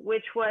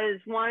 which was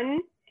one,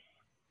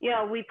 you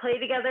know, we play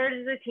together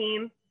as a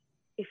team.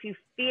 If you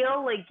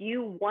feel like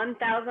you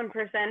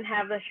 1000%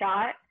 have the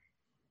shot,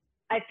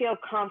 I feel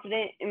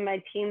confident in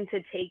my team to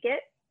take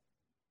it.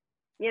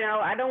 You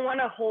know, I don't want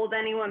to hold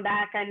anyone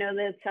back. I know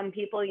that some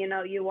people, you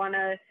know, you want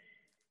to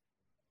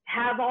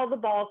have all the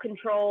ball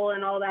control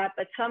and all that,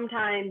 but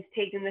sometimes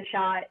taking the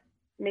shot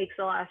makes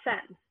a lot of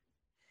sense.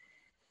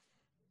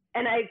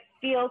 And I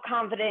feel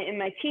confident in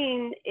my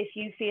team. If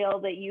you feel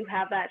that you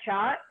have that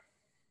shot,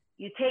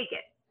 you take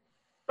it,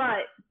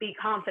 but be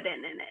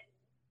confident in it.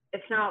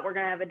 If not, we're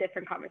going to have a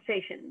different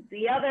conversation.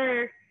 The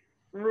other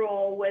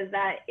rule was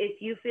that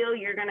if you feel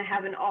you're going to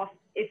have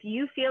if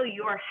you feel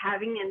you are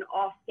having an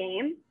off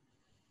game,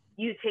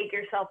 you take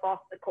yourself off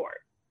the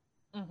court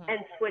and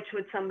switch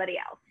with somebody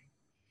else.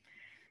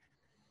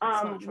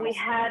 We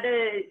had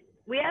a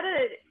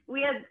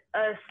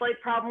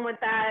slight problem with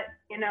that,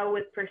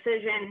 with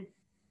Precision.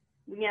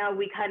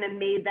 We kind of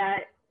made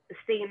that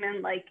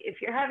statement, like,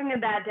 if you're having a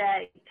bad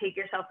day, take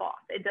yourself off.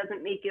 It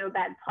doesn't make you a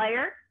bad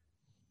player.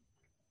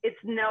 It's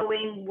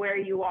knowing where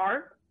you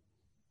are.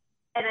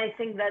 And I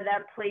think that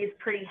plays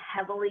pretty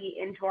heavily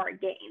into our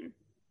game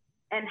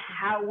and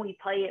how we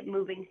play it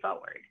moving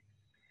forward.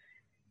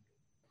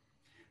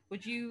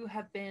 Would you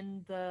have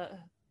been the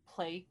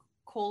play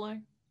caller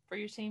for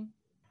your team?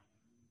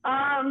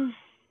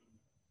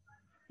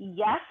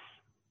 Yes.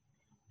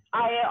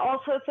 I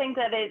also think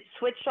that it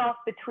switched off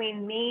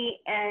between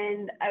me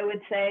and, I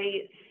would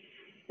say,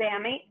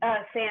 Sandy.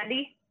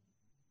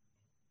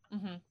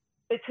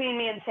 Between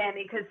me and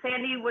Sandy, because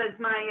Sandy was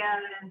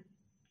my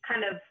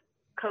kind of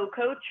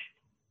co-coach.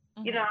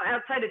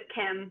 Outside of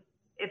Kim,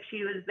 if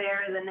she was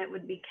there, then it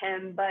would be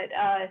Kim. But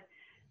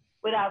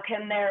without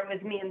Kim there, it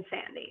was me and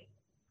Sandy.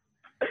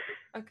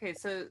 Okay,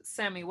 so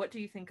Sammy, what do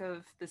you think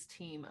of this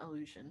team,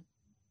 Illusion?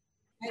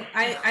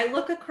 I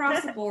look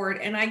across the board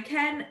and I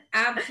can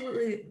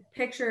absolutely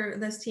picture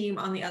this team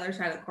on the other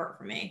side of the court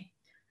for me.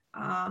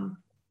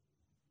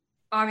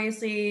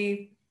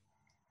 Obviously,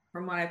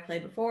 from what I've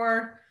played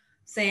before,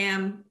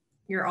 Sam,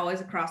 you're always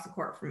across the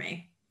court for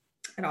me.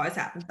 It always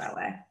happens that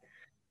way.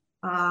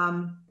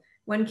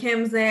 When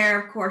Kim's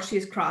there, of course,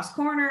 she's cross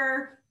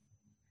corner.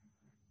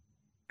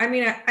 I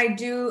mean, I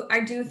do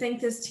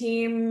think this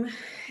team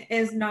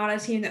is not a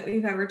team that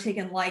we've ever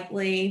taken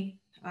lightly.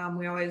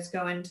 We always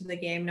go into the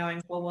game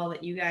knowing full well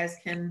that you guys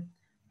can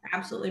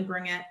absolutely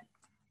bring it.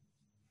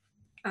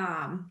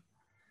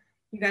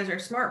 You guys are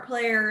smart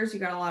players. You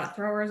got a lot of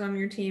throwers on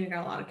your team. You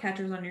got a lot of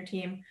catchers on your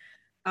team.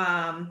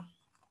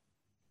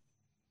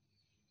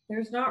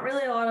 There's not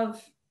really a lot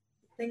of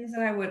things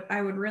that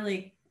I would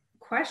really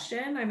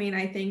question. I mean,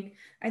 I think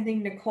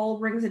Nicole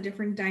brings a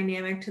different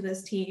dynamic to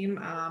this team.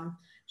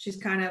 She's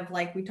kind of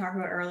like we talked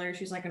about earlier.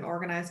 She's like an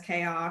organized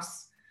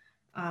chaos.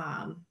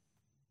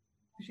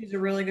 She's a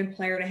really good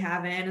player to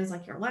have in as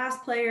like your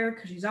last player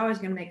because she's always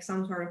going to make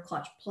some sort of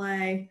clutch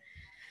play.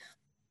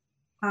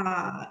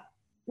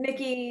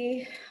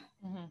 Nikki,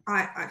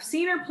 I've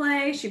seen her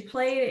play. She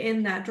played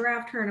in that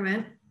draft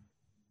tournament.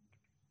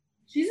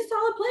 She's a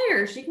solid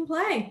player. She can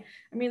play.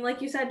 I mean,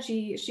 like you said,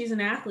 she's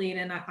an athlete,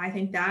 and I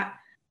think that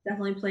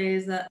definitely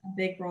plays a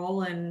big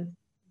role in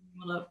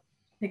being able to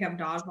pick up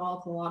dodgeball.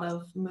 It's a lot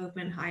of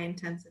movement, high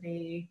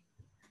intensity,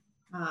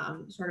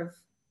 sort of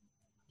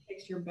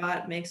kicks your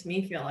butt, makes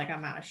me feel like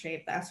I'm out of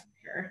shape, that's for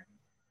sure.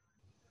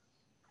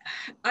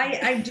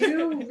 I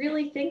do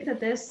really think that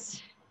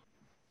this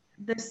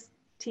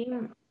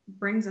team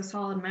brings a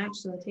solid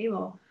match to the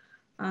table.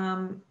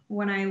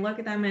 When I look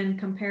at them in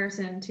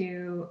comparison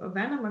to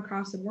Venom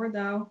across the board,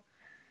 though,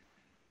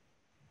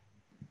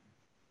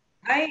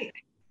 it's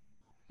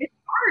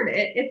hard.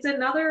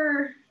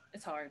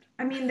 It's hard.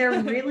 I mean,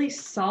 they're really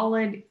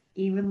solid,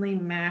 evenly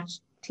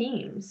matched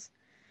teams.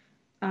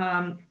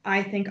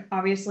 I think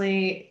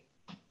obviously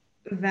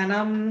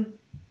Venom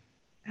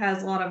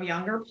has a lot of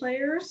younger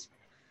players.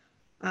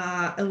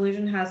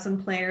 Illusion has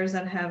some players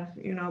that have,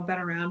 been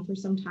around for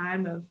some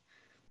time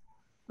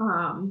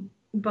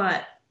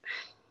but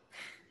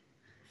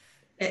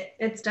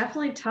it's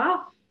definitely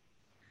tough.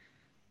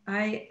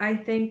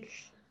 I think.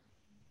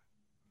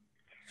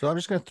 So I'm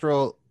just going to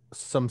throw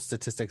some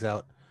statistics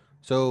out.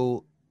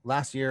 So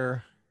last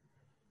year,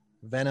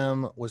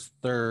 Venom was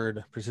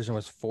third, Precision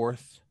was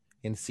fourth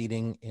in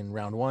seeding in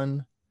round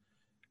 1.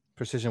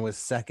 Precision was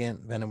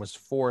second, Venom was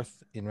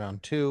fourth in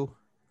round 2.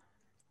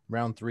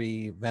 Round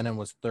 3, Venom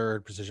was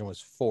third, Precision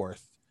was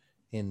fourth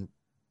in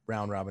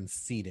round robin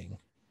seeding.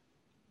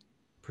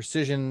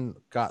 Precision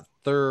got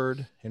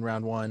third in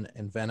round 1,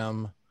 and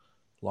Venom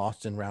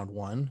lost in round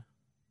 1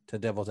 to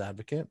Devil's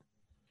Advocate.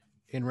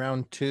 In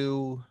round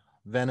 2,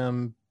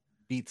 Venom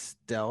beat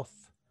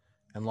Stealth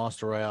and lost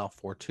to Royale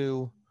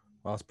 4-2,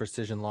 whilst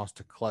Precision lost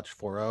to Clutch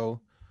 4-0,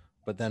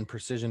 but then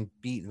Precision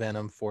beat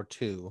Venom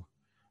 4-2.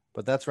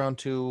 But that's round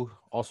 2,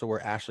 also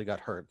where Ashley got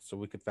hurt, so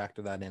we could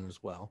factor that in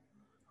as well.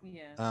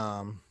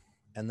 Yeah.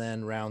 And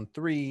then round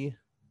 3,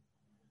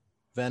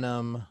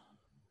 Venom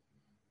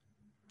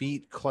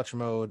beat Clutch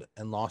Mode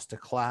and lost to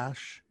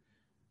Clash,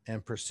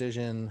 and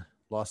Precision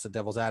lost to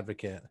Devil's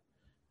Advocate,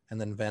 and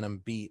then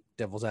Venom beat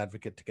Devil's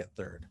Advocate to get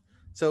third.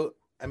 So,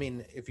 I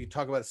mean, if you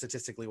talk about it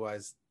statistically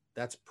wise,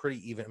 that's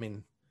pretty even. I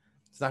mean,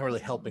 it's not really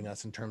helping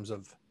us in terms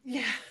of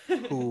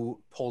who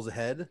pulls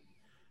ahead.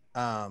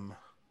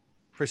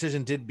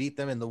 Precision did beat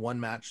them in the one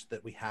match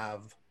that we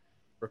have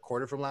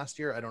recorded from last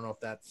year. I don't know if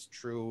that's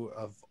true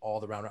of all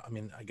the round. I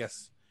mean, I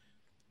guess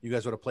you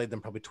guys would have played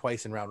them probably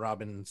twice in round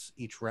robins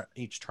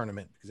each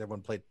tournament because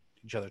everyone played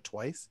each other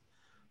twice.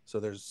 So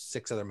there's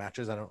 6 other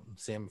matches. I don't,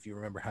 Sam, if you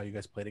remember how you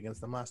guys played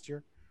against them last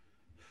year.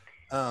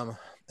 And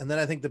then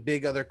I think the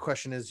big other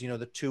question is,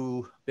 the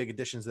 2 big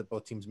additions that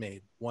both teams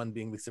made. One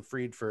being Lisa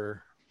Freed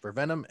for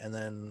Venom, and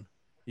then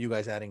you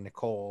guys adding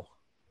Nicole,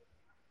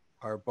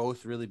 are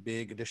both really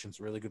big additions,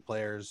 really good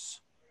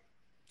players,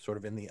 sort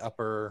of in the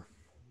upper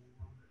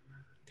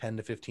 10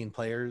 to 15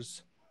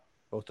 players.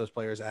 Both those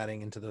players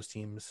adding into those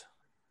teams.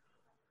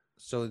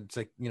 So it's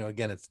like,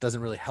 again, it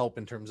doesn't really help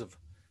in terms of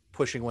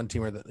pushing one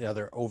team or the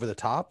other over the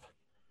top.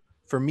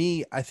 For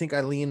me, I think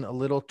I lean a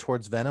little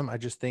towards Venom. I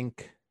just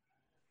think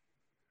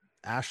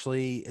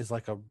Ashley is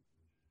like a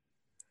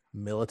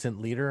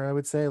militant leader, I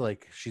would say.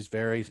 Like, she's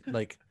very,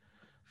 like,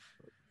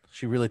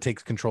 she really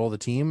takes control of the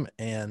team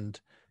and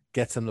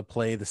gets them to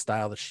play the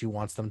style that she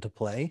wants them to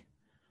play.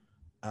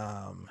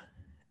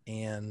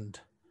 And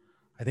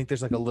I think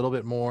there's like a little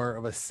bit more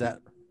of a set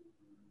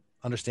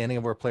understanding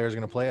of where players are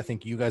going to play. I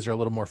think you guys are a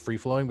little more free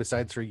flowing.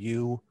 Besides for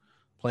you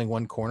playing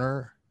one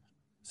corner,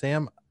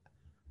 Sam,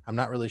 I'm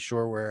not really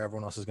sure where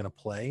everyone else is going to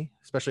play,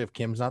 especially if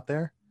Kim's not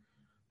there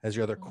as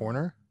your other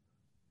corner.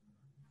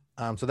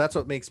 So that's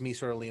what makes me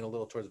sort of lean a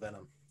little towards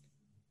Venom.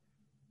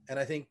 And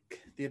I think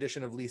the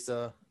addition of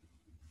Lisa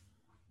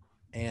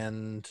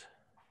and,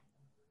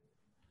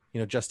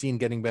 Justine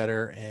getting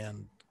better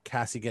and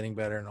Cassie getting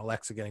better and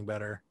Alexa getting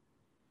better,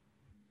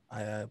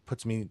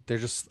 puts me,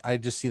 I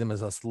just see them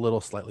as a little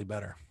slightly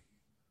better.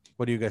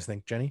 What do you guys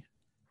think, Jenny?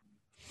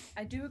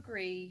 I do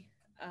agree.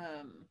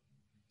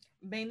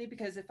 Mainly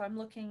because if I'm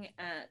looking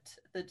at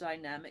the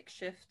dynamic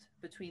shift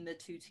between the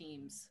 2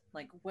 teams,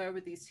 like where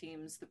were these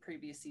teams the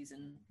previous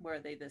season? Where are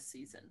they this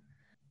season?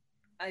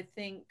 I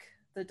think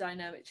the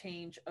dynamic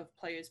change of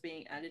players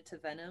being added to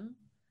Venom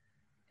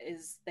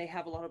is they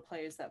have a lot of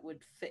players that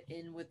would fit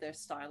in with their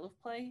style of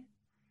play.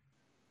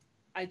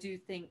 I do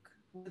think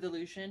with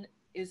Illusion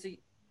is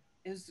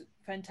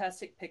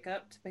fantastic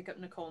pickup to pick up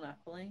Nicole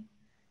Napoli.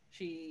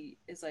 She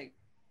is like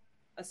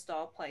a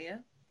star player,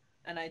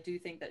 and I do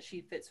think that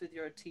she fits with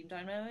your team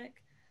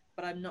dynamic,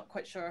 but I'm not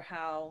quite sure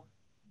how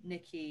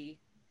Nikki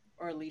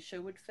or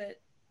Alicia would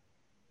fit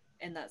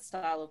in that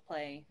style of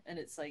play. And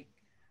it's like,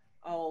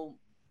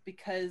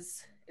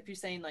 because if you're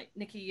saying like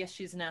Nikki, yes,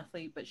 she's an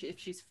athlete, but if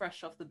she's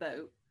fresh off the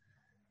boat,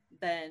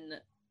 then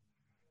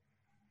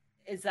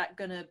is that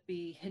going to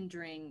be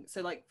hindering?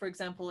 So like, for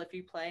example, if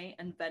you play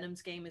and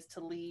Venom's game is to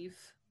leave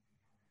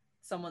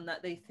someone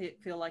that they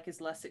feel like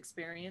is less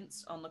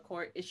experienced on the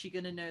court, is she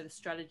going to know the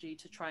strategy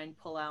to try and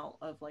pull out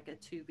of like a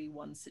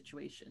 2v1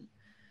 situation?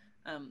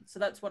 So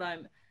that's what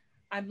I'm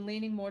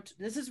leaning more to.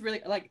 This is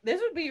really like,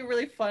 this would be a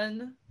really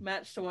fun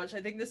match to watch.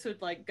 I think this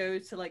would like go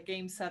to like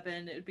game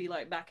 7. It would be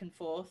like back and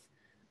forth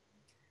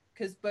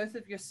because both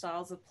of your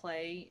styles of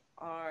play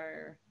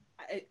are,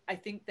 I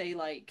think they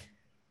like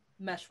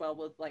mesh well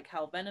with like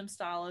how Venom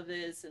style of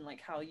is and like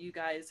how you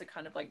guys are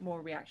kind of like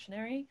more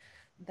reactionary.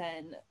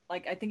 Then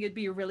like I think it'd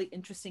be a really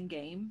interesting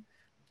game.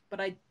 But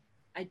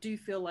I do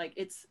feel like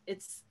it's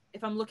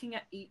if I'm looking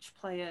at each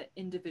player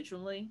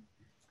individually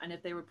and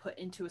if they were put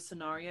into a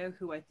scenario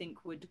who I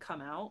think would come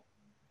out,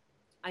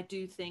 I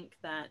do think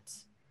that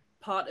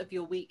part of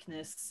your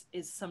weakness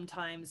is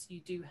sometimes you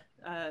do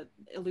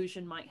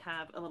Illusion might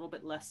have a little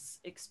bit less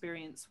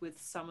experience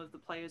with some of the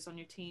players on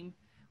your team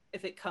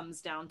if it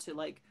comes down to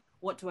like,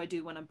 what do I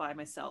do when I'm by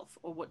myself,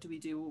 or what do we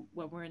do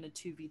when we're in a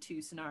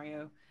 2v2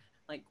 scenario?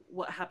 Like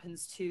what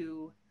happens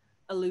to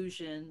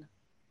Illusion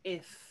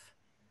if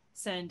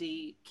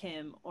Sandy,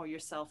 Kim, or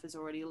yourself is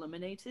already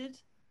eliminated?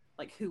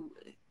 Like who?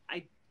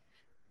 I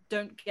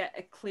don't get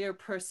a clear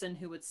person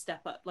who would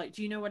step up. Like,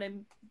 do you know what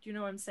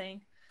I'm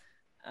saying?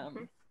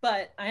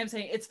 But I am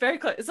saying it's very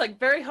close. It's like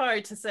very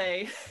hard to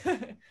say,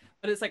 but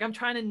it's like I'm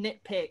trying to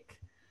nitpick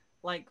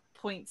like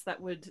points that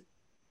would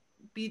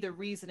be the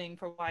reasoning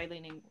for why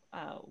leaning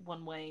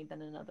one way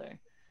than another.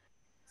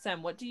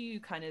 Sam, what do you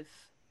kind of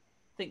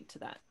think to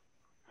that?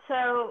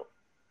 So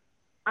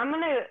I'm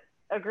going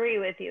to agree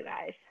with you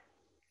guys.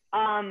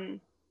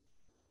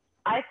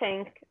 I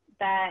think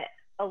that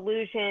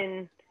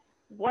Illusion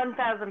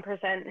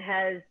 1000%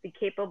 has the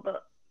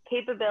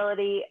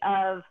capability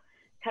of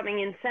coming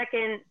in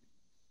second,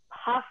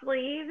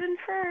 possibly even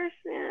first.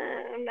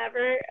 I'm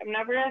never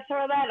gonna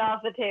throw that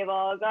off the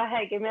table. Go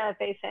ahead, give me that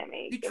face,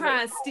 Sammy. You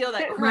try to steal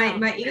that crown.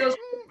 My ego's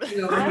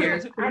over here.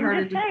 It's pretty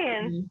hard just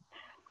saying,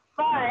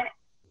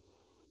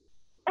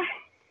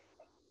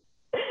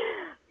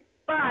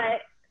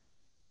 but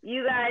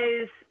you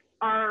guys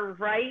are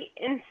right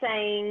in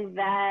saying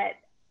that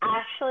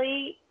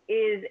Ashley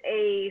is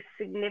a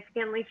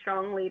significantly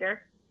strong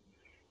leader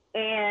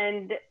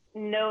and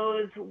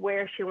knows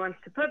where she wants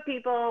to put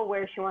people,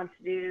 where she wants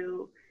to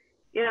do,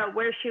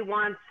 where she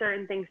wants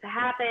certain things to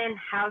happen,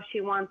 how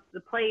she wants the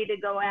play to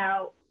go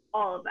out,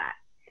 all of that.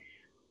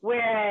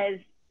 Whereas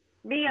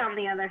me, on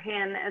the other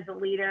hand, as a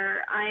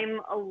leader, I'm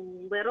a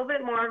little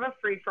bit more of a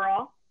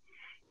free-for-all.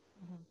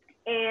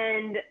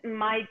 And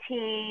my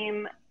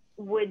team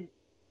would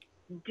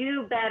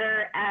do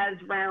better as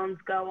rounds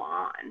go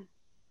on.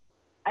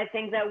 I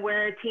think that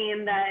we're a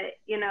team that,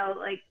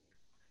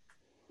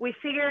 we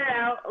figure it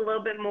out a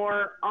little bit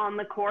more on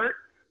the court,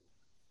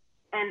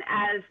 and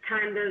as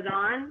time goes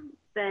on,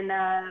 than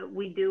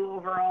we do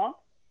overall.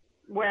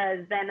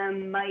 Whereas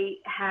Venom might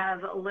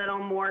have a little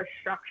more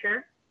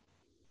structure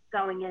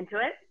going into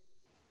it.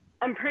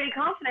 I'm pretty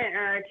confident in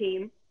our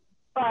team,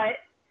 but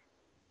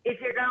if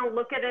you're going to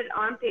look at it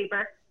on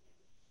paper,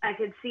 I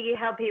could see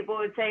how people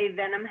would say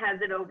Venom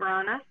has it over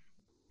on us.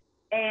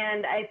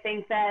 And I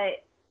think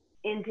that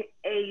into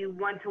a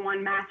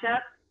one-to-one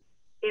matchup,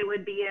 it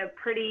would be a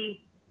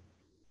pretty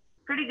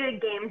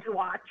good game to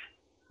watch.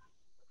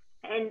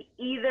 And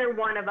either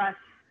one of us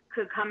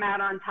could come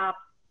out on top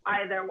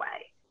either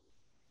way.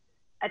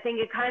 I think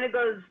it kind of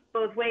goes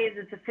both ways.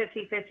 It's a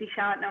 50-50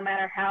 shot no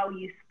matter how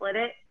you split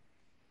it.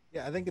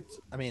 Yeah,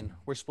 I mean,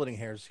 we're splitting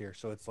hairs here,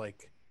 so it's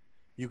like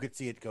you could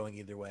see it going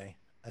either way.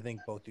 I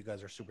think both you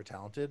guys are super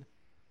talented.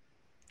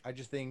 I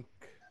just think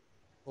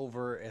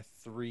over a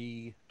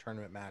 3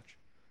 tournament match,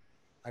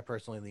 I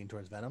personally lean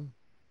towards Venom.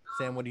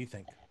 Sam, what do you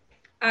think?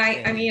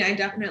 I mean, I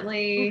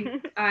definitely,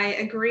 I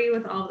agree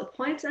with all the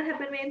points that have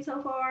been made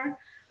so far.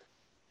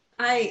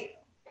 I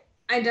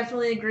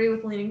definitely agree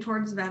with leaning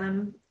towards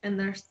Venom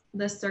in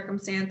this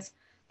circumstance.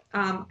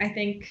 I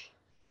think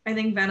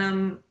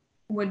Venom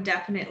would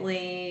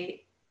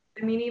definitely,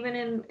 I mean,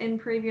 even in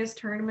previous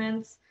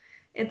tournaments,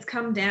 it's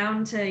come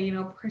down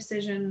to,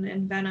 precision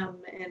and Venom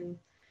and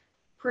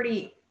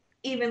pretty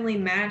evenly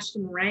matched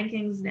in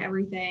rankings and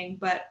everything.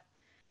 But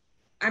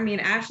I mean,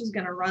 Ash is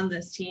going to run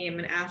this team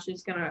and Ash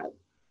is going to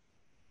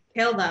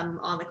kill them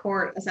on the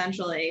court,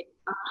 essentially.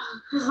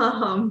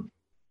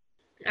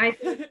 I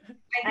think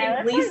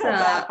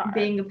Lisa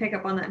being a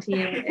pickup on that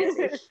team is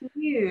a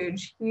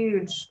huge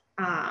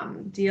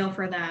deal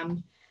for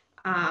them.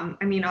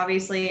 I mean,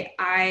 obviously,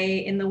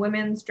 in the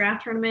women's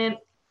draft tournament,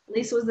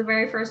 Lisa was the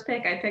very first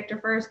pick. I picked her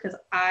first because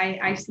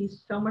I see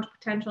so much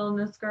potential in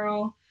this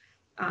girl.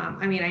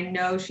 I mean, I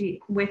know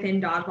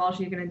within dodgeball,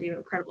 she's going to do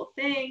incredible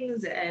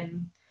things,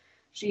 and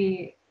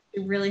she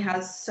really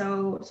has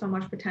so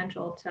much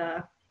potential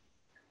to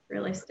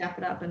really step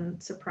it up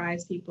and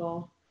surprise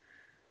people.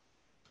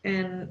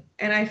 And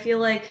I feel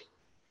like,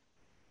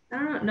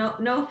 I don't know,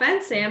 no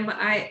offense, Sam, but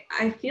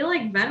I feel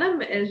like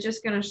Venom is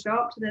just going to show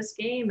up to this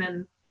game,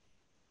 and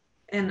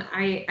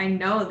I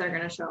know they're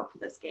going to show up to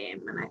this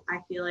game. And I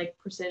feel like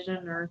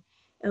Precision or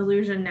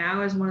Illusion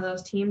now is one of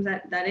those teams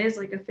that is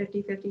like a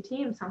 50-50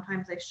 team.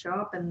 Sometimes they show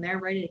up and they're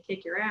ready to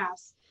kick your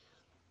ass.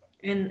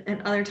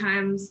 And other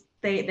times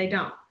they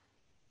don't.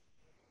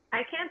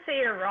 I can't say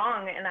you're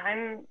wrong, and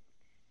I'm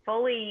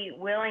fully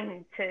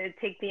willing to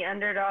take the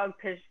underdog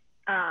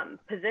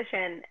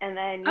position and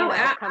then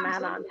come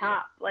out on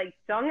top. Like,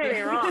 don't get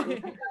me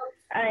wrong.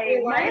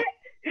 I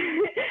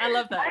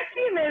love that. My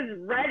team is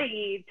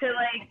ready to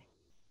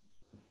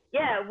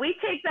we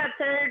take that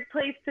third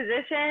place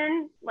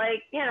position.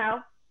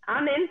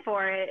 I'm in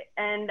for it,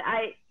 and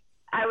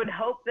I would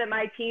hope that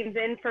my team's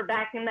in for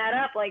backing that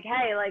up.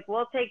 Hey,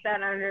 we'll take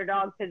that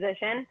underdog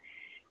position.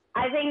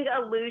 I think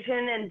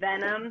Illusion and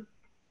Venom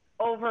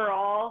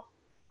overall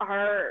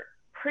are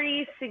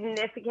pretty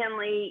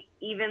significantly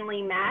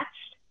evenly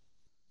matched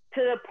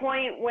to the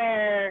point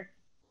where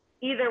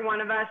either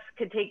one of us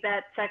could take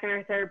that second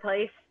or third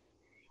place.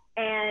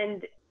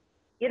 And,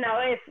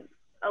 if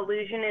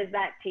Illusion is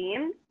that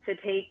team to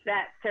take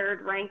that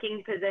third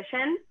ranking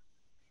position,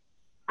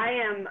 I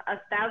am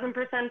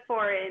 1,000%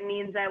 for it. It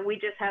means that we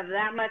just have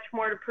that much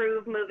more to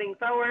prove moving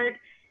forward.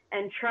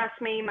 And trust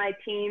me, my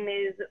team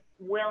is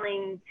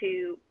willing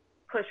to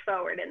push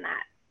forward in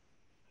that.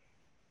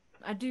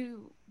 I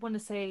do want to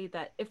say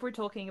that if we're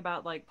talking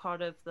about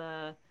part of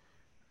the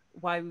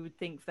why we would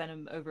think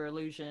Venom over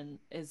Illusion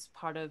is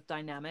part of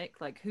dynamic,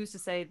 who's to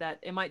say that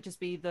it might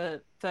just be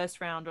the first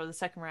round or the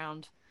second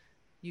round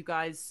you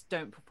guys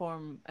don't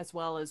perform as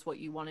well as what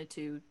you wanted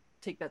to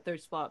take that third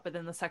spot, but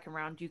then the second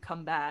round you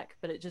come back,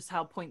 but it's just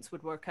how points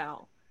would work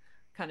out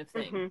kind of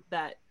thing. Mm-hmm.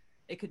 That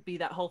it could be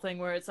that whole thing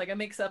where it's a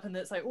mix up and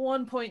it's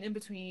 1 point in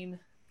between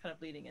kind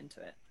of leading into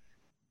it.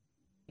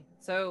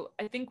 So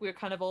I think we're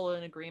kind of all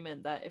in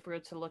agreement that if we were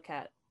to look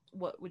at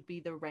what would be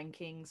the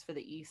rankings for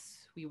the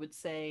East, we would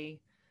say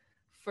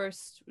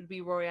first would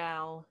be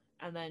Royale,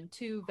 and then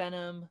 2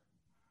 Venom,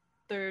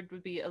 third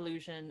would be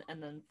Illusion,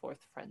 and then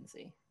fourth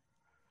Frenzy.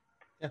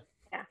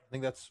 Yeah. I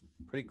think that's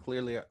pretty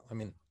clearly, I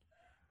mean,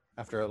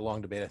 after a long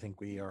debate, I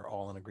think we are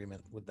all in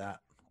agreement with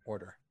that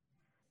order.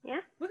 Yeah.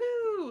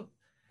 Woohoo!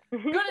 Go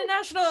to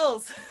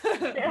Nationals!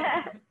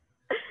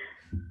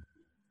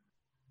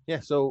 Yeah,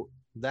 so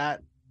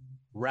that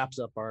wraps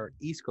up our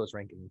East Coast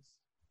rankings.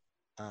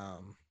 I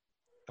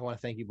want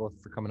to thank you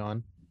both for coming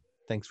on.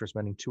 Thanks for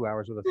spending 2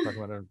 hours with us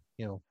talking about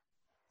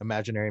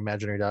imaginary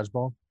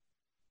dodgeball.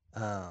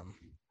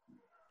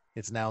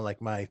 It's now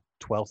my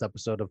 12th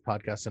episode of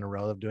podcasts in a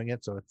row of doing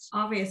it, so it's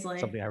obviously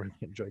something I really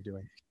enjoy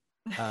doing.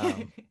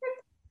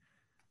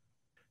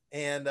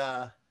 And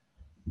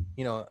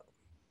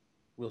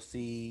we'll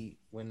see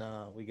when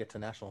we get to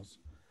Nationals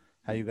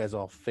how you guys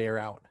all fare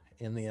out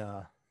in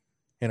the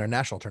in our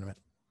national tournament.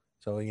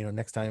 So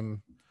next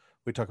time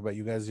we talk about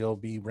you guys, you'll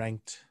be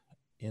ranked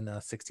in a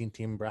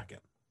 16-team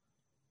bracket.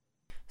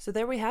 So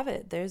there we have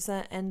it. There's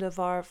the end of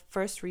our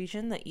first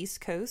region, the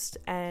East Coast,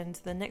 and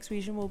the next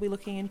region we'll be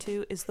looking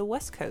into is the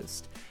West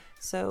Coast.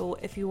 So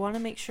if you want to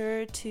make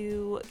sure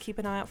to keep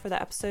an eye out for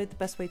that episode, the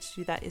best way to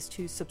do that is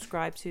to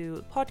subscribe to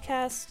the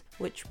podcast,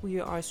 which we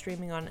are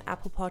streaming on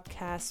Apple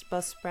Podcasts,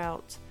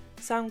 Buzzsprout,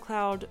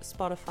 SoundCloud,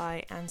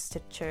 Spotify, and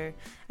Stitcher.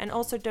 And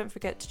also don't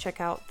forget to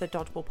check out the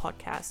Dodgeball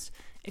podcast.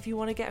 If you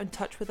want to get in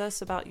touch with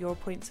us about your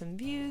points and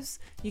views,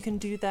 you can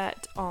do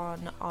that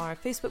on our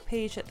Facebook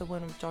page at the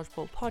Winner of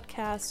Dodgeball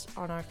podcast,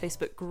 on our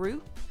Facebook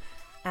group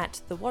at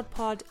the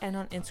WODpod, and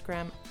on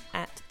Instagram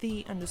at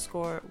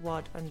 _WOD_pod.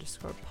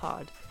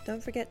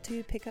 Don't forget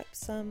to pick up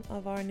some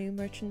of our new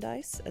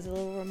merchandise. As a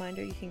little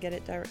reminder, you can get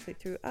it directly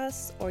through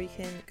us, or you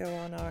can go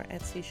on our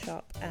Etsy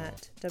shop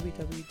at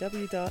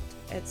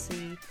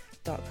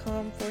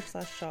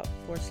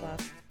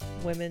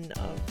www.etsy.com/shop/women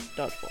of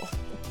dodgeball.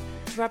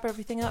 To wrap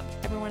everything up,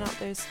 everyone out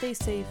there, stay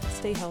safe,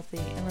 stay healthy,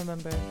 and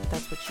remember,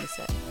 that's what she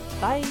said.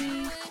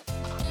 Bye!